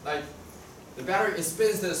 So like the battery, it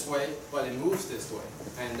spins this way, but it moves this way,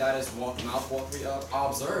 and that is not what we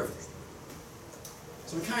observed.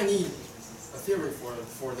 So we kind of need a theory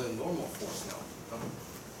for the normal force now.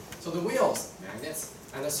 So the wheels, magnets,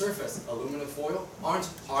 and the surface, aluminum foil, aren't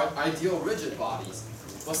ideal rigid bodies.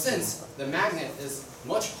 But since the magnet is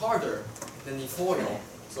much harder than the foil,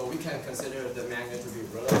 so we can consider the magnet to be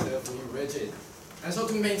relatively rigid. And so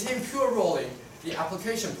to maintain pure rolling, the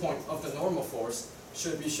application point of the normal force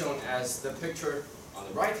should be shown as the picture on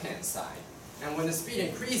the right-hand side. And when the speed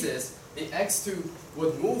increases, the x2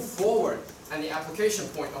 would move forward, and the application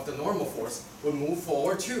point of the normal force would move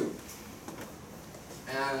forward too.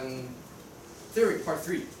 And theory part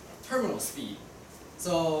 3, terminal speed.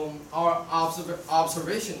 So our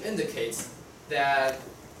observation indicates that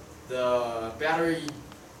the battery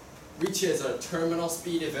reaches a terminal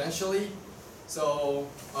speed eventually. So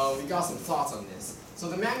we got some thoughts on this. So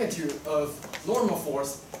the magnitude of normal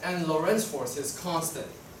force and Lorentz force is constant.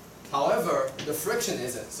 However, the friction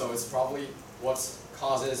isn't, so it's probably what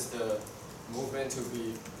causes the movement to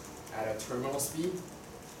be at a terminal speed.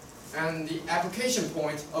 And the application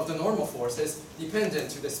point of the normal force is dependent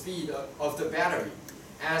to the speed of the battery.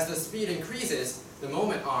 As the speed increases, the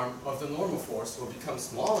moment arm of the normal force will become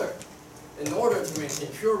smaller. In order to maintain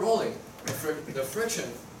pure rolling, the friction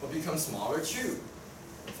will become smaller too.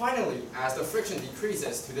 Finally, as the friction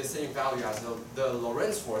decreases to the same value as the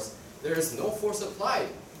Lorentz force, there is no force applied,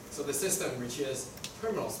 so the system reaches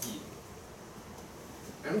terminal speed.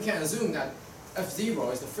 And we can assume that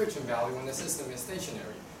F0 is the friction value when the system is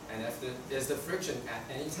stationary, and F is the friction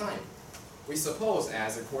at any time. We suppose,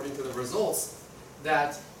 as according to the results,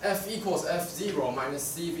 that F equals F0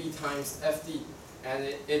 minus CV times Fd,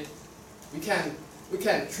 and we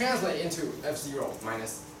can translate into F0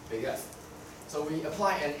 minus big F. So we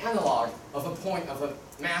apply an analog of a point of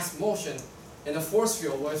a mass motion in a force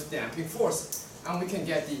field with damping force, and we can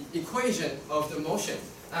get the equation of the motion.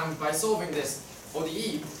 And by solving this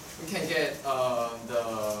ODE, we can get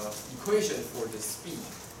the equation for the speed.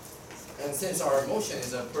 And since our motion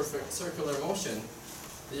is a perfect circular motion,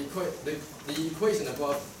 the equation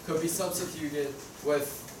above could be substituted with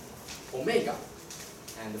omega,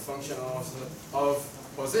 and the function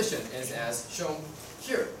of position is as shown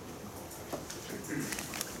here.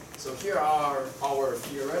 So here are our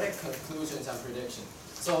theoretic conclusions and predictions.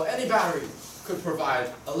 So any battery could provide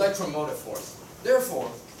electromotive force. Therefore,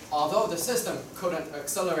 although the system couldn't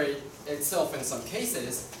accelerate itself in some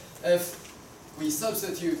cases, if we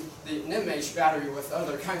substitute the NIMH battery with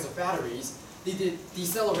other kinds of batteries, the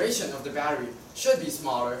deceleration of the battery should be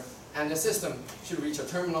smaller, and the system should reach a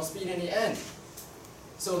terminal speed in the end.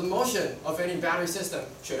 So the motion of any battery system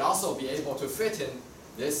should also be able to fit in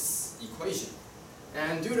this equation.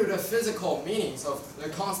 And due to the physical meanings of the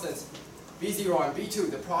constants B0 and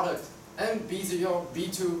B2, the product MB0,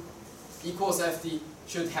 B2 equals Fd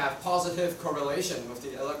should have positive correlation with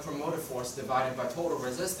the electromotive force divided by total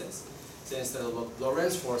resistance, since the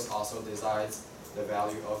Lorentz force also decides the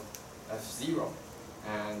value of F0.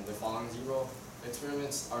 And the following 0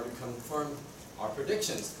 experiments are to confirm our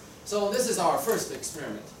predictions. So this is our first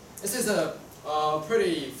experiment. This is a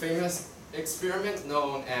pretty famous experiment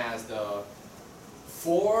known as the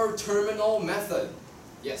 4-terminal method.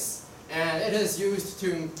 Yes, and it is used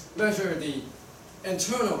to measure the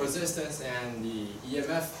internal resistance and the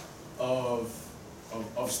EMF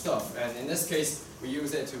of stuff. And in this case, we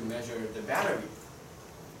use it to measure the battery.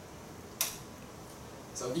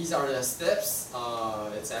 So these are the steps.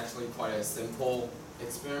 It's actually quite a simple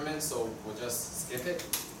experiment, so we'll just skip it.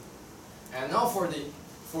 And now for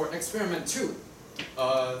experiment 2.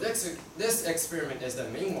 This experiment is the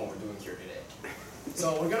main one we're doing here today.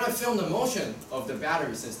 So we're going to film the motion of the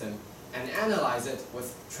battery system and analyze it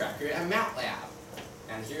with Tracker and MATLAB.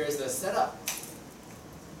 And here is the setup.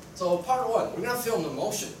 So part 1, we're going to film the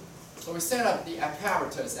motion. So we set up the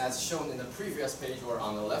apparatus as shown in the previous page or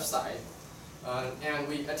on the left side. And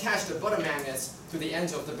we attach the butter magnets to the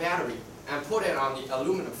ends of the battery and put it on the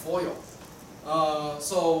aluminum foil.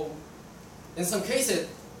 So in some cases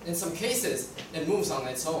it moves on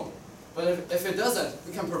its own. But if it doesn't,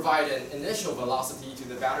 we can provide an initial velocity to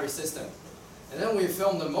the battery system. And then we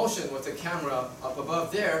film the motion with the camera up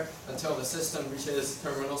above there until the system reaches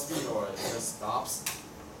terminal speed or it just stops.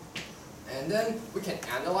 And then we can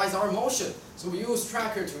analyze our motion. So we use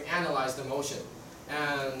Tracker to analyze the motion.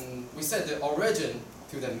 And we set the origin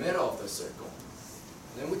to the middle of the circle.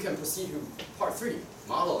 And then we can proceed to part 3,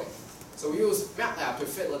 modeling. So we use MATLAB to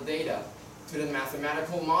fit the data to the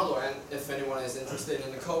mathematical model, and if anyone is interested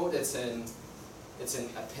in the code, it's in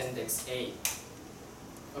Appendix A.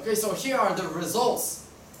 Okay, so here are the results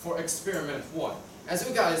for experiment 1. As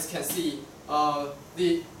you guys can see,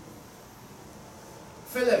 the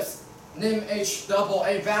Philips NIMH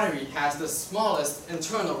AA battery has the smallest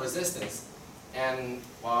internal resistance, and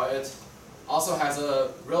while it also has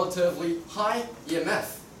a relatively high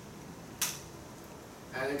EMF.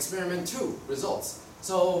 And experiment 2 results.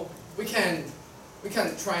 So we can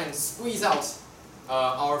try and squeeze out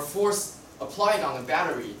our force applied on the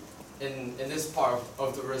battery in this part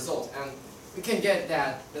of the result, and we can get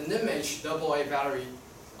that the NIMH AA battery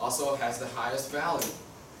also has the highest value.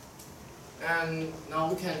 And now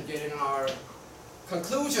we can get in our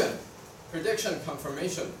conclusion, prediction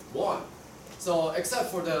confirmation 1. So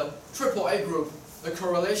except for the AAA group, the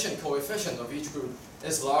correlation coefficient of each group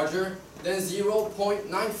is larger than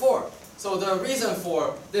 0.94. So the reason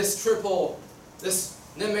for this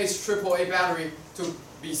NIMH AAA battery to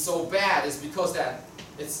be so bad is because that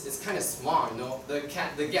it's kind of small, you know.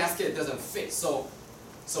 The gasket doesn't fit. So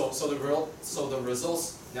the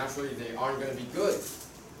results naturally they aren't going to be good.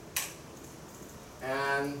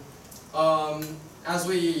 And as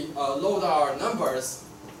we load our numbers,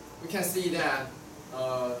 we can see that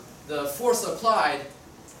the force applied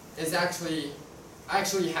is actually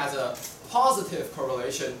has a positive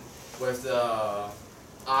correlation with the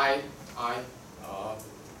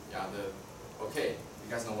okay, you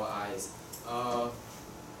guys know what I is.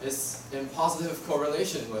 It's in positive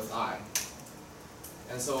correlation with I.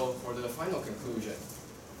 And so for the final conclusion.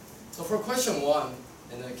 So for question 1,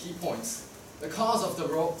 in the key points, the cause of the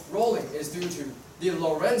rolling is due to the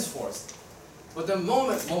Lorentz force. But the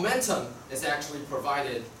momentum is actually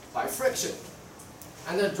provided by friction.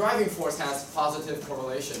 And the driving force has positive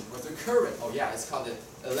correlation with the current. Oh yeah, it's called the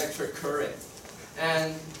electric current.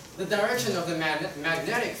 And the direction of the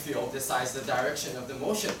magnetic field decides the direction of the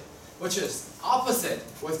motion, which is opposite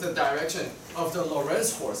with the direction of the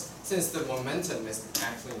Lorentz force, since the momentum is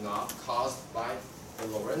actually not caused by the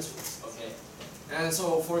Lorentz force. Okay. And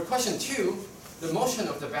so for question 2, the motion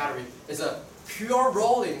of the battery is a pure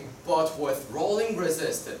rolling, but with rolling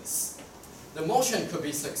resistance. The motion could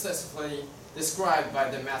be successfully described by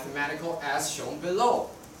the mathematical as shown below.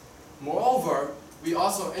 Moreover, we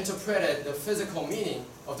also interpreted the physical meaning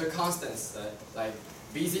of the constants like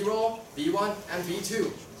B0, B1, and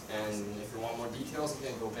B2. And if you want more details, you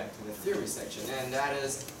can go back to the theory section. And that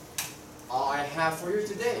is all I have for you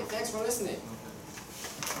today. Thanks for listening.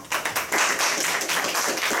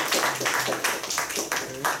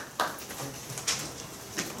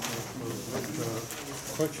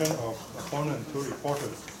 Question of opponent to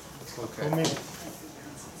reporters. So 2 minutes.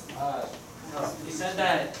 You said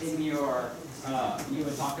that in your you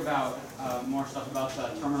would talk about more stuff about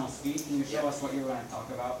the terminal speed. Can you show us what you were going to talk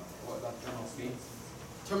about? What about the terminal speed?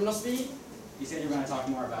 Terminal speed? You said you were going to talk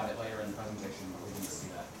more about it later in the presentation, but we didn't see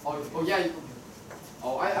that. Oh yeah.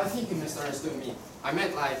 I think you misunderstood me. I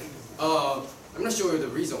meant like I'm going to show you the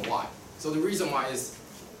reason why. So the reason why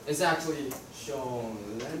is actually shown.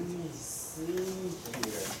 Let me see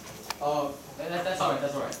here. That's all right.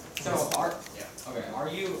 That's all right. So are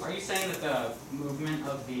you saying that the movement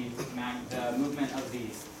of the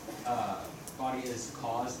body is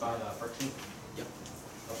caused by the friction? Yep.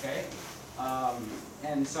 Okay.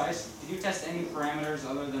 And so did you test any parameters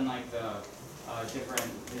other than like the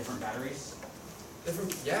different batteries?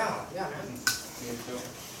 Yeah, man.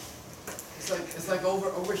 It's like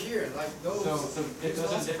over here, like those. So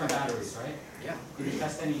those are different batteries, right? Yeah. Did you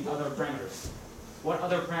test any other parameters? What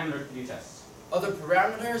other parameters did you test? Other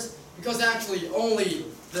parameters? Because actually only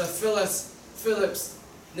the Philips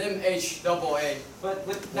NIMH AA. But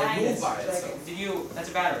with magnets, that's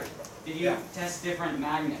a battery. Did you test different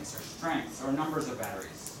magnets or strengths or numbers of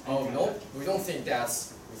batteries? Oh no, we don't think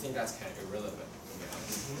that's. We think that's kind of irrelevant.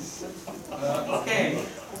 Okay.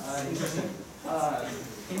 Interesting.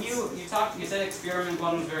 You said experiment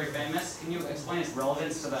 1 was very famous. Can you explain its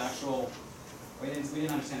relevance to the actual? We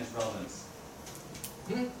didn't understand its relevance.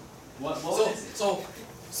 What was it?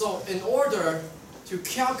 So in order to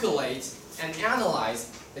calculate and analyze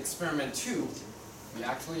experiment 2, we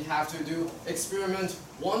actually have to do experiment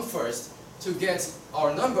 1 first to get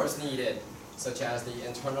our numbers needed, such as the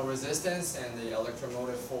internal resistance and the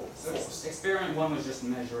electromotive force. So experiment 1 was just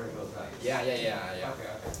measuring those values. Yeah.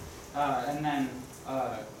 Okay. And then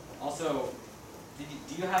also,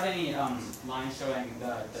 do you have any lines showing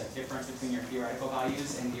the difference between your theoretical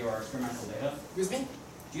values and your experimental data? Excuse me?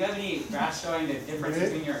 Do you have any graphs showing the difference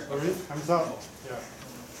between your... Time's up. Yeah.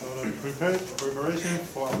 So the preparation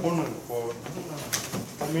for opponent for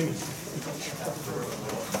 1 minute.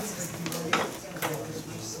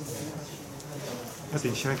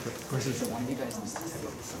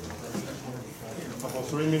 For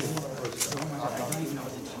 3 minutes.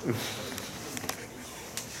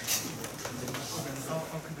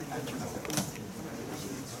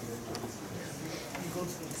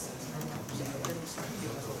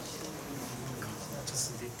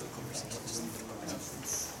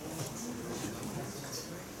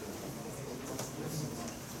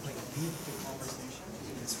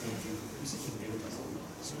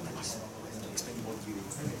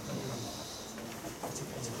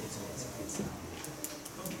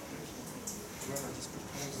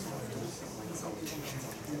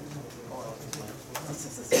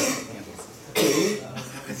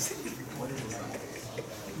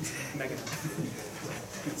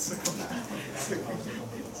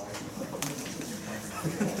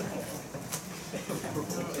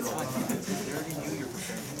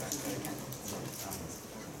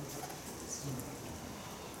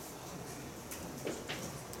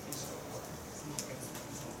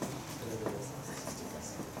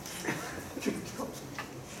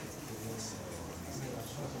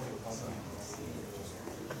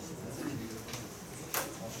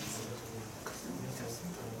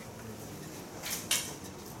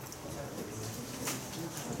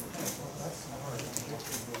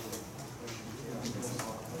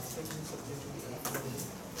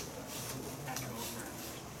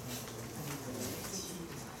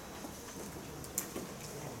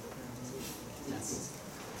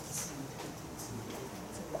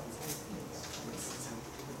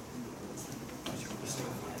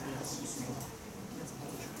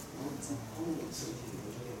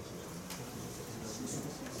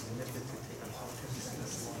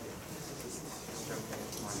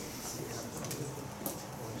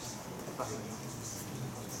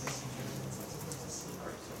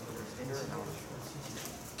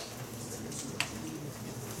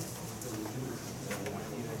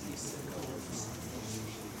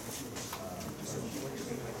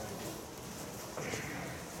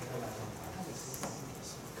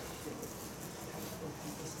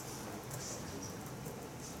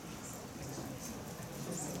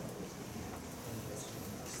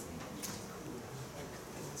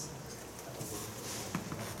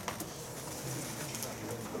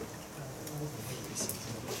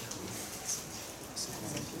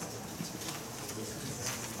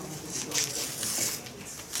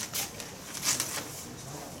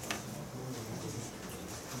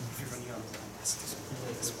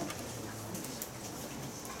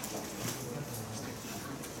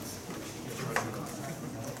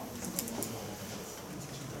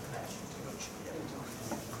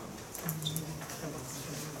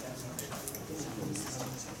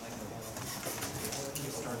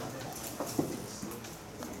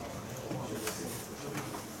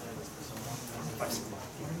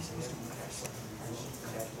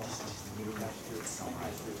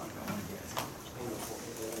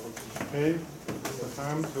 Okay, it's the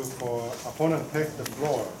time for opponent take the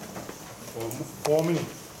floor for 4 minutes.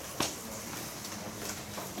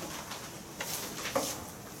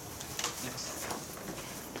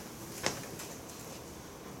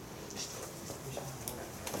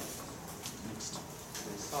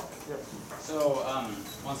 So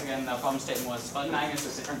once again, the problem statement was splitting magnets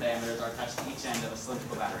with different diameters are attached to each end of a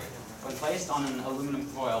cylindrical battery. When placed on an aluminum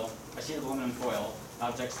foil, a sheet of aluminum foil, the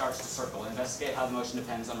object starts to circle. Investigate how the motion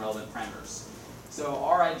depends on relevant parameters. So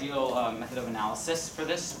our ideal method of analysis for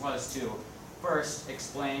this was to first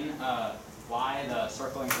explain why the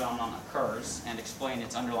circling phenomenon occurs and explain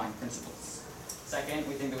its underlying principles. Second,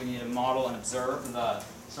 we think that we need to model and observe the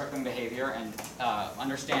circling behavior and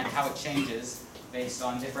understand how it changes based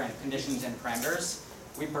on different conditions and parameters.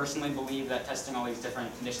 We personally believe that testing all these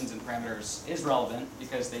different conditions and parameters is relevant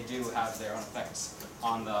because they do have their own effects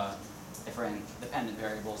on the different dependent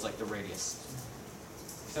variables like the radius.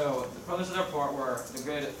 So the pros of the report were the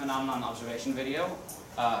good phenomenon observation video.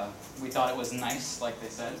 We thought it was nice, like they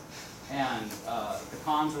said. And the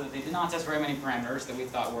cons were that they did not test very many parameters that we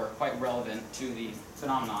thought were quite relevant to the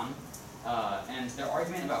phenomenon. And their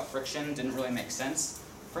argument about friction didn't really make sense.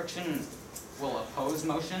 Friction will oppose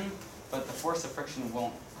motion, but the force of friction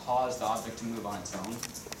won't cause the object to move on its own.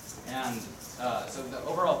 And so the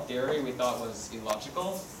overall theory we thought was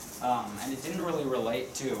illogical, and it didn't really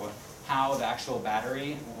relate to how the actual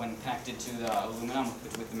battery, when connected to the aluminum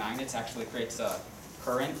with the magnets, actually creates a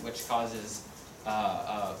current which causes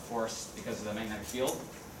a force because of the magnetic field.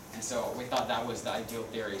 And so we thought that was the ideal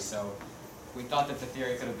theory. So we thought that the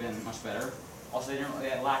theory could have been much better. Also,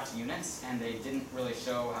 they lacked units, and they didn't really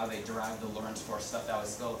show how they derived the Lorentz force stuff. That was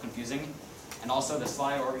still confusing. And also, the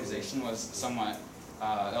slide organization was somewhat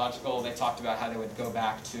illogical. They talked about how they would go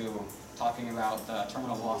back to talking about the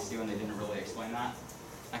terminal velocity when they didn't really explain that.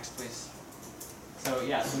 Next, please. So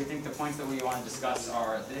yeah, so we think the points that we want to discuss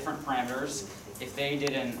are the different parameters. If they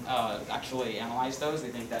didn't actually analyze those, we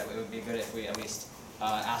think that it would be good if we at least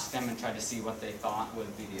asked them and tried to see what they thought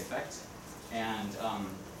would be the effect. And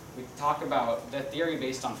we talk about the theory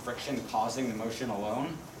based on friction causing the motion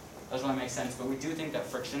alone. Doesn't really make sense, but we do think that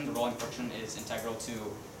friction, the rolling friction, is integral to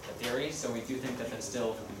the theory, so we do think that that's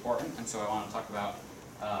still important, and so I want to talk about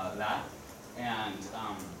that. And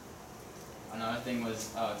another thing was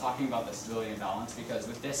talking about the stability and balance, because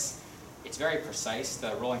with this, it's very precise.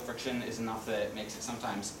 The rolling friction is enough that it makes it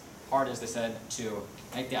sometimes hard, as they said, to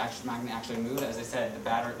make the actual magnet actually move. As they said,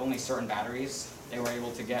 only certain batteries, they were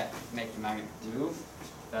able to make the magnet move.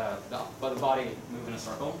 But the body move in a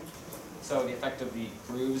circle. So the effect of the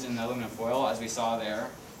grooves in the aluminum foil, as we saw there,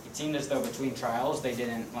 it seemed as though between trials they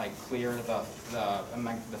didn't clear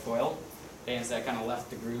the foil. They instead kind of left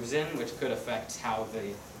the grooves in, which could affect how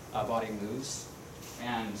the body moves.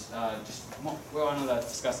 And we wanted to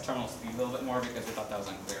discuss terminal speed a little bit more because we thought that was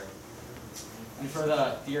unclear. And for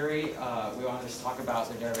the theory, we wanted to just talk about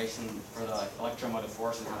the derivation for the electromotive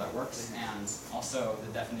force and how that works, and also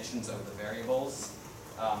the definitions of the variables.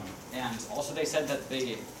 And also they said that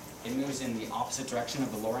it moves in the opposite direction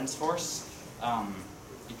of the Lorentz force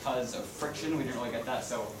because of friction. We didn't really get that,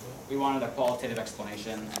 so we wanted a qualitative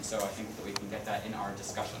explanation, and so I think that we can get that in our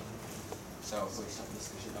discussion. So we start the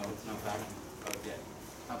discussion. No back.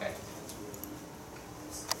 Yeah. Okay.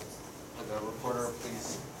 The reporter,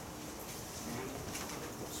 please.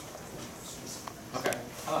 Okay.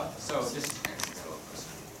 So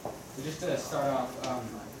just to start off.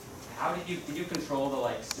 How did you control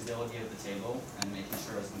the stability of the table and making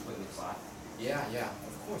sure it was completely flat? Yeah,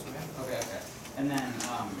 of course, man. Okay. And then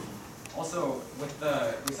also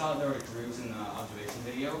we saw that there were grooves in the observation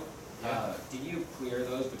video. Yeah. Did you clear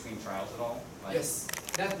those between trials at all? Yes,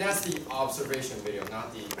 that's the observation video,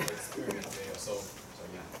 not the experiment video. So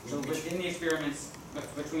yeah. So within the experiments,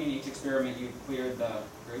 between each experiment, you cleared the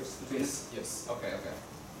grooves between? Yes. Okay.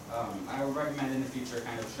 I would recommend in the future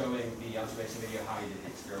kind of showing the observation video how you did the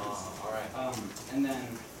experiments. All right. And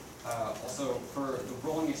then also for the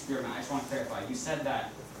rolling experiment, I just want to clarify. You said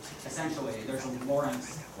that essentially there's a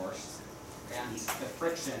Lorentz force, and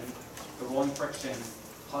the rolling friction,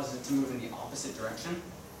 causes it to move in the opposite direction.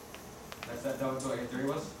 That was what your theory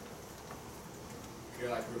was? Could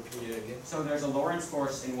you repeat it again? So there's a Lorentz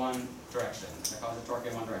force in one direction that causes torque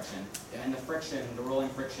in one direction, and the rolling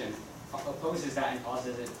friction, opposes that and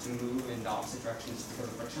causes it to move in the opposite directions because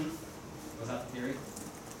of friction. Was that the theory?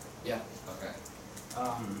 Yeah. Okay.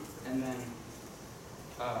 And then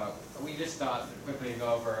we just thought quickly to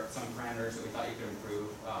go over some parameters that we thought you could improve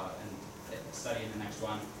and study in the next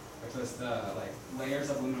one, which was the layers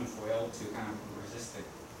of aluminum foil to kind of resist the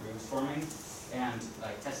grooves forming, and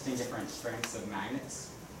testing different strengths of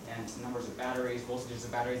magnets. and numbers of batteries, voltages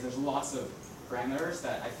of batteries. There's lots of parameters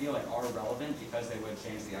that I feel like are relevant because they would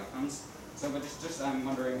change the outcomes. So, but just I'm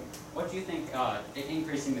wondering, what do you think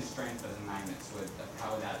increasing the strength of the magnets would,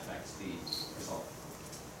 how would that affect the result?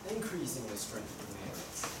 Increasing the strength of the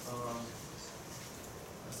magnets.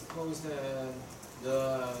 I suppose that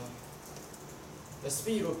the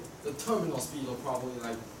speed of the terminal speed will probably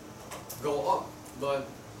like go up, but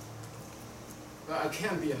I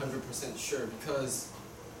can't be 100% sure because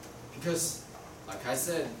like I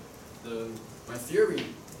said, my theory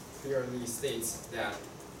clearly states that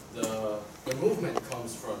the movement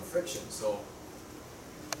comes from friction. So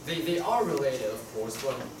they are related, of course,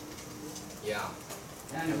 but yeah.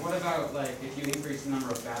 And what about like if you increase the number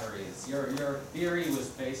of batteries? Your theory was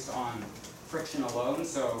based on friction alone.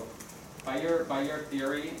 So by your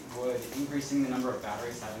theory, would increasing the number of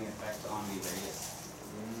batteries have any effect on the radius?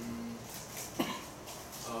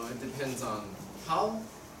 It depends on how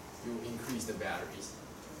you increase the batteries.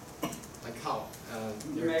 Like how?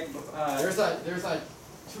 There's like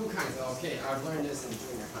two kinds. Okay, I've learned this in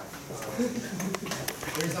junior high.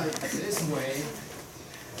 There's like this way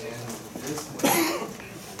and this way.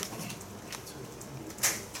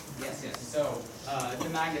 Yes. So the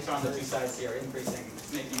magnets on the two sides here increasing,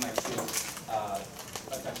 making like two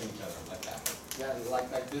affecting each other like that. Yeah,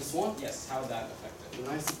 like this one. Yes. How would that affect it? And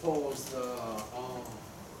I suppose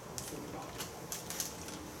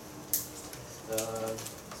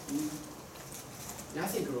yeah, I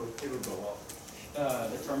think it would go up.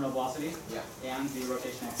 The terminal velocity. Yeah. And the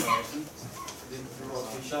rotational acceleration.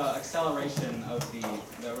 The acceleration of the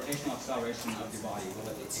rotational acceleration of the body, will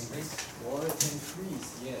it increase? Will it increase?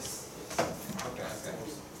 Yes. Okay.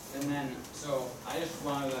 And then, so I just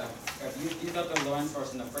wanted to, you thought the Lorentz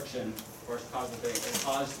force and the friction force caused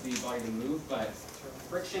the body to move, but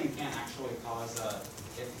friction can't actually cause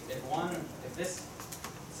if this,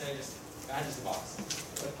 say, just imagine the box.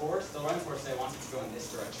 The Lorentz force, say, wants it to go in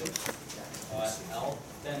this direction, L,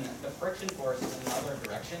 then the friction force in another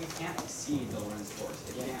direction can't exceed the Lorentz force.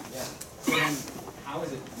 It can't. Yeah. So then, how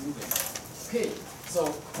is it moving? Okay,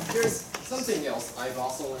 so here's something else I've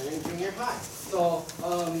also learned in junior high. So,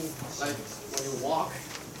 like when you walk,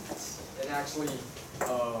 it actually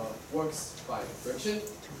works by friction,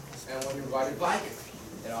 and when you ride a bike,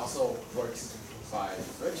 it also works by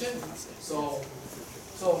friction. So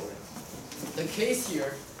the case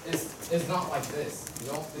here is not like this.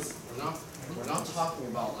 You know, we're not talking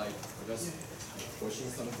about like just pushing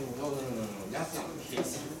something. No. That's not the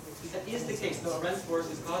case here. That is the case. The Lorentz force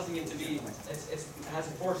is causing it to be. It has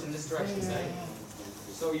a force in this direction, say.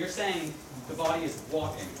 So you're saying the body is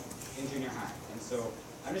walking in junior high, and so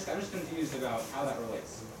I'm just confused about how that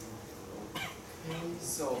relates. Okay,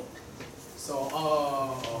 so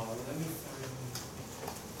let me find.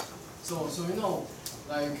 So you know,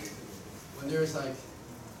 like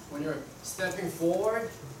when you're stepping forward,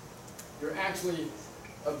 you're actually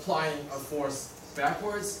applying a force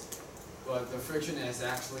backwards, but the friction is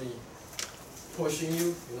actually pushing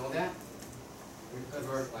you. You know that? We've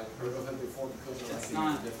ever like heard of it before because of It's like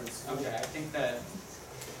not the different schools? Okay,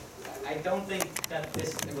 I don't think that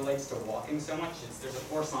this relates to walking so much. There's a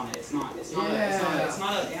force on it. It's not an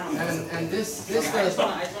animal. And this I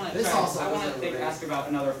want to ask about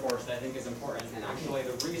another force that I think is important, and actually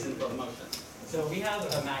the reason for the motion. So we have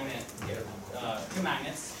a magnet here, two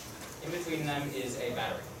magnets. In between them is a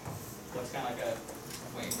battery. Looks kind of like a,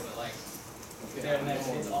 wait, put it like, there, and then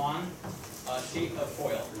it's on a sheet of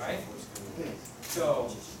foil, right? So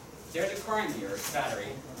there's a current here, battery.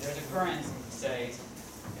 There's a current, say,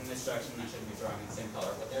 in this direction. I shouldn't be drawing in the same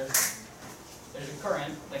color, but there's a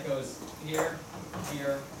current that goes here,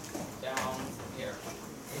 down here.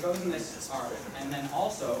 It goes in this arc, and then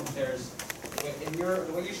also there's, in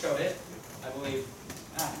the way you showed it, I believe.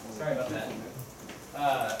 Sorry about that.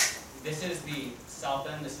 This is the south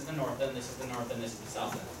end. This is the north end. This is the north end. This is the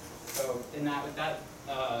south end. So with that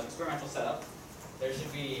experimental setup, there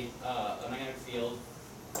should be a magnetic field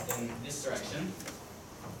in this direction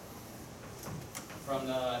from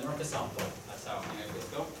the north to south pole. That's how magnetic fields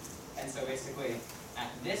go. And so basically, at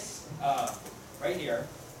this right here,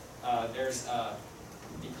 there's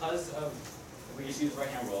because of, if we just use the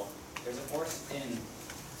right-hand rule, there's a force in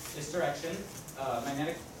this direction,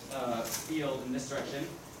 magnetic field in this direction,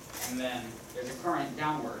 and then there's a current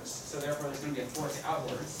downwards. So therefore, there's going to be a force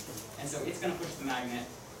outwards, and so it's going to push the magnet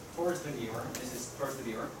towards the viewer. This is towards the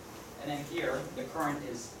viewer, and then here the current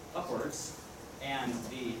is upwards, and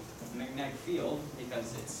the magnetic field,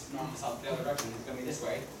 because it's north to south the other direction, is going to be this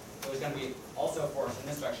way. So there's going to be also a force in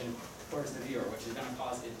this direction towards the viewer, which is going to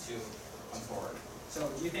cause it to come forward. So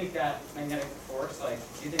do you think that magnetic force, like,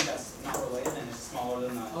 do you think that's not related and it's smaller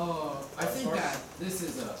than the I think force? that this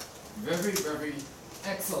is a very, very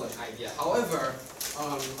excellent idea. However,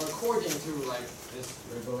 according to like this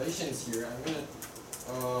regulations here, I'm gonna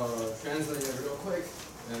translate it real quick.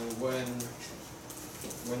 And when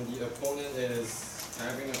the opponent is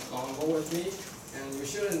having a combo with me, and you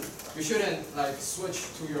shouldn't like switch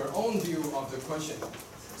to your own view of the question.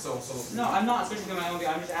 So No, I'm not switching to my own view.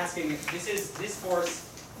 I'm just asking if this force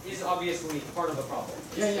is obviously part of the problem.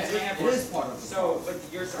 yeah, It's it magnetic force. is part of the So, but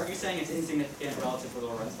are you saying it's insignificant relative to the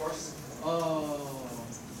Lorentz force?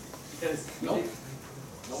 Because you Nope. think-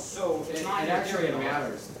 Nope. So it's it not in your actually theory at all.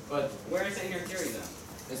 matters, but Where is it in your theory then?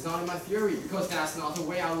 it's not in my theory because that's not the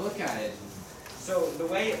way I look at it. So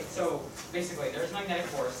basically there's magnetic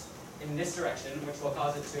force in this direction, which will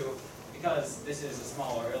cause it to, because this is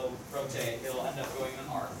smaller, it'll rotate, it'll end up going in an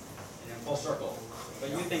arc, in a full circle. But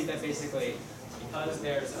you think that basically, because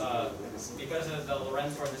of the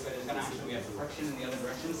Lorentz force this way, there's going to actually be a friction in the other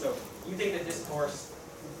direction. So you think that this force,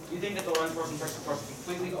 you think that the Lorentz force and friction force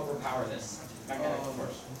completely overpower this magnetic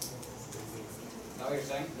force? Is that what you're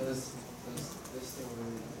saying? Does this thing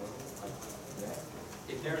really work? Yeah.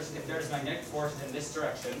 If there's magnetic force in this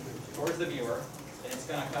direction towards the viewer, then it's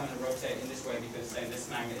going to come and rotate in this way because say this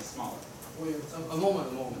magnet is smaller. Wait, a moment.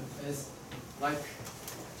 It's like,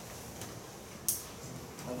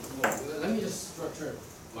 let me just structure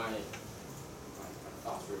my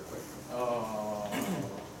thoughts real quick.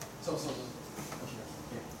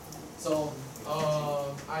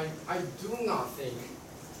 I do not think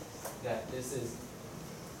that this is.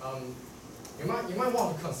 You might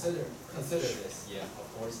want to consider this, yeah,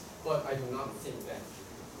 of course, but I do not think that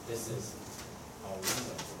this is our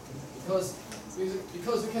reason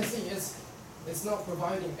because you can see it's not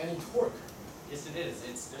providing any torque. Yes, it is.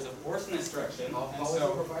 There's a force in this direction, How and is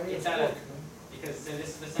so it providing it's a at torque? because so this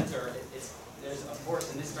is the center. There's a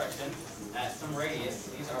force in this direction at some radius.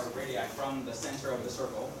 These are radii from the center of the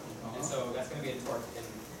circle, and so that's going to be a torque in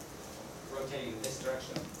rotating this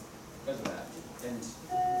direction because of that. And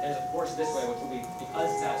there's a force this way, which will be because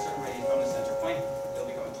it's at a certain radius from the center point, it'll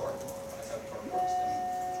become a torque. That's how torque works.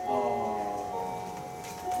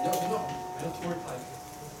 No, I don't work like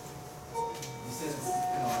this is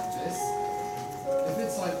like this. If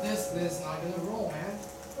it's like this, then it's not gonna roll, man.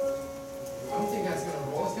 I don't think that's gonna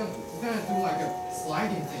roll. It's gonna do like a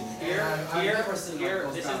sliding thing. I've never seen like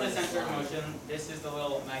those This is the kind of center of slide. motion. This is the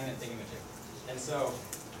little magnet thingamajig, and so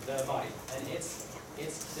the body, and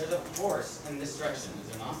there's a force in this direction, is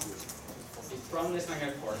there not? It's from this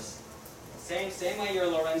magnetic force. Same way your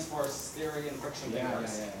Lorentz force theory and friction thing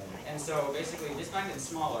works. And so basically this magnet is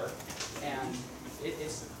smaller, and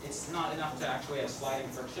it's not enough to actually have sliding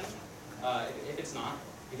friction. If it's not,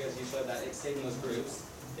 because you showed that it stayed in those grooves,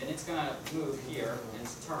 then it's going to move here and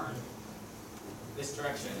turn this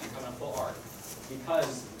direction and come in a full arc,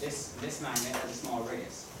 because this magnet has a smaller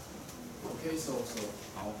radius. Okay, so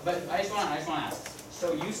But I just want to ask.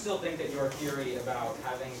 So you still think that your theory about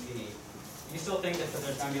having you still think that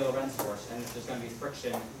there's going to be a Lorentz force and there's going to be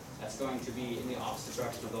friction that's going to be in the opposite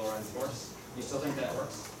direction of the Lorentz force? You still think that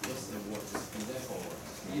works? yes, it works. It definitely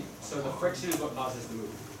works. So the friction is what causes the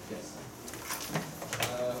move. Yes.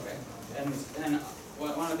 Okay. And then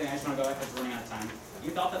one other thing, I just want to go back because we're running out of time. You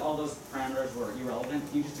thought that all those parameters were irrelevant.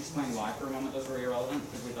 Can you just explain why for a moment those were irrelevant?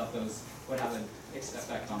 Because we thought those would have an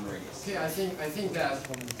effect on the radius. Okay, I think that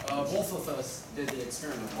both of us did the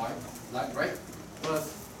experiment, right? But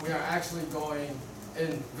we are actually going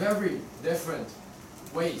in very different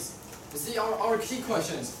ways. You see, our key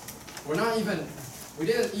questions, we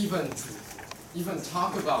didn't even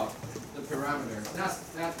talk about the parameter.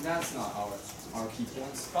 That's not our key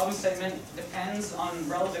points. Problem statement depends on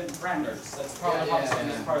relevant parameters. That's part of the problem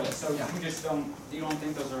statement. That's part of it. So you don't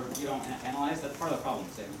think those are, you don't analyze. That's part of the problem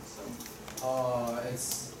statement. So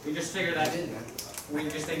we just figured that we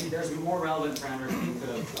just think there's more relevant parameters we could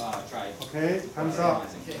have tried. Okay, time's up.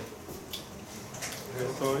 Okay.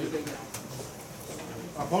 So,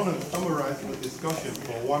 opponent summarize the discussion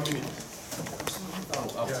for 1 minute.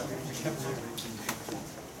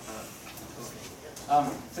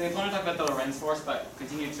 So the opponent talked about the Lorentz force, but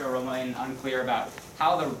continued to remain unclear about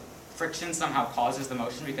how the friction somehow causes the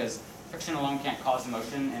motion, because friction alone can't cause the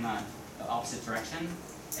motion in the opposite direction.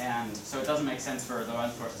 And so it doesn't make sense for the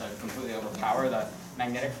Lorentz force to completely overpower the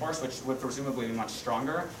magnetic force, which would presumably be much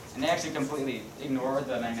stronger. And they actually completely ignored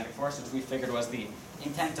the magnetic force, which we figured was the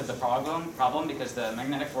intent of the problem because the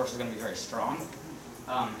magnetic force is going to be very strong.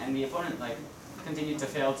 And the opponent continued to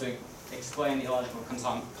fail to explain the illogical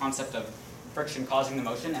concept of friction causing the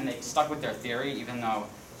motion, and they stuck with their theory even though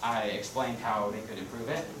I explained how they could improve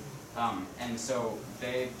it. And so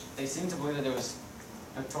they seem to believe that there was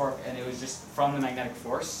a torque, and it was just from the magnetic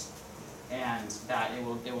force, and that it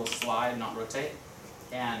will slide, not rotate.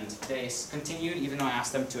 And they continued, even though I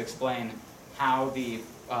asked them to explain how the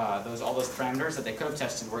all those parameters that they could have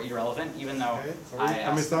tested were irrelevant, even though Okay, I sorry,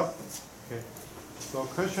 time asked. is up. Okay. So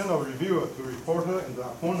question of reviewer to reporter and the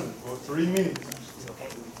opponent for 3 minutes.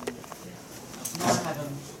 Now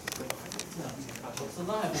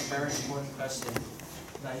I have a very important question.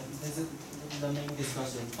 Like this is the main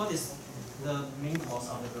discussion. What is the main cause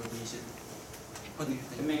of the rotation? What do you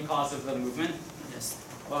The think? main cause of the movement? Yes.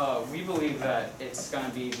 We believe that it's going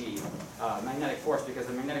to be the magnetic force, because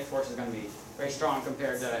the magnetic force is going to be very strong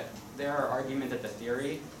compared to their argument that the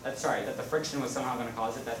that the friction was somehow going to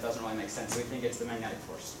cause it. That doesn't really make sense. We think it's the magnetic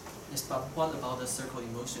force. Yes, but what about the circular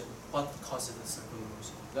motion? What causes the circular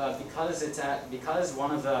motion? Because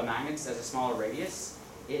one of the magnets has a smaller radius,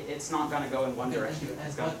 it's not going to go in one direction. And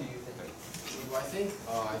It's gonna- what do you think?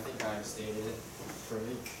 So I think I've stated it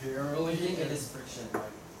pretty clearly. You think it is friction,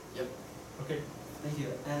 right? Yep. Okay. Thank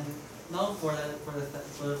you. And now for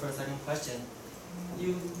the second question,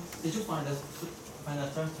 did you find the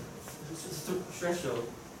threshold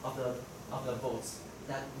of the volts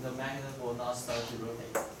that the magnet will not start to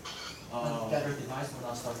rotate? That your device will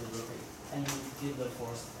not start to rotate, and you give the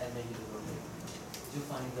force and make it rotate. Did you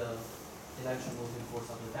find the electromotive force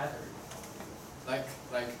of the battery?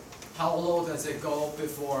 Like how low does it go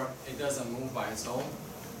before it doesn't move by its own?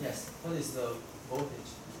 Yes. What is the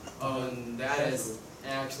voltage? That is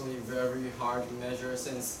actually very hard to measure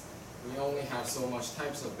since we only have so much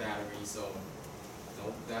types of batteries. So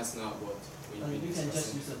no, that's not what we You can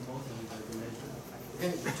just discussing. use a multimeter to measure.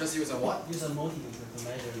 You can just use a what? Use a multimeter to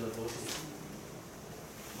measure the voltage.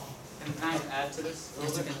 And can I add to this a Yes,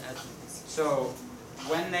 little you bit? can add to this. So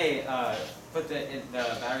when they put the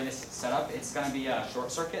battery in this setup, it's going to be a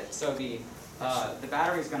short circuit. So the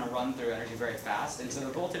battery is going to run through energy very fast, and so the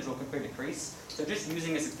voltage will quickly decrease. So just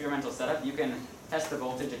using this experimental setup, you can test the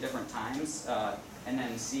voltage at different times, and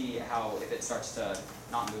then see if it starts to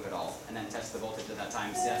not move at all, and then test the voltage at that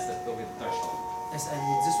time. So that will be the threshold. Yes, and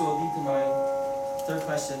this will lead to my third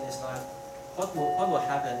question is like, what will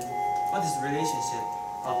happen? What is the relationship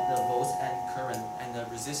of the volts and current and the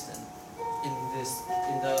resistance in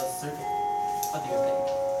the circuit? What do you think?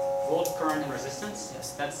 Volt, current, and resistance?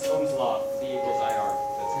 Yes. That's Ohm's law, V equals IR.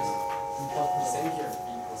 Same here, B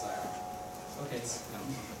equals IR. Okay.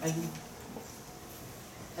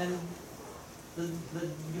 And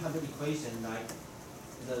you have the equation like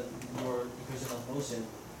your equation of motion,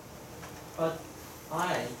 but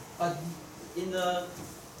in the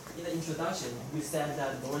introduction you said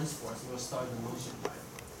that Lorentz force will start the motion, right?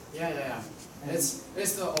 Yeah. It's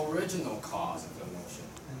the original cause of the motion.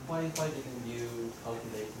 And why didn't you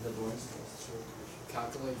calculate the Lorentz force?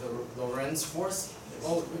 Calculate the Lorentz force?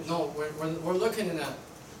 Oh no, we're looking at a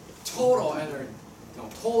total energy,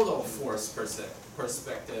 total force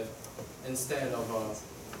perspective instead of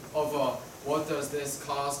what does this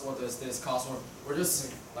cost? What does this cost? We're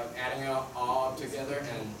just like adding it all up together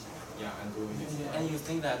and doing it. And you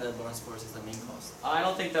think that the Lorentz force is the main cause? I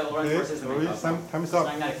don't think the Lorentz Okay, force is the main cause. time is It's up.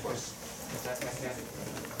 magnetic force.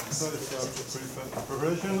 So it's a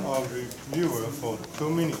preparation of reviewer for 2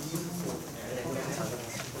 minutes.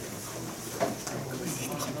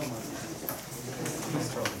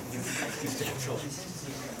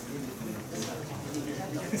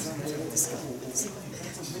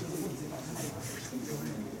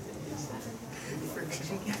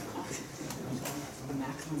 The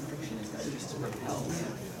maximum friction is that just to repel.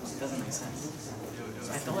 It doesn't make sense.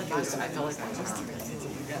 I felt like Is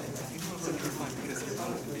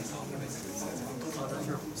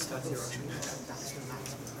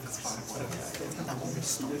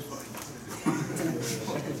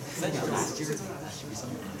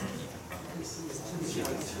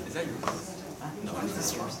that yours? No, it's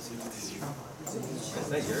this yours. Is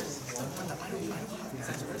that yours?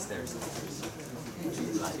 That's yours. Theirs.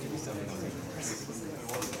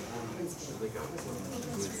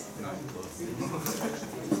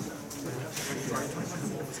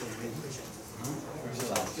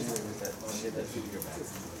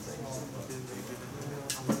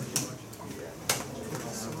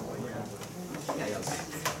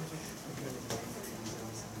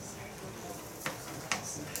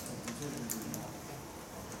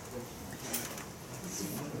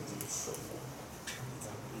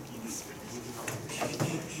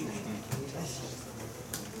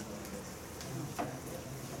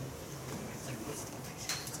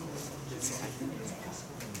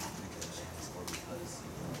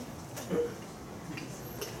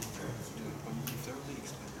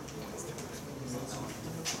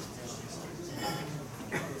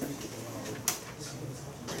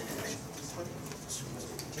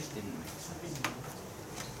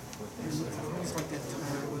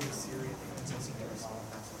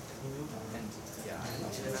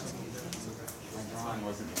 My drawing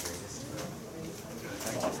wasn't the greatest.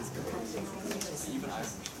 Even I.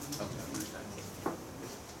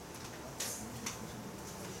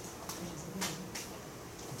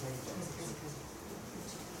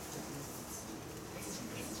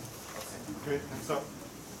 Okay, hands up.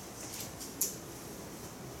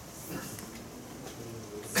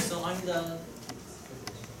 So I'm the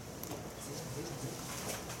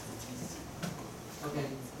okay.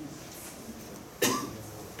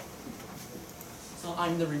 So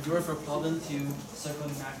I'm the reviewer for problem 2,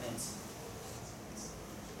 circling magnets.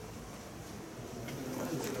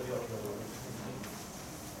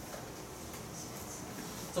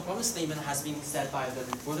 So problem statement has been set by the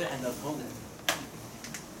reporter and the opponent.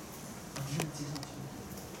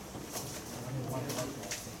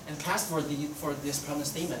 And task for this problem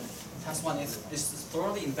statement, task 1 is to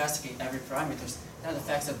thoroughly investigate every parameters that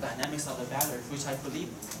affects the dynamics of the battery, which I believe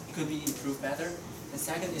could be improved better. And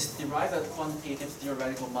second is derive a quantitative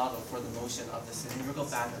theoretical model for the motion of the cylindrical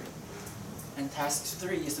battery. And task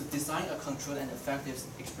 3 is to design a controlled and effective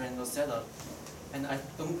experimental setup. And I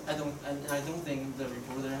don't think the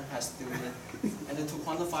reporter has to do it. And to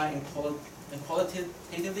quantify and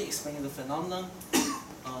qualitatively explain the phenomenon,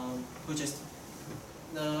 which is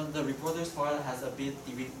the reporter's part has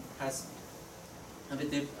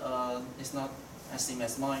it's not as same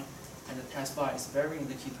as mine, and the task bar is varying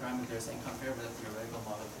the key parameters and compared with the theoretical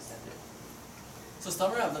model presented. So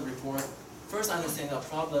summary of the report. First, understanding the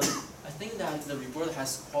problem. I think that the report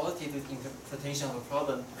has qualitative interpretation of a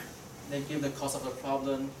problem. They give the cause of the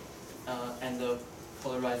problem and the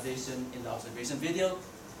polarization in the observation video.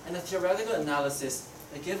 And the theoretical analysis,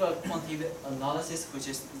 they give a quantitative analysis, which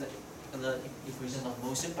is the equation of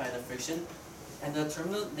motion by the friction. And the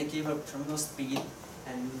terminal, they give a terminal speed,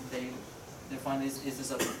 and they find this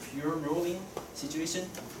is a pure rolling situation.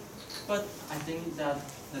 But I think that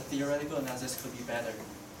the theoretical analysis could be better.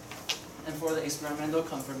 And for the experimental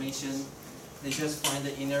confirmation, they just find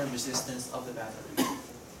the inner resistance of the battery.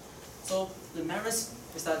 So the merits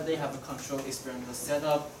is that they have a controlled experimental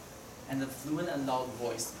setup and a fluent and loud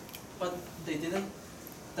voice. But they didn't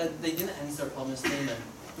answer problem statement,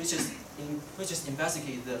 which is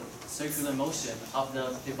investigate the circular motion of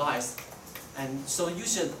the device. And so you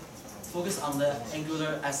should focus on the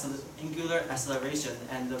angular acceleration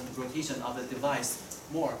and the rotation of the device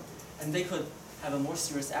more. And they could have a more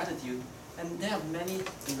serious attitude. And they have many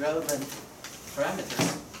irrelevant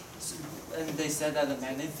parameters. And they said that the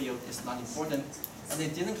magnetic field is not important. And they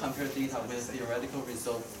didn't compare data with theoretical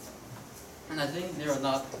result. And I think they are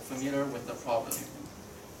not familiar with the problem.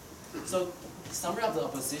 So, summary of the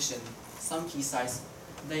opposition, some key sites,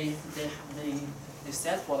 they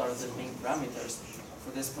said what are the main parameters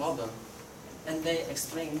for this problem. And they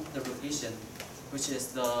explain the rotation, which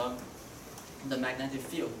is the magnetic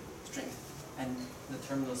field strength and the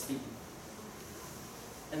terminal speed.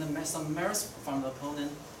 And some merits from the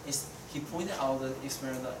opponent is he pointed out the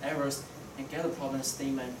experimental errors and get the problem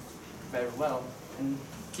statement very well and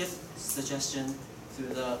give suggestion to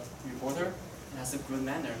the reporter in a good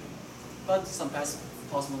manner. But some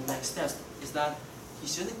possible next steps is that he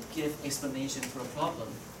shouldn't give explanation for a problem.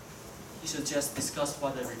 He should just discuss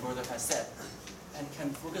what the reporter has said and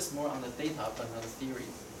can focus more on the data but not the theory.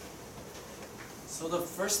 So the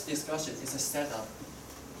first discussion is a setup.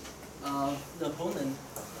 The opponent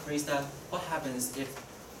raised that what happens if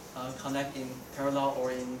connect in parallel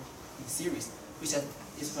or in series, which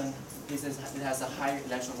is when it has a higher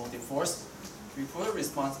electromotive force. Reporter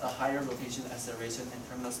responds a higher rotation, acceleration, and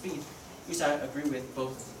terminal speed, which I agree with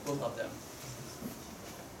both of them.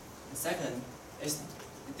 The second is,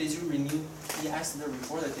 did you renew? He asked the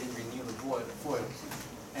reporter, did you renew the foil?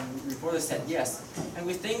 And the reporter said yes. And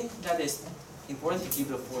we think that it's important to keep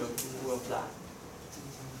the foil flat.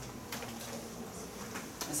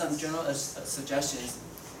 And some general suggestions.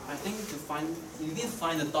 I think you need to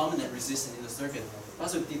find the dominant resistance in the circuit.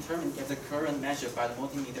 Also determine if the current measured by the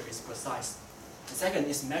multimeter is precise. The second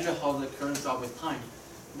is measure how the current drops with time.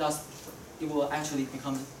 Thus, it will actually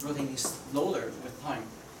become rotating slower with time.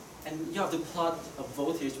 And you have to plot a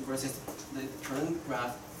voltage versus the current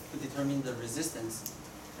graph to determine the resistance.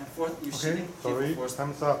 And fourth, you shouldn't give force.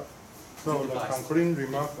 Time's up. So the concluding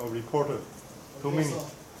remark of reporter, 2 minutes.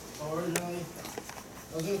 So originally,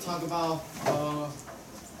 I was going to talk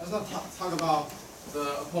about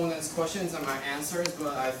the opponent's questions and my answers,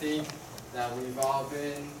 but I think that we've all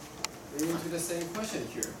been leading to the same question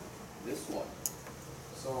here, this one.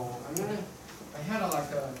 So I had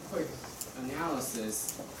a quick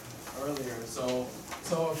analysis earlier. So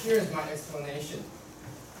here's my explanation.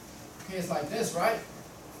 Okay, it's like this, right?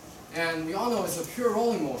 And we all know it's a pure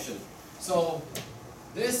rolling motion. So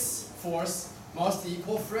this force must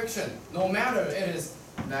equal friction, no matter it is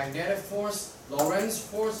magnetic force, Lorentz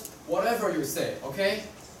force, whatever you say, okay?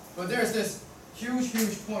 But there's this huge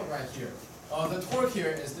point right here. The torque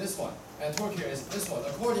here is this one, and torque here is this one.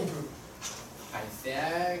 According to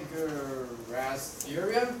Pythagoras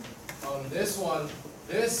theorem, this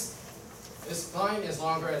line is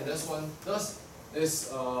longer than this one. Thus,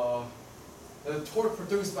 the torque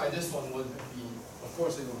produced by this one would be, of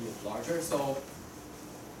course, it will be larger. So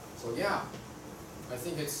yeah, I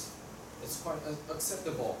think it's quite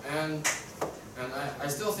acceptable, and I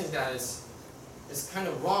still think that it's kind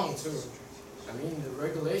of wrong too. I mean, the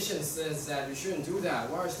regulation says that you shouldn't do that.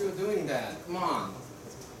 Why are you still doing that? Come on.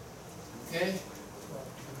 Okay?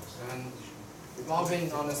 And we've all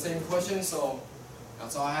been on the same question, so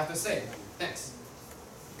that's all I have to say. Thanks.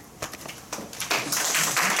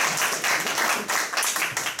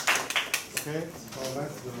 Okay, so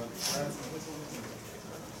that's the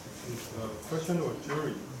question or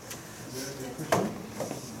jury. Is there any question?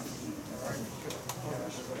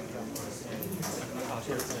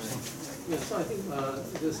 Yeah, so I think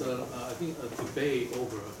there's a debate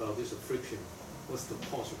over about this friction. What's the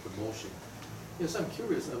cause of the motion? Yes, I'm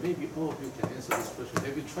curious. Maybe all of you can answer this question.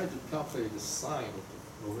 Have you tried to calculate the sign of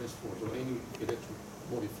the Lorentz force or any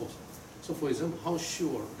electromotive force? So, for example, how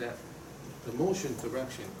sure that the motion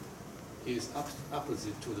direction is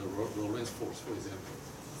opposite to the Lorentz force, for example?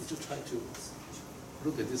 Did you try to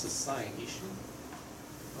look at this sign issue?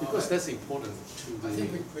 Because that's important to the... I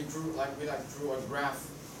think we drew a graph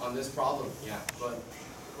on this problem, yeah. But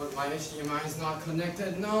my HDMI is not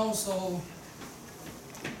connected now, so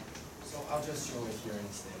I'll just show it here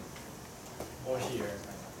instead. Or here.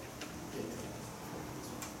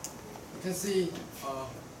 You can see,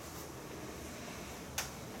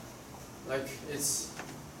 like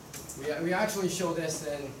we actually show this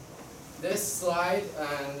in this slide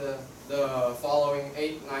and the following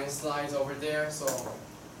 8-9 slides over there. So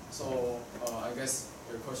I guess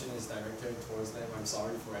your question is directed towards them. I'm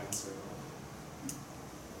sorry for answering.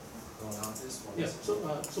 No, not this one. Yeah.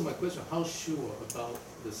 So my question: how sure about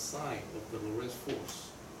the sign of the Lorentz force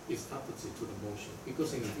is opposite to the motion?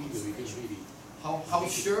 Because in the video you can really. How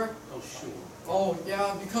sure? How sure? Oh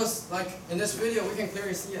yeah, because like in this video we can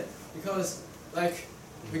clearly see it. Because like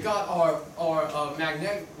we got our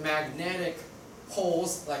magnetic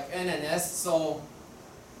poles like N and S, so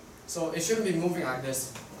it shouldn't be moving like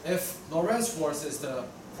this. If Lorentz force is the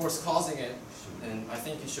force causing it, then I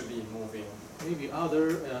think it should be moving. Maybe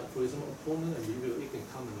other, for example, opponent and review, you can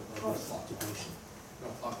comment on this situation. No,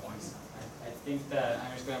 clockwise. I think that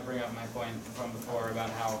I'm just going to bring up my point from before about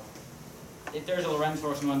how if there's a Lorentz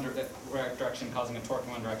force in one direction causing a torque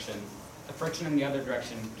in one direction, the friction in the other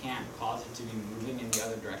direction can't cause it to be moving in the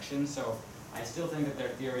other direction. So I still think that their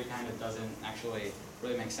theory kind of doesn't actually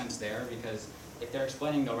really make sense there, because if they're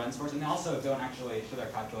explaining the Lorentz force, and they also don't actually show their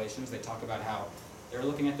calculations, they talk about how they're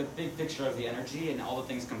looking at the big picture of the energy and all the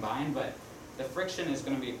things combined, but the friction is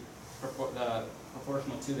going to be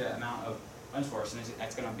proportional to the amount of Lorentz force, and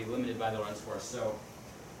it's going to be limited by the Lorentz force. So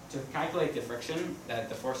to calculate the friction,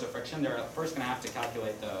 the force of friction, they're first going to have to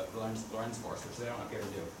calculate the Lorentz force, which they don't appear to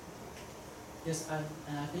do. Yes, and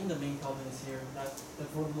I think the main problem is here that the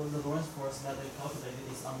Lorentz force that they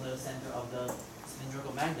calculated is on the center of the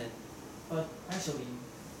cylindrical magnet, but actually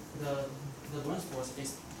the Lorentz force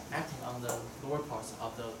is acting on the lower parts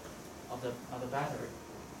of the battery,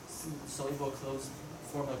 so it will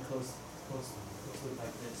form a closed loop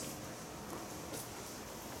like this.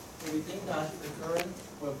 So we think that the current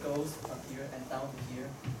will go from here and down to here,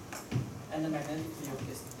 and the magnetic field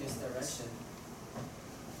is this direction.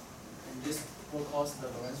 And this will cause the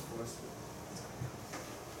Lorentz force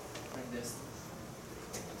like this.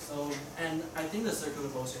 So, and I think the circular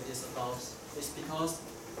motion is because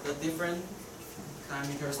the different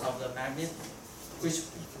diameters of the magnet, which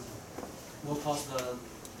will cause the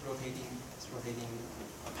rotating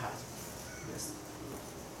path. Yes.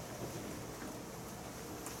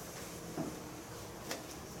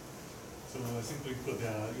 So simply put,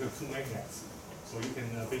 you have two magnets. So you can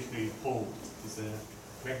basically pull this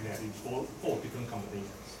magnet in four different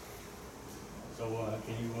combinations. So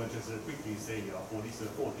can you just quickly say for these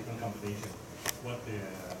 4 different combinations, what the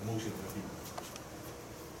motion will be?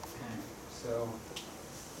 Okay, so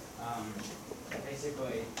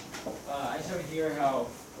basically, I showed here how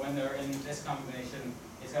when they're in this combination,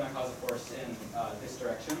 it's going to cause a force in this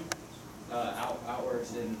direction,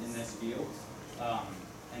 outwards in this field.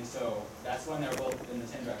 And so that's when they're both in the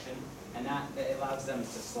same direction, and that it allows them to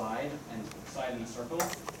slide in a circle,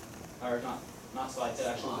 or not slide, to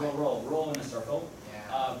actually roll in a circle.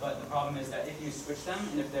 Yeah. But the problem is that if you switch them,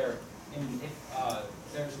 and if they're if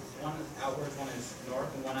there's one outwards, one is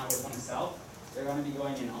north, and one outwards, one is south, they're going to be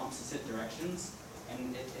going in opposite directions,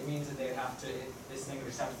 and it means that they would have to, this thing would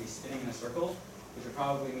just have to be spinning in a circle, which would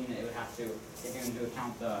probably mean that it would have to take into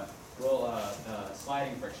account the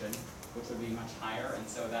sliding friction, which would be much higher, and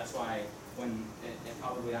so that's why when it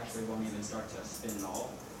probably actually won't even start to spin at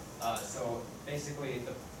all. So basically,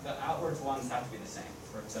 the outwards ones have to be the same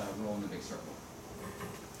for it to roll in the big circle.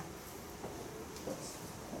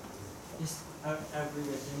 Yes, I agree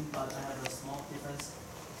with him, but I have a small difference.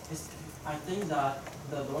 I think that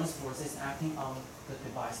the Lorentz force is acting on the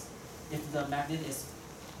device. If the magnet is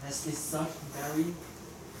such very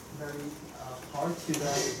hard to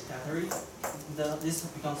the battery, this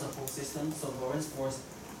becomes a whole system. So Lorentz force,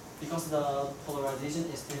 because the polarization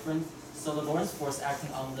is different, so the Lorentz force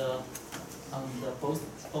acting on both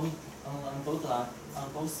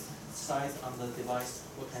sides of the device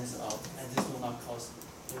will cancel out, and this will not cause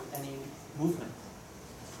any movement.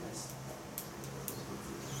 Yes.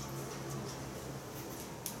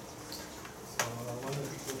 One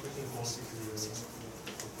question for the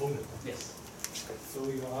opponent. Yes. So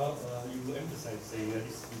you emphasize, say, you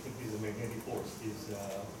think this magnetic force is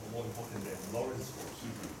more important than Lorentz force,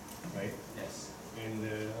 right? Yes. And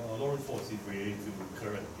Lorentz force is related to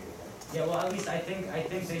current here, right? Yeah. Well, at least I think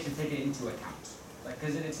they should take it into account, like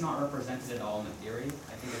because it's not represented at all in the theory.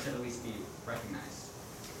 I think it should at least be recognized.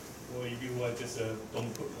 Well, if you just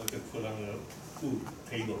don't put on a food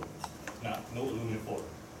table, no aluminum foil,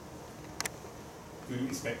 do you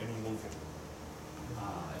expect any motion?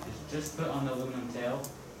 If it's just put on the aluminum tail,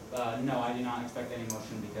 no, I do not expect any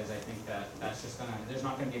motion because I think that's just there's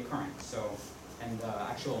not gonna be a current. So, and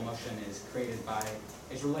actual motion is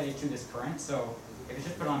related to this current. So if it's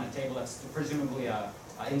just put on a table that's presumably a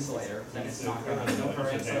insulator, then it's not gonna no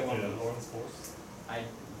current. So Lorentz force? I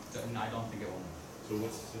don't think it will. So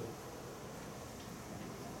what's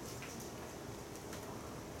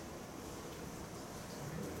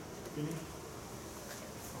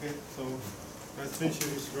Okay, so let's finish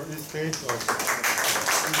this stage of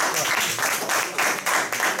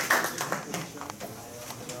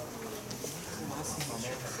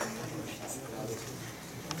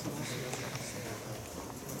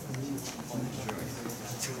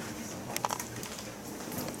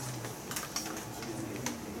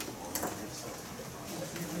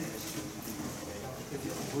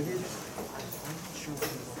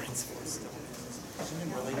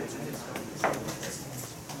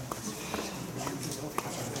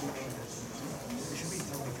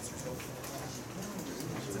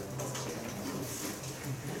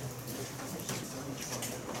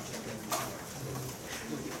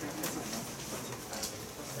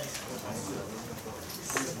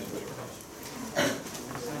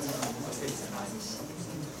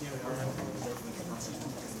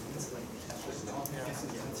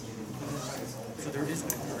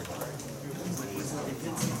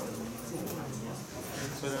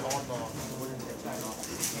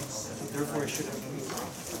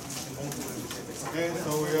Okay,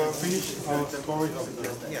 so we are finished our story of the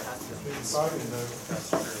start in the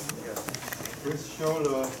let's show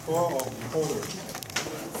the score of recorder.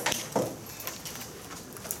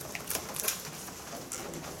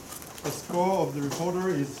 The score of the recorder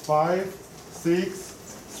is 5, 6,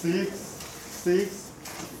 6, 6,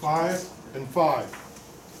 5, and 5.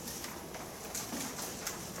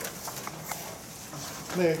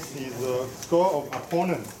 Next is the score of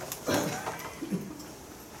opponent.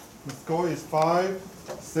 The score is 5,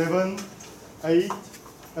 7, 8,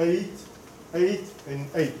 8, 8, and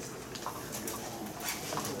 8.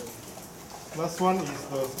 Last one is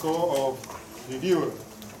the score of reviewer.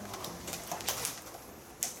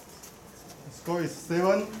 The score is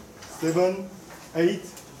 7, 7, 8,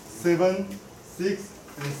 7, 6,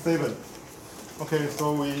 and 7. Okay,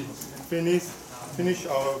 so we finish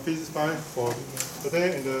our physics class for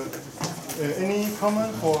today. And any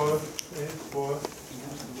comment for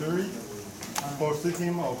jury for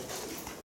system of